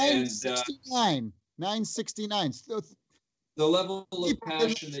happen. 969. 969. The level of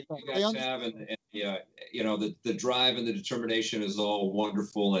passion that you guys have and you know, the drive and the determination is all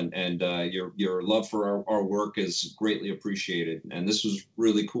wonderful, and your love for our work is greatly appreciated, and this was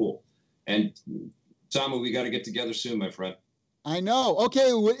really cool. And Tommy, we got to get together soon, my friend. I know. Okay,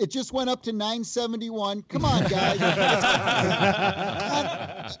 it just went up to 971. Come on, guys.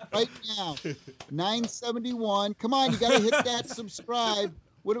 Right now, 971. Come on, you got to hit that subscribe.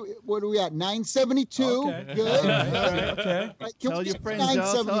 What are we at? 972. Okay. Good. Okay. Right, Tell your friends,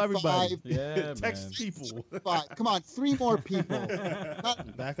 y'all. Tell everybody. Yeah, Text people. Come on, 3 more people.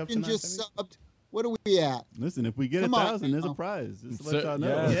 Back up to Just 970. subbed. What are we at? Listen, if we get Come on 1,000, there's a now. prize. Just to So- let y'all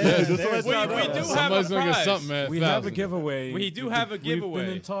know. yeah, Just to let y'all we know. do have Somebody's a gonna get prize. something, man. We have a 1,000. giveaway. We do have a We've giveaway.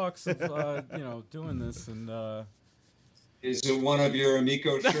 been in talks of doing this, and Is it one of your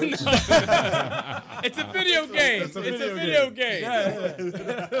Amico shirts? It's a video game. It's a video game.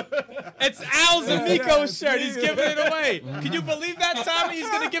 It's Al's Amico shirt. He's giving it away. Can you believe that, Tommy? He's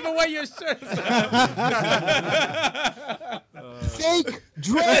going to give away your shirt. Fake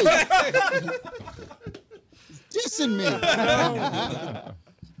Drake. Dissing me.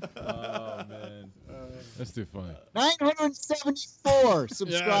 oh man, That's too funny. 974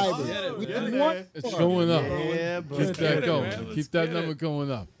 subscribers. Yeah, We yeah, need yeah. one It's more. going up. Yeah, Keep but that get it, going. man. Let's Keep that get number it.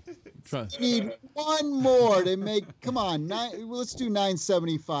 going up. Try. We need one more to make. Come on, let's do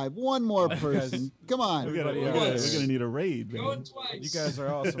 975. One more person. Come on. we're gonna need a raid, man. Going twice. you guys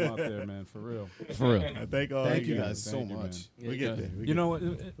are awesome out there, man. For real. For real. I thank all Thank of you guys so Thank you, much. We get there. You know what?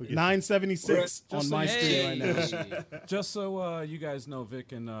 976 on my screen right now. Just so you guys know,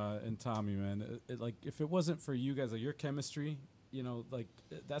 Vic and Tommy, man, like if it wasn't for you guys, like your chemistry, you know, like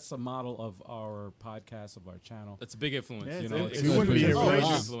that's the model of our podcast, of our channel. That's a big influence. Yeah, You it's know, influence. We wouldn't be here it's a without huge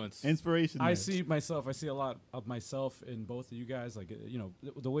you. influence. Inspiration. I there. see myself. I see a lot of myself in both of you guys. Like you know,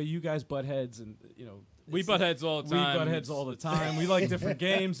 the way you guys butt heads, and you know, We it's butt like- heads all the We time. butt heads all the time. We like different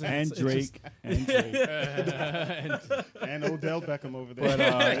games And it's just- Drake. And Drake. And Odell Beckham over there.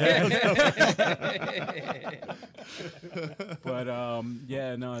 But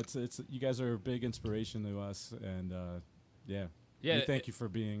yeah, no, it's you guys are a big inspiration to us, and yeah, Yeah, we thank you for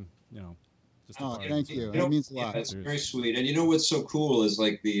being, you know, just a Oh, part. thank you. You That know, means a lot. That's very sweet. And you know what's so cool is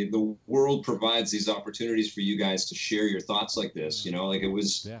like the world provides these opportunities for you guys to share your thoughts like this. You know, like it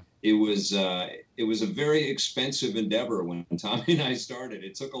was a very expensive endeavor when Tommy and I started.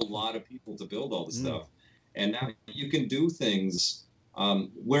 It took a lot of people to build all this stuff, and now you can do things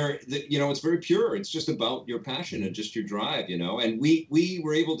where you know it's very pure. It's just about your passion and just your drive. You know, and we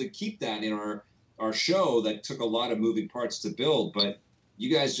were able to keep that in our show that took a lot of moving parts to build, but you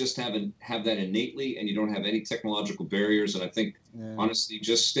guys just have that innately, and you don't have any technological barriers. And I think honestly,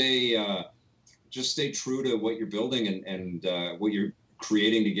 just stay true to what you're building and what you're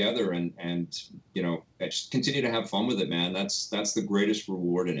creating together, and you know, just continue to have fun with it, man. That's the greatest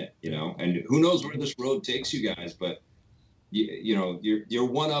reward in it, you know. And who knows where this road takes you guys, but you know, you're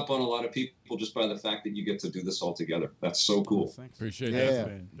one up on a lot of people just by the fact that you get to do this all together. That's so cool. Thanks. Appreciate Yeah. that.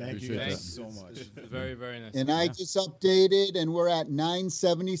 Thank you Appreciate guys that. so much. Very, very nice. And I just updated, and we're at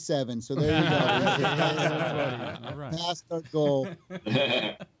 977. So there you go. All right. Past our goal.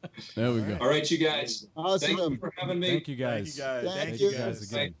 There we go. All right, you guys. Awesome. Thank you for having me. Thank you guys. Thank you. guys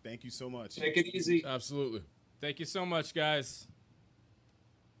again. Thank you so much. Take it easy. Absolutely. Thank you so much, guys.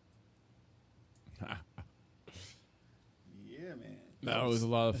 Yeah, man. That was a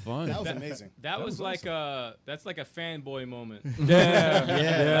lot of fun. That was amazing. That was like that's like a fanboy moment. Yeah, Like,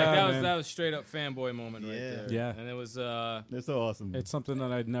 man. that was straight up fanboy moment right there. Yeah. And it was They're so awesome. It's something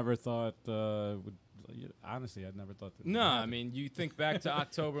that I'd never thought would. Honestly, I'd never thought that. no, I mean, you think back to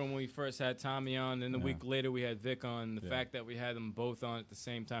October when we first had Tommy on, and a week later we had Vic on. The fact that we had them both on at the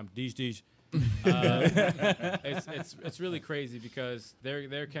same time, Deej. It's really crazy because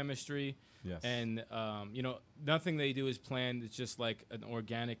their chemistry and nothing they do is planned. It's just like an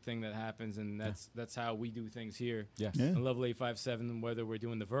organic thing that happens, and that's how we do things here. Yes. Yeah. On Level 857, whether we're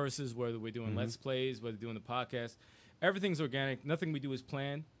doing the verses, whether we're doing Let's Plays, whether doing the podcast, everything's organic. Nothing we do is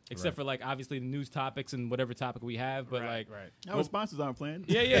planned, except for like obviously the news topics and whatever topic we have. But Our sponsors aren't planned.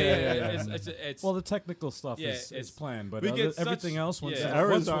 Yeah. It's Well, the technical stuff is it's- planned, but we get everything such- else, once, yeah.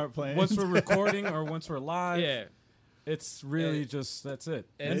 Errors once, aren't planned. once we're recording or once we're live, yeah. it's really just that's it.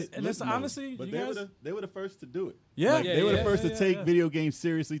 And- And it's Listen, though, honestly, but you they guys, were the first to do it. yeah, Like, they were the first to take yeah. video games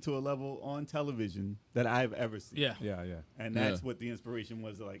seriously to a level on television that I've ever seen. Yeah. Yeah. And that's what the inspiration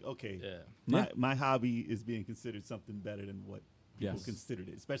was. Like, okay, Yeah. my hobby is being considered something better than what people Yes. considered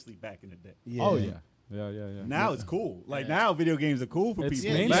it, especially back in the day. Yeah. Oh yeah. Now it's cool. Like now, video games are cool for It's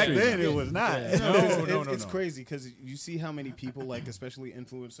people. Back mainstream. then, it was not. It's crazy because you see how many people, like especially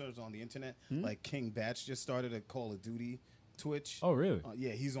influencers on the internet, like King Batch just started a Call of Duty Twitch. Oh really?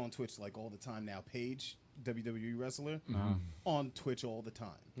 Yeah, he's on Twitch like all the time now. Paige, WWE wrestler, on Twitch all the time.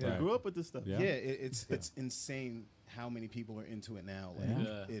 I grew up with this stuff. Yeah, it's insane how many people are into it now.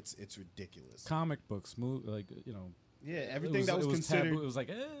 Like it's ridiculous. Comic books, Yeah, everything that was considered. taboo. It was like,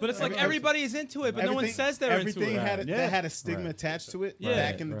 But it's like everybody is into it, but no one says they're into everything it. that had a stigma attached to it Yeah.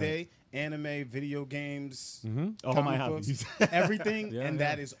 back in the Right. day. Anime, video games, All comic my books, hobbies. everything, Yeah, and yeah.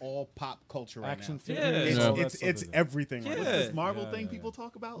 that is all pop culture right action now. figures. Yeah. all that It's stuff it's is- everything. Right Yeah. now. This Marvel Yeah, thing yeah. people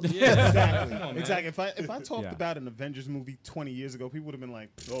talk about. Yeah. Exactly. Come on, man. Exactly. If I talked Yeah. about an Avengers movie 20 years ago, people would have been like,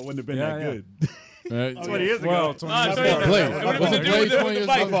 Oh, it wouldn't have been Yeah, that yeah. good. Right? 20 years ago. Well, 20 Ah, years sorry, ago. Blade. it would have Was been it the dude Blade with the 20 years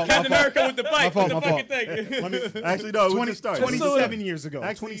bike. ago? Captain America with the bike. fault, With the my fault. fucking thing. let me, Actually, no, it was 20, just started. 27 years ago.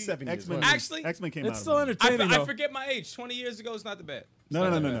 Actually, 27 years ago. Actually, X-Men came out. It's still of it. entertaining. I though. forget my age. 20 years ago is not the bad. No.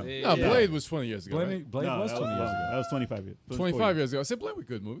 No, Blade was 20 years ago. Blade, Right? Blade No, was that 20 years ago. That was 25 years. 25 years ago. I said Blade were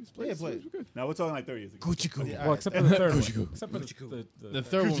good movies. Yeah, Blade. movies were good. Now we're talking like 30 years ago. Well, except for the third one. Except for The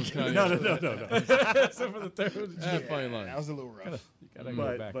third one was kind of No. except for the third one. had a funny line. That was a little rough. You gotta go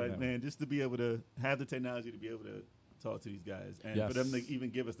back. on that But one. man, just to be able to have the technology to be able to talk to these guys and Yes. for them to even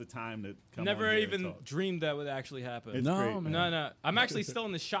give us the time to come Never on here even and talk. dreamed that would actually happen. It's No, great, man. No. I'm actually still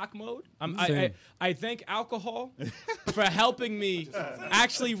in the shock mode. Same. I thank alcohol for helping me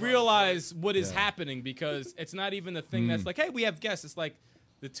actually realize what is happening because it's not even a thing that's like, hey, we have guests. It's like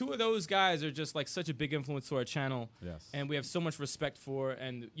the two of those guys are just like such a big influence to our channel. Yes. And we have so much respect for.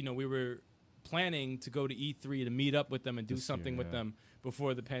 And, we were planning to go to E3 to meet up with them and do something with yeah. them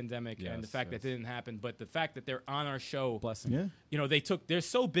before the pandemic. And the Yes, fact that didn't happen. But the fact that they're on our show. Blessing. Yeah. They're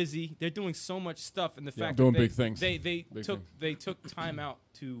so busy. They're doing so much stuff, and the fact Doing that they, big things. They Big took things. they took time out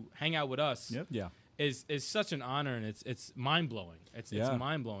to hang out with us. Yep. Yeah. Is such an honor, and it's mind blowing. It's Yeah.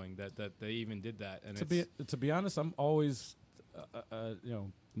 mind blowing that they even did that. And To be honest, I'm always,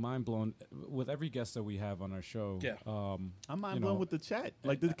 mind blown with every guest that we have on our show. Yeah. I'm mind blown with the chat.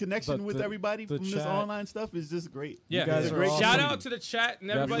 Like the connection but with the- everybody the from this chat- online stuff is just great. yeah. You guys These are are great. awesome. Shout out to the chat and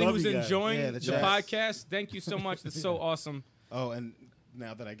everybody love who's you guys. enjoying Yeah, the the chat. podcast. Thank you so much. That's so awesome. Oh, and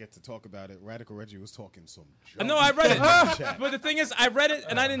now that I get to talk about it, Radical Reggie was talking some I know I read it, but the thing is, I read it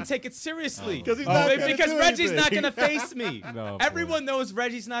and I didn't take it seriously 'Cause he's not gonna because do Reggie's not anything. gonna face me. No, of Everyone knows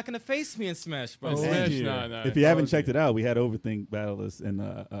Reggie's not gonna face me in Smash Bros. Oh, Smash, yeah. nah. If you haven't checked it out, we had Overthink Battleless, and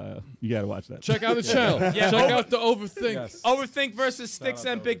you got to watch that. Check out the channel. Yeah, Check out the Overthink. Yes. Overthink versus Sticks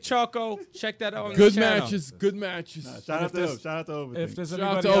and Big Choco. Check that out on Good the channel. matches. Good matches. Shout out if to there's- him. Shout out to Overthink. If there's Shout out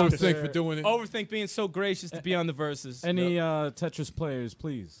anybody to out Overthink there, for doing it. Overthink being so gracious to be on the verses. any Tetris players,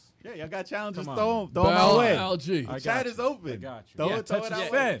 please. Yeah, y'all got challenges. Come Throw on. them my Bell way. LG. I The chat got is you. open. I got you. Throw Yeah, it our Tetris way.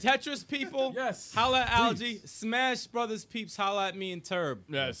 fan. Tetris people, Yes. holla at Please. Algie. Smash Brothers peeps, holla at me and Turb.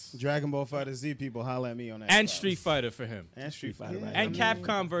 Yes. Dragon Ball Fighter Z people holla at me on that. And Street Fighter for him. And Street Fighter. Fighter, Yeah, And I mean,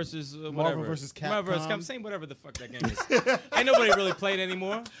 Capcom versus Marvel whatever. versus Marvel versus Capcom. Saying whatever the fuck that game is. Ain't nobody really playing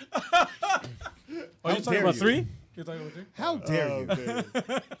anymore. Oh, you talking dare about you. 3? You're talking about 3? How dare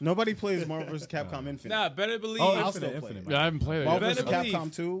you? Nobody plays Marvel vs. Capcom Infinite. Nah, better believe Oh, I'll Infinite, still play Infinite. Yeah, I haven't played it Marvel yet. vs. better believe.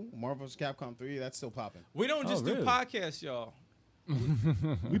 Capcom 2, Marvel vs. Capcom 3, that's still popping. we don't just really? do podcasts, y'all.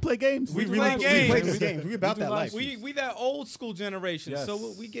 We play games. We We play games. play this game. We about do that live life. We that old school generation, Yes.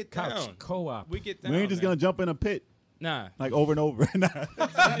 so we get Couch down. co-op. We get down. We ain't just man. gonna jump in a pit Nah. like over and over. Nah.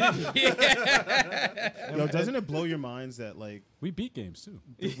 Yo, doesn't it blow your minds that like We beat games too.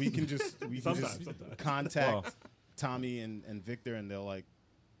 we can just Sometimes. contact Well. Tommy and Victor and they'll like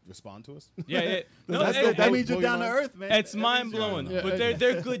respond to us? Yeah. No, That means you're blow your down to mind? earth, man. it's That mind means you're- blowing, Yeah, but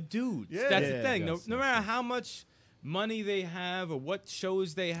they're good dudes. Yeah. That's Yeah, the thing. yes, No matter how much money they have or what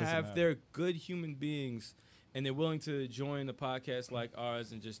shows they have, matter. they're good human beings, and they're willing to join a podcast like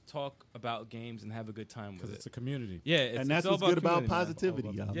ours and just talk about games and have a good time with Because it. it's a community. Yeah, it's, And that's it's all what's good about community, man. positivity,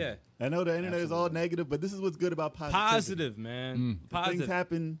 y'all. Yeah. I know the internet is all negative, but this is what's good about positivity. Positive, man. Things Positive.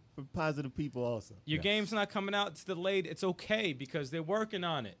 happen for positive people also. Your game's not coming out. It's delayed. It's okay because they're working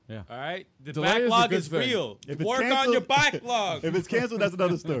on it. Yeah. All right. The Delay is a backlog good is thing. real. If it's Work on canceled- your backlog. If it's canceled, that's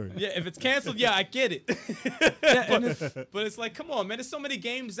another story. Yeah, if it's canceled, yeah, I get it. but it's like, come on, man. There's so many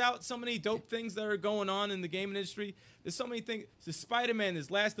games out, so many dope things that are going on in the game industry. There's so many things. There's Spider-Man, there's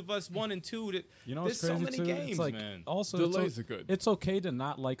Last of Us 1 and 2. That You know, there's it's crazy so many too. games, It's like man. also Delays are good. It's okay to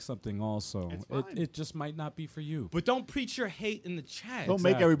not like something. Also, It's fine. it just might not be for you. But don't preach your hate in the chat. Don't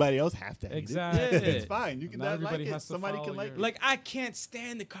make Exactly. everybody else have to hate Exactly. it. Yeah. It's fine. You can Not not everybody like it. has to Somebody follow can like your- it. Like, I can't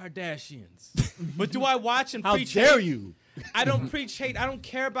stand the Kardashians. But do I watch and How preach dare hate? you? I don't preach hate. I don't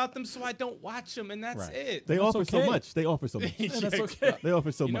care about them, so I don't watch them, and that's Right. it. They That's offer so okay. much. They offer so much. That's okay. They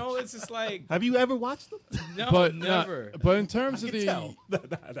offer so You much. know, it's just like, Have you ever watched them? no, But never. but in terms of I can the tell.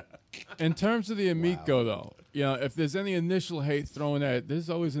 in terms of the Amico though, you know, if there's any initial hate thrown at, there's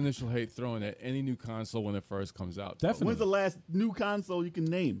always initial hate thrown at any new console when it first comes out. Definitely. When's the last new console you can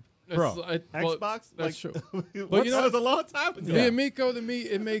name? That's- Bro, well, Xbox? That's true. But you know that was a long time ago. The Amico to me,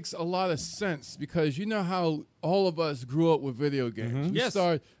 it makes a lot of sense because you know how all of us grew up with video games. Yes.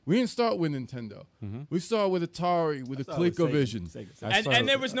 We didn't start with Nintendo. We started with Atari, with the That's what I was saying. ColecoVision. Sega. And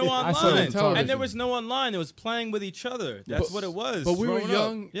there was no I saw online. it on television. And there was no online. It was playing with each other. That's But- what it was. But we were growing up.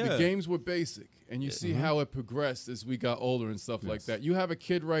 young. Yeah. The games were basic, and you see how it progressed as we got older and stuff like that. You have a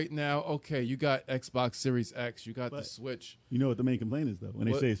kid right now. Okay, you got Xbox Series X. You got the But- Switch. You know what the main complaint is, though, when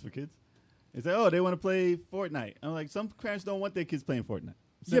they What? say it's for kids? They say, oh, they want to play Fortnite. I'm like, some parents don't want their kids playing Fortnite.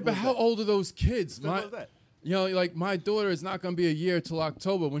 Yeah, but how old are those kids? Simple as that. You know, like my daughter is not going to be a year till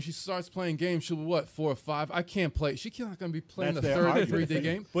October. When she starts playing games, she'll be what, 4 or 5? I can't play. She's not going to be playing That's a their third or argument. 3-day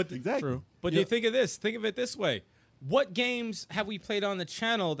game. But Exactly. But you think of this. Think of it this way. What games have we played on the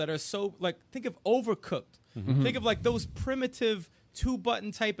channel that are so like? Think of Overcooked. Think of like those primitive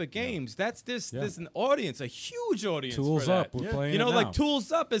 2-button type of games. That's there's an audience, a huge audience. Tools for that. Up. We're playing You know, it like now.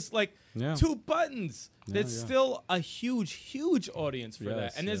 Tools Up is like Yeah. 2 buttons. There's yeah. still a huge audience for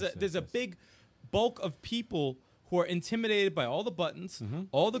Yes, that. And yes, there's a yes. big bulk of people who are intimidated by all the buttons,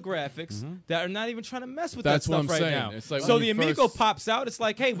 all the graphics, that are not even trying to mess with That's that what stuff I'm right saying. now. It's like so when the you Amigo first- pops out. It's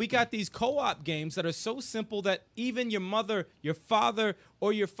like, hey, we got these co-op games that are so simple that even your mother, your father,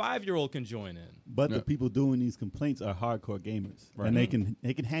 or your 5-year-old can join in. But the people doing these complaints are hardcore gamers, Right. and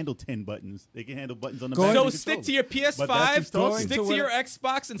they can handle 10 buttons. They can handle buttons on the Go back. So of the stick controller. to your But that's PS5, the story. stick to your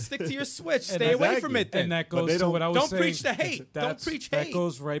Xbox, and stick to your Switch. Stay away from it then. And that But goes they to don't- what I was Don't saying. preach the hate. Don't That's- preach That hate.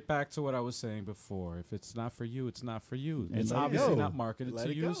 goes right back to what I was saying before. If it's not for you, it's not for you. And It's let it obviously go. not marketed Let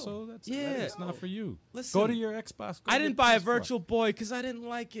to it you, go. so that's Yeah. it's not for you. Listen, Go to your Xbox. Go I to didn't your buy a PS4. Virtual Boy because I didn't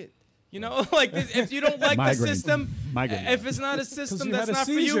like it. You know, like if you don't like the Migraine. system, Migraine. if it's not a system you that's had a not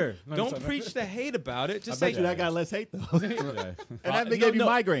for you, seizure. No, don't sorry. preach the hate about it. I Just bet say, you that got less hate though, and Yeah. that no, gave you no.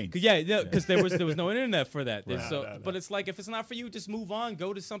 migraines. Yeah, because there was no internet for that. Right. So, No. but it's like if it's not for you, just move on.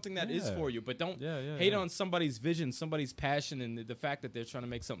 Go to something that is Yeah. for you. But don't Yeah, hate yeah. on somebody's vision, somebody's passion, and the fact that they're trying to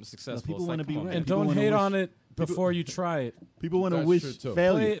make something successful. people It's wanna like, be come on, right. man. And People don't wanna hate wish- on it before you try it. People want to That's wish true, too.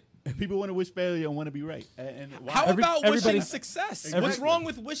 failure. Play People want to wish failure and want to be right. And why? How Every- about wishing everybody- success? Exactly. What's wrong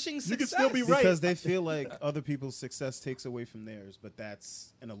with wishing success? You can still be right. Because they feel like other people's success takes away from theirs, but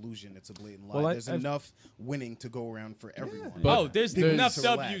that's an illusion. It's a blatant lie. Well, There's I've- enough winning to go around for everyone. But Oh, there's there's- enough to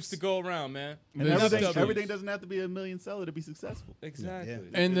W's relax. to go around, man. And There's everything, W's. everything doesn't have to be a million seller to be successful. Exactly.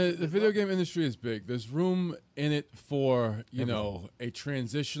 And the video game industry is big. There's room in it for, you know, a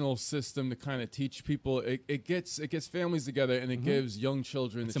transitional system to kind of teach people. It gets families together and it gives young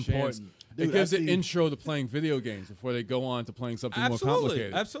children It's a chance. important. Dude, It gives I an see- intro to playing video games before they go on to playing something more Absolutely.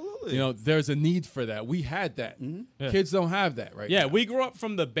 complicated. Absolutely. You know, there's a need for that. We had that. Kids don't have that right Yeah, now. we grew up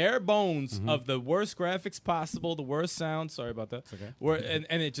from the bare bones of the worst graphics possible, the worst sound. Sorry about that.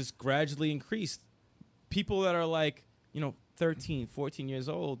 And it just gradually increased. People that are like, 13, 14 years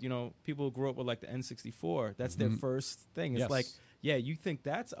old, people who grew up with like the N64, that's their first thing. It's Yes. like, yeah, you think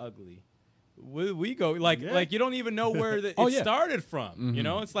that's ugly. We go like Yeah. like you don't even know where it Oh, yeah. started from. You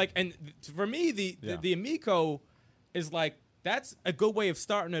know, it's like, and for me, the Amico is like that's a good way of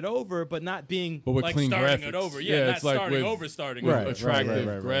starting it over, but not being But with like clean starting graphics. it over. Yeah, Not it's like starting with- over, starting Right, over. attractive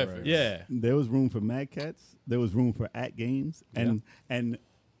right, graphics. Yeah. There was room for Mad Cats. There was room for At Games, and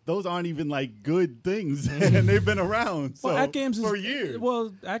those aren't even like good things, and they've been around Well, At Games for is, years.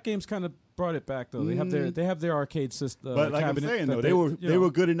 Well, At Games kind of brought it back though. They have their arcade system. but like I'm cabinet saying, that though, you they know,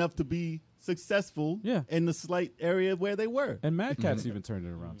 were good enough to be successful Yeah. in the slight area where they were. And Mad Cat's even turned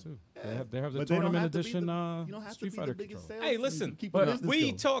it around too. They have the But they don't tournament have to be edition you don't have Street to be Fighter the biggest controller. sales Hey, listen, and keep but the business We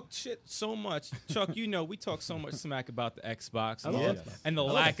going. talk shit so much, Chuck. You know, we talk so much smack about the Xbox and, love all- Xbox. and the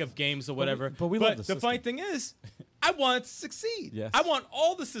lack of games or whatever. but we love the funny system. thing is, I want it to succeed. Yes. I want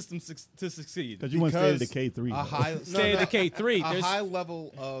all the systems to succeed. Because you want to stay at the Because K3. A though. high, Stay at the K3. A There's- high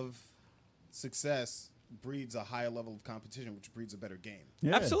level of success breeds a higher level of competition, which breeds a better game.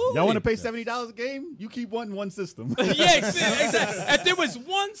 Yeah. Absolutely. Y'all want to pay $70 a game? You keep wanting one system. Yeah, exactly. If there was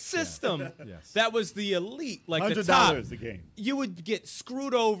one system Yes. that was the elite, like the $100 top, a game. you would get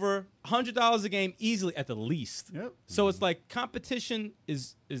screwed over $100 a game easily at the least. Yep. So it's like competition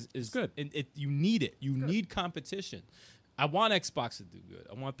is good. And you need it. You need competition. I want Xbox to do good.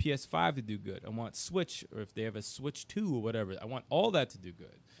 I want PS5 to do good. I want Switch, or if they have a Switch 2 or whatever, I want all that to do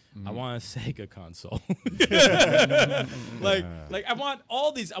good. I want a Sega console. like I want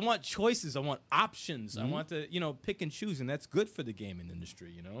all these. I want choices. I want options. I want to, pick and choose, and that's good for the gaming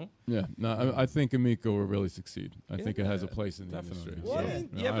industry, Yeah, no, I think Amico will really succeed. I think it has a place in the definitely. industry. Well, I So, mean,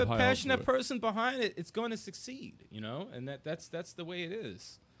 you you know, have I a have high hopes passionate for it. person behind it, it's going to succeed, and that's the way it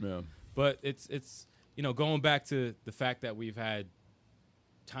is. Yeah. But it's going back to the fact that we've had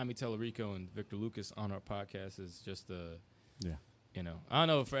Tommy Tellerico and Victor Lucas on our podcast is just I don't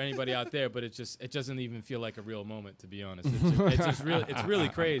know for anybody out there, but it doesn't even feel like a real moment, to be honest. It's really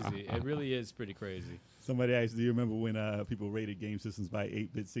crazy. It really is pretty crazy. Somebody asked, do you remember when people rated game systems by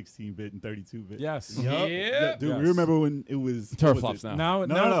 8-bit, 16-bit, and 32-bit? Yes. Yeah. Dude, Yes. we remember when it was... Teraflops what was it? now.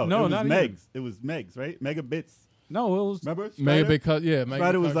 No, No, it was not megs. even. It was megs, right? Megabits. No, it was. Remember? Megabit cut, yeah.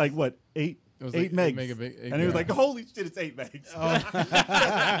 Strider was megabit like, what, 8 It was 8 like megs. 8 megabit- 8 and he was megs. like, holy shit, it's 8 megs.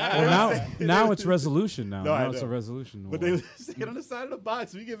 Well, now it's resolution. Now, No, I now it's a know. resolution. But they would say it on the side of the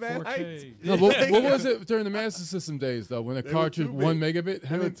box. We get mad 4K. hyped. No, what was it during the Master System days though? When a They were cartridge 2-bit. 1 megabit, They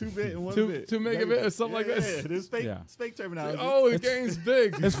how were many 2-bit and 1 two- bit. 2 megabit or something like that? Yeah, there's fake, Yeah. fake terminology. Oh, the It's- game's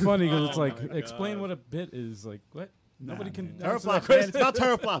big. It's funny because it's Oh like my explain God. what a bit is. Like what? Nobody can. answer that Teraflops, man. question. It's not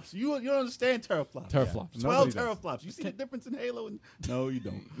teraflops. You don't understand teraflops. Teraflops. 12 Nobody does. teraflops. You see the difference in Halo? And no, you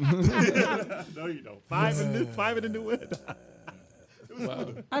don't. No, you don't. 5 in the new one.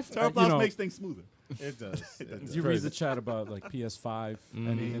 Teraflops makes things smoother. It does. It does. You read the chat about like PS5 and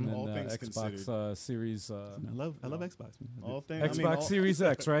then All things Xbox considered. Series. I love Xbox, man. All things, Xbox Series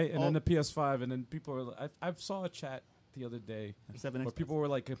X, right? And all- then the PS5, and then people are. I saw a chat the other day 7 where Xbox. people were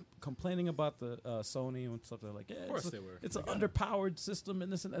like complaining about the Sony and stuff. They're like, yeah, course they were. It's an underpowered system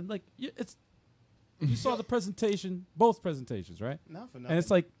and this and like it's. You saw the presentation, both presentations, right? Not for nothing. And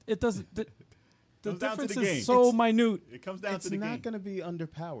it's like it doesn't. The Comes down to difference the is game. so minute. It comes down it's to the not game. going to be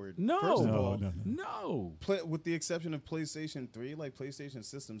underpowered. No. First of No, all, no. No. with the exception of PlayStation 3, like PlayStation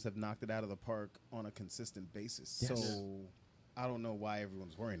systems have knocked it out of the park on a consistent basis. Yes. So I don't know why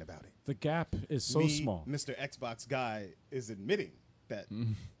everyone's worrying about it. The gap is so Me, small. Mr. Xbox guy is admitting that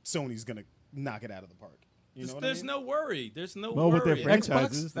Sony's going to knock it out of the park. You know what There's I mean? no worry. There's no Well, with their worry.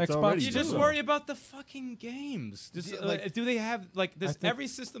 franchises, it's Xbox already You just true. worry about the fucking games. Just, Yeah, like- do they have like this? think-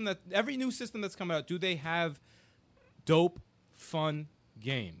 Every new system that's come out, do they have dope, fun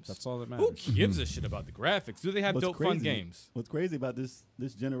games? That's all that Who matters. gives a shit about the graphics? Do they have What's dope, fun games? What's crazy about this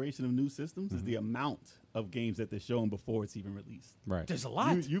generation of new systems is the amount of games that they're showing before it's even released. Right. There's a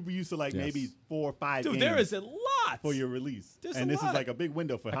lot. You be used to like Yes. maybe 4 or 5 Dude, games there is a lot. for your release. There's and a this lot. is like a big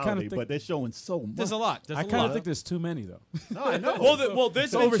window for kinda holiday, think- but they're showing so much. There's a lot. There's I a kind of lot. think there's too many though. No, I know.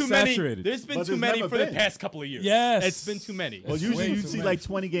 There's It's been too many. oversaturated. There's been But too there's many never for the been. past couple of years. Yes. It's been too many. Well, It's usually way you too see many. like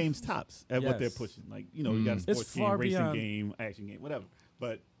 20 games tops at what they're Yes. pushing. Like, you know, you got a It's sports game, far racing beyond- game, action game, whatever.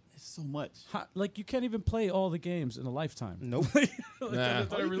 But it's so much. Like you can't even play all the games in a lifetime. Nope. Nah.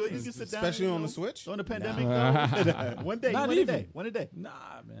 Oh, you can sit down Especially and, on you the Switch. During the pandemic, though. One day, Not one even. a day, one a day. Nah,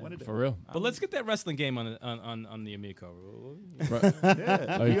 man. One a day. For real. But let's get that wrestling game on the Amico. Right.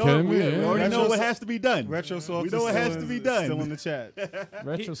 Yeah. Are you we kidding me? we Yeah. already know Retro- what has to be done. RetroSoft We know what has to be done. Still in the chat.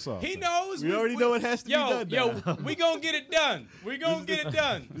 Retrosoft. He knows. We already know what has to be done now. We gonna get it done. We gonna get it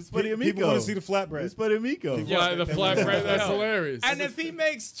done. This is for the Amico. People want to see the flatbread. This is for the Amico. Yeah, the flatbread, that's Yo. hilarious. And if he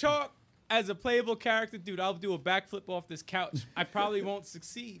makes Chalk as a playable character, dude, I'll do a backflip off this couch. I probably won't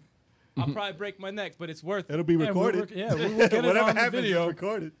succeed. I'll probably break my neck, but it's worth it. It'll be recorded. we will get it Whatever on the happens video. is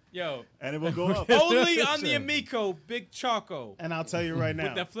recorded, Yo, and it will go up. only on the Sure. Amico, Big Choco And I'll tell you right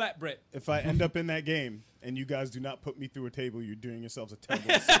now, with the flatbread. if I end up in that game, and you guys do not put me through a table, you're doing yourselves a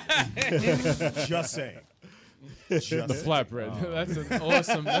terrible service. Just saying. The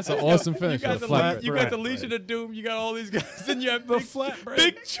flatbread. That's an awesome finish. You got the Legion of Doom. You got all these guys, and you have the flatbread.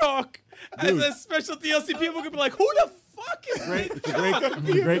 Big Chalk as a special DLC. People could be like, "Who the fuck is Big Chalk?"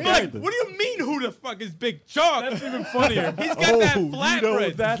 Great Like, what do you mean? Who the fuck is Big Chalk? That's even funnier. He's got that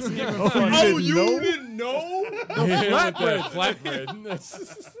flatbread. That's even funnier. Oh, you didn't know? Flatbread.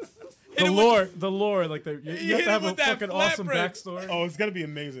 The lore, like you have to have a fucking awesome backstory. Oh, it's gonna be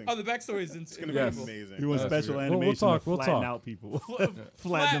amazing. Oh, the backstory is It's gonna incredible. be amazing. You want special We'll animation talk, to we'll flatten talk. out people.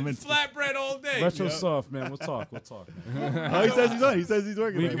 Flatbread all day. Retro soft, man. We'll talk. Man. Oh, he says he's on. He says he's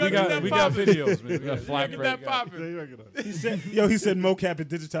working. We on it. got videos, man. We got Get flatbread. that popping. He's working on it. He said mocap and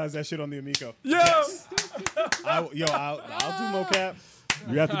digitize that shit on the Amico. I'll do mocap.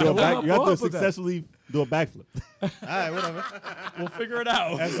 You have to do a back. You have to successfully do a backflip. All right, whatever. We'll figure it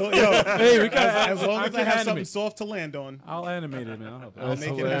out. As long as I have something soft to land on, I'll animate it, man. I'll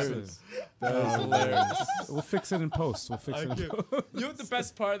make it happen. That's hilarious. We'll fix it in post. You know what the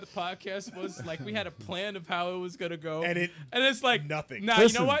best part of the podcast was? Like, we had a plan of how it was gonna go, And it's like nothing. Nah,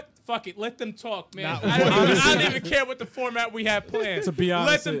 Listen. you know what? Fuck it. Let them talk, man. Not I don't even care what the format we have planned. To be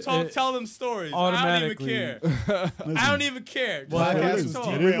honest, let them talk. Tell them stories. automatically- I don't even care. I don't even care. Well, Just It let is. them It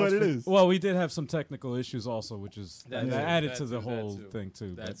talk. is what it is. Well, we did have some technical issues also, which is That that too, added that to the too, whole that too. thing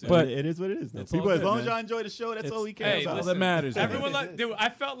too. That too. But it is what it is. Though. it's all People, as good, long as man. y'all enjoy the show, that's all we care Hey, about. all that matters. man. Everyone like, dude, I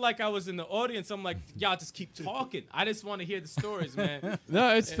felt like I was in the audience. I'm like, y'all just keep talking. I just want to hear the stories, man.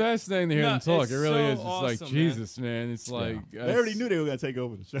 No, it's fascinating to hear them talk. it's It really so is. It's awesome, like man. Jesus, man. It's like They already knew they were gonna take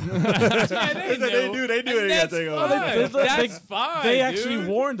over the show. Yeah, they knew. They knew they got to take over. That's fine. They actually dude.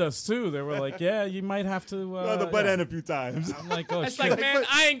 warned us too. They were like, "Yeah, you might have to." the butt yeah. end a few times. I'm like, "Oh It's shit!" like, man,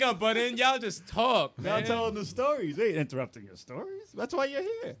 I ain't gonna butt in. Y'all just talk, Y'all man. telling the stories. They ain't interrupting your stories. That's why you're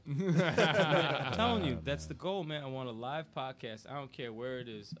here. I'm telling you, that's the goal, man. I want a live podcast. I don't care where it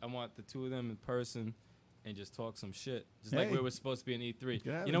is. I want the two of them in person and just talk some shit, just like Hey. we were supposed to be in E3.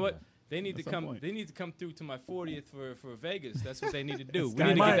 Get out You know of what? here. They need to At some come. point. They need to come through to my 40th for Vegas. That's what they need to do. we Sky- need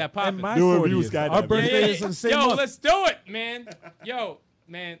to my- get that popping. My Do a review 40th. skydiving. Our Yeah, birthday is in the same Yo, month. let's do it, man. Yo,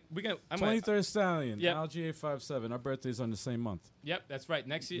 man, we gonna. I'm gonna, 23rd Stallion, Yep. LG857. Our birthday's on the same month. Yep, that's right.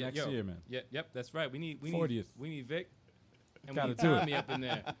 Next year. Next yo, year, man. Yep, that's right. We need 40th. We need Vic. And Gotta we need do it. Tommy up in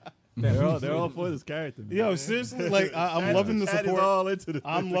there. They're all for this character. Man. Yo, seriously, like I'm loving the Chad is support. all into the.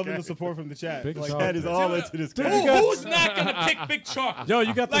 I'm the loving the character. support from the chat. Big Like, Chalk. Chad is all into this Who- character. who's not gonna pick Big Chalk? Yo,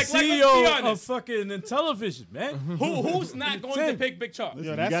 you got the Like, let's be CEO of honest. fucking Intellivision, man. Who's not going to Tim. pick Big Chalk? Listen,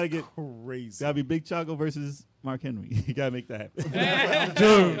 yo, you that's gotta get crazy. gotta be Big Choco versus Mark Henry. You gotta make that happen.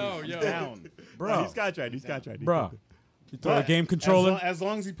 Dude, yo. Down. Bro, He's contract. He's contract. bro. You throw a But game controller. As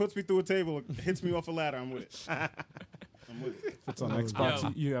long as he puts me through a table, hits me off a ladder, I'm with it. I'm with it. If it's on Xbox, Yo.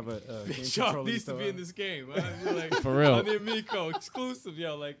 you have a Big game Chalk controller. needs to be in this game. Like, For real. On the Amico, exclusive,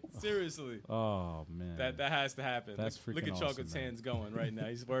 yo. Like, seriously. Oh man, That has to happen. That's Look freaking at awesome, Chocolate's man. hands going right now.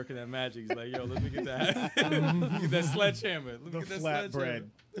 He's working that magic. He's like, yo, let me get that. Look at that sledgehammer. Look The at that flat sledgehammer.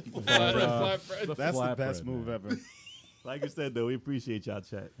 The That's the flatbread, best move man. ever. Like I said, though, we appreciate y'all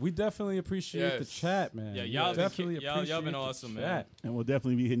chat, We definitely appreciate the Yes. chat, man. Yeah, We y'all been definitely ki- y'all been appreciate the awesome, man. chat and we'll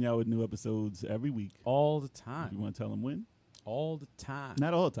definitely be hitting y'all with new episodes every week. all the If you time, want to tell them when? all the time,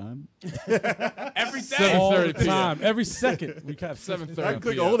 Not all the time. Every day. all the 7:30 p.m. time, every second. We got 7:30 I can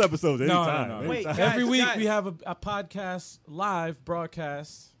click p.m. old episodes No, anytime. no, no. Wait, Anytime. guys, Every week guys. we have a podcast live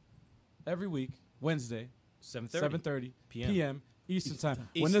broadcast. Every week, Wednesday, 7:30 7:30 p.m. Eastern time. When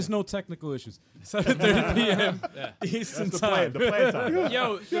Eastern. there's no technical issues, 7:30 p.m. Yeah. Eastern That's time. the plan time.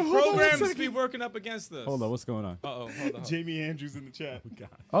 Yo, the programs be working up against us. Hold on, what's going on? Uh-oh, hold on. Jamie Andrews in the chat.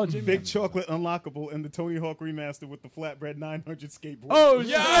 Oh, Jimmy. Big Chocolate Unlockable and the Tony Hawk remaster with the Flatbread 900 skateboard. Oh,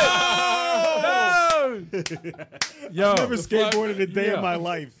 Yo! Yo, Never skateboarded a day Yeah. in my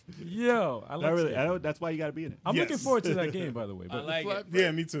life. yo, I That like really, that. that's why you got to be in it. I'm looking Yes. forward to that game, by the way. I But like it.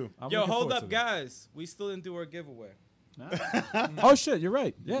 Yeah, me too. I'm Yo, looking hold forward up, to that. guys. We still didn't do our giveaway. Oh shit, you're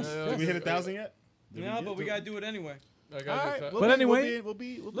right. Yes. Yeah, yes. Did we hit 1,000 yet? No, but we gotta do it anyway. I got All this. right, But anyway, we'll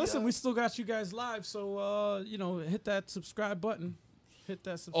be Listen, we still got you guys live, so hit that subscribe button. Hit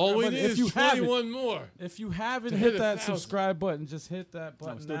that subscribe All we button. need If you is haven't, 21 more. if you haven't to hit hit that 1,000. subscribe button, just hit that I'm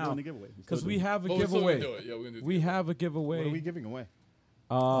button still now doing the giveaway. because we have a But we're still gonna giveaway. do it. Yeah, we're gonna do We have a What giveaway. are we giving away?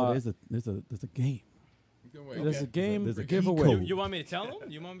 there's a game. There's a game There's a giveaway. code. You want me to tell them?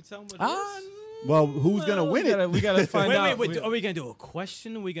 You want me to tell them what it is? Well, who's gonna win it? We gotta find out. Wait. Are we gonna do a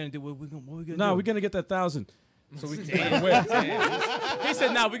question? Are we gonna do what we gonna No, do? we're gonna get that 1,000. so we can Damn. win. Damn. He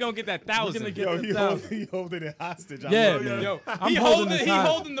said, "Nah, we're gonna get that 1,000." Get Yo, that he holding it hostage. Yeah, I'm man. Yo, I'm he holding holding this he high.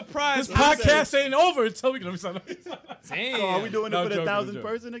 holding the prize. This podcast ain't over until we can. Damn. So are we doing No, it for the joking, 1,000 joking.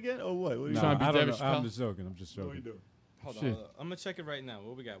 person again, or what? What are you No, Trying to be I don't David know. I'm Chappelle? just joking. I'm just joking. doing? Hold Shit. on. I'm gonna check it right now.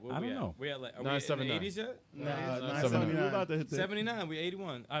 What we got? What I we don't at? know. We at like, are we in 979. the 80s yet? Nah, 979. We're about to hit the 79. We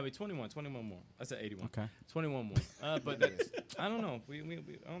 81. We 21 more. I said 81. Okay. 21 more. But that's, I don't know. We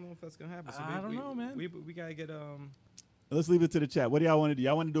I don't know if that's gonna happen. So I don't know, man. We gotta get Let's leave it to the chat. What do y'all want to do?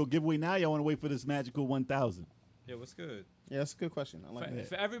 Y'all want to do a giveaway now? Y'all want to wait for this magical 1,000? Yeah, what's good? Yeah, that's a good question. I like For, that.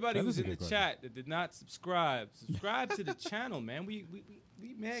 for everybody That who's is a in the good chat that did not subscribe to the channel, man. We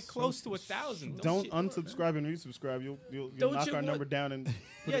mad close to 1,000. Don't unsubscribe and resubscribe. You'll Don't knock you our want- number down and put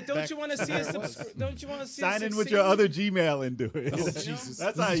Yeah, it don't back you want to see where us? it was. Don't you want to see Sign us in with your succeed? other Gmail and do it. Jesus.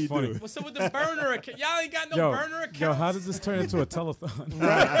 That's This how is you funny. do it. What's up with the burner account? Y'all ain't got no burner account. Yo, how does this turn into a telethon?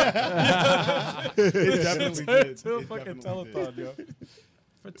 It definitely did. To a It fucking definitely did. telethon, yo.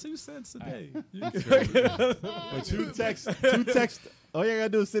 For 2 cents a day. Two texts. All you gotta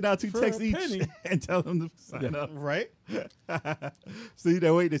do is send out 2 For texts a each penny. and tell them to sign up. Right? See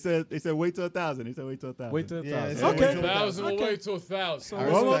that? Wait, they said wait till 1,000. They said wait till 1,000. Wait till Yeah, 1,000. it's wait Okay. till 1,000 will Okay. wait to 1,000. So I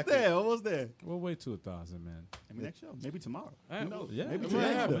we'll, Almost respect it. there. Almost there. we'll wait to 1,000, man. Maybe next show. Maybe tomorrow. Alright, Who knows? Yeah, Maybe it two might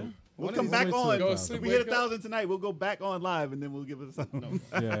days happen. though. We'll One come is- back We'll on. wait till Go 1,000. sleep, If we hit wake up. 1,000 tonight, we'll go back on live and then we'll give it something.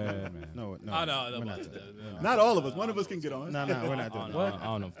 Yeah, man. No, no. Oh, no, we're no, not doing that. Not all of us. One of us can get on. No, we're not doing What? that. I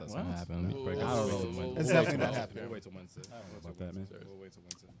don't know if that's gonna happen. Let me break it. I don't know. We'll wait It's till definitely not Wednesday. happening. We'll wait till Wednesday. About that, man. We'll wait till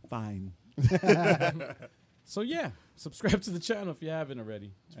Wednesday. Fine. So yeah, subscribe to the channel if you haven't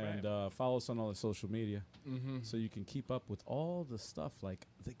already, and follow us on all the social media, so you can keep up with all the stuff like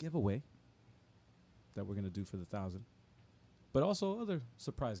the giveaway that we're gonna do for the 1,000, but also other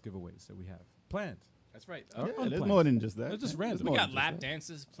surprise giveaways that we have planned. That's right. Or Yeah, there's unplanned. more than just that. They're just There's random. more We than got just lap that.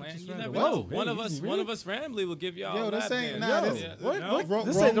 dances planned. Just You random. never know. Whoa, One hey, of us, easy, one really? of us randomly will give y'all. Yo, lap this ain't- dance. nah, Yeah, this- yeah. What? No, What? Wrong-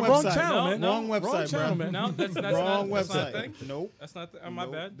 This wrong ain't the wrong website. channel, No, man. no. Wrong website, channel, bro. man. No, that's Wrong not website. the thing. Nope. That's not the, my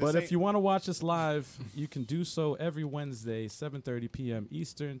Nope. bad. But This if you want to watch us live, you can do so every Wednesday, 7:30 p.m.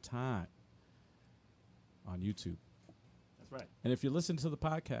 Eastern Time on YouTube. That's right. And if you listen to the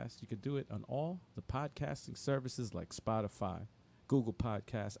podcast, you can do it on all the podcasting services like Spotify, Google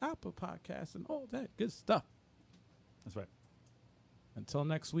Podcasts, Apple Podcasts, and all that good stuff. That's right. Until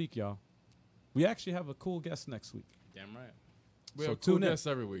next week, y'all. We actually have a cool guest next week. Damn right. We So have cool tune in. guests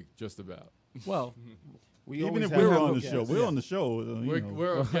every week, just about. Well, We Even always if have we're good on the guests. show, we're on the show.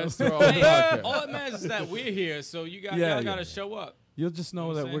 We're a guest to our own Hey, podcast. all that matters is that we're here, so you got Yeah, y'all gotta yeah. show up. you'll just know You know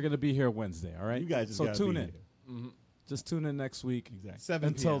what that I'm we're saying? going to be here Wednesday, all right? You guys just so gotta tune be in. here. Just tune in next week. Exactly. 7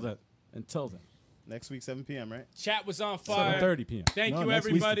 Until p.m. then. Until then. Next week, 7 p.m., right? Chat was on fire. 7:30 p.m. Thank No, you, next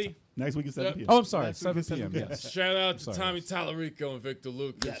week's everybody. Next week is 7 p.m. Oh, I'm sorry. Next week 7 is 7 p.m. p.m. Yes. Shout out to Sorry. Tommy Tallarico and Victor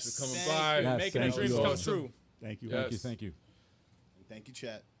Lucas for coming Thank by. you. Yes, Making thank our dreams you. come Awesome. true. Thank you. Yeah. Thank you. Yes. Thank you. Thank you,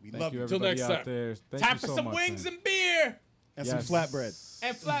 chat. We Thank love you, you. Till everybody next out time. there. Thank Time you for so some much, wings man. and beer And Yes. some flatbread.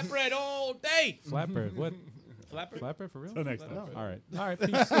 and flatbread all day. Flatbread. What? Flatbread. Flatbread for real? Till next time. All right. All right.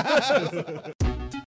 Peace.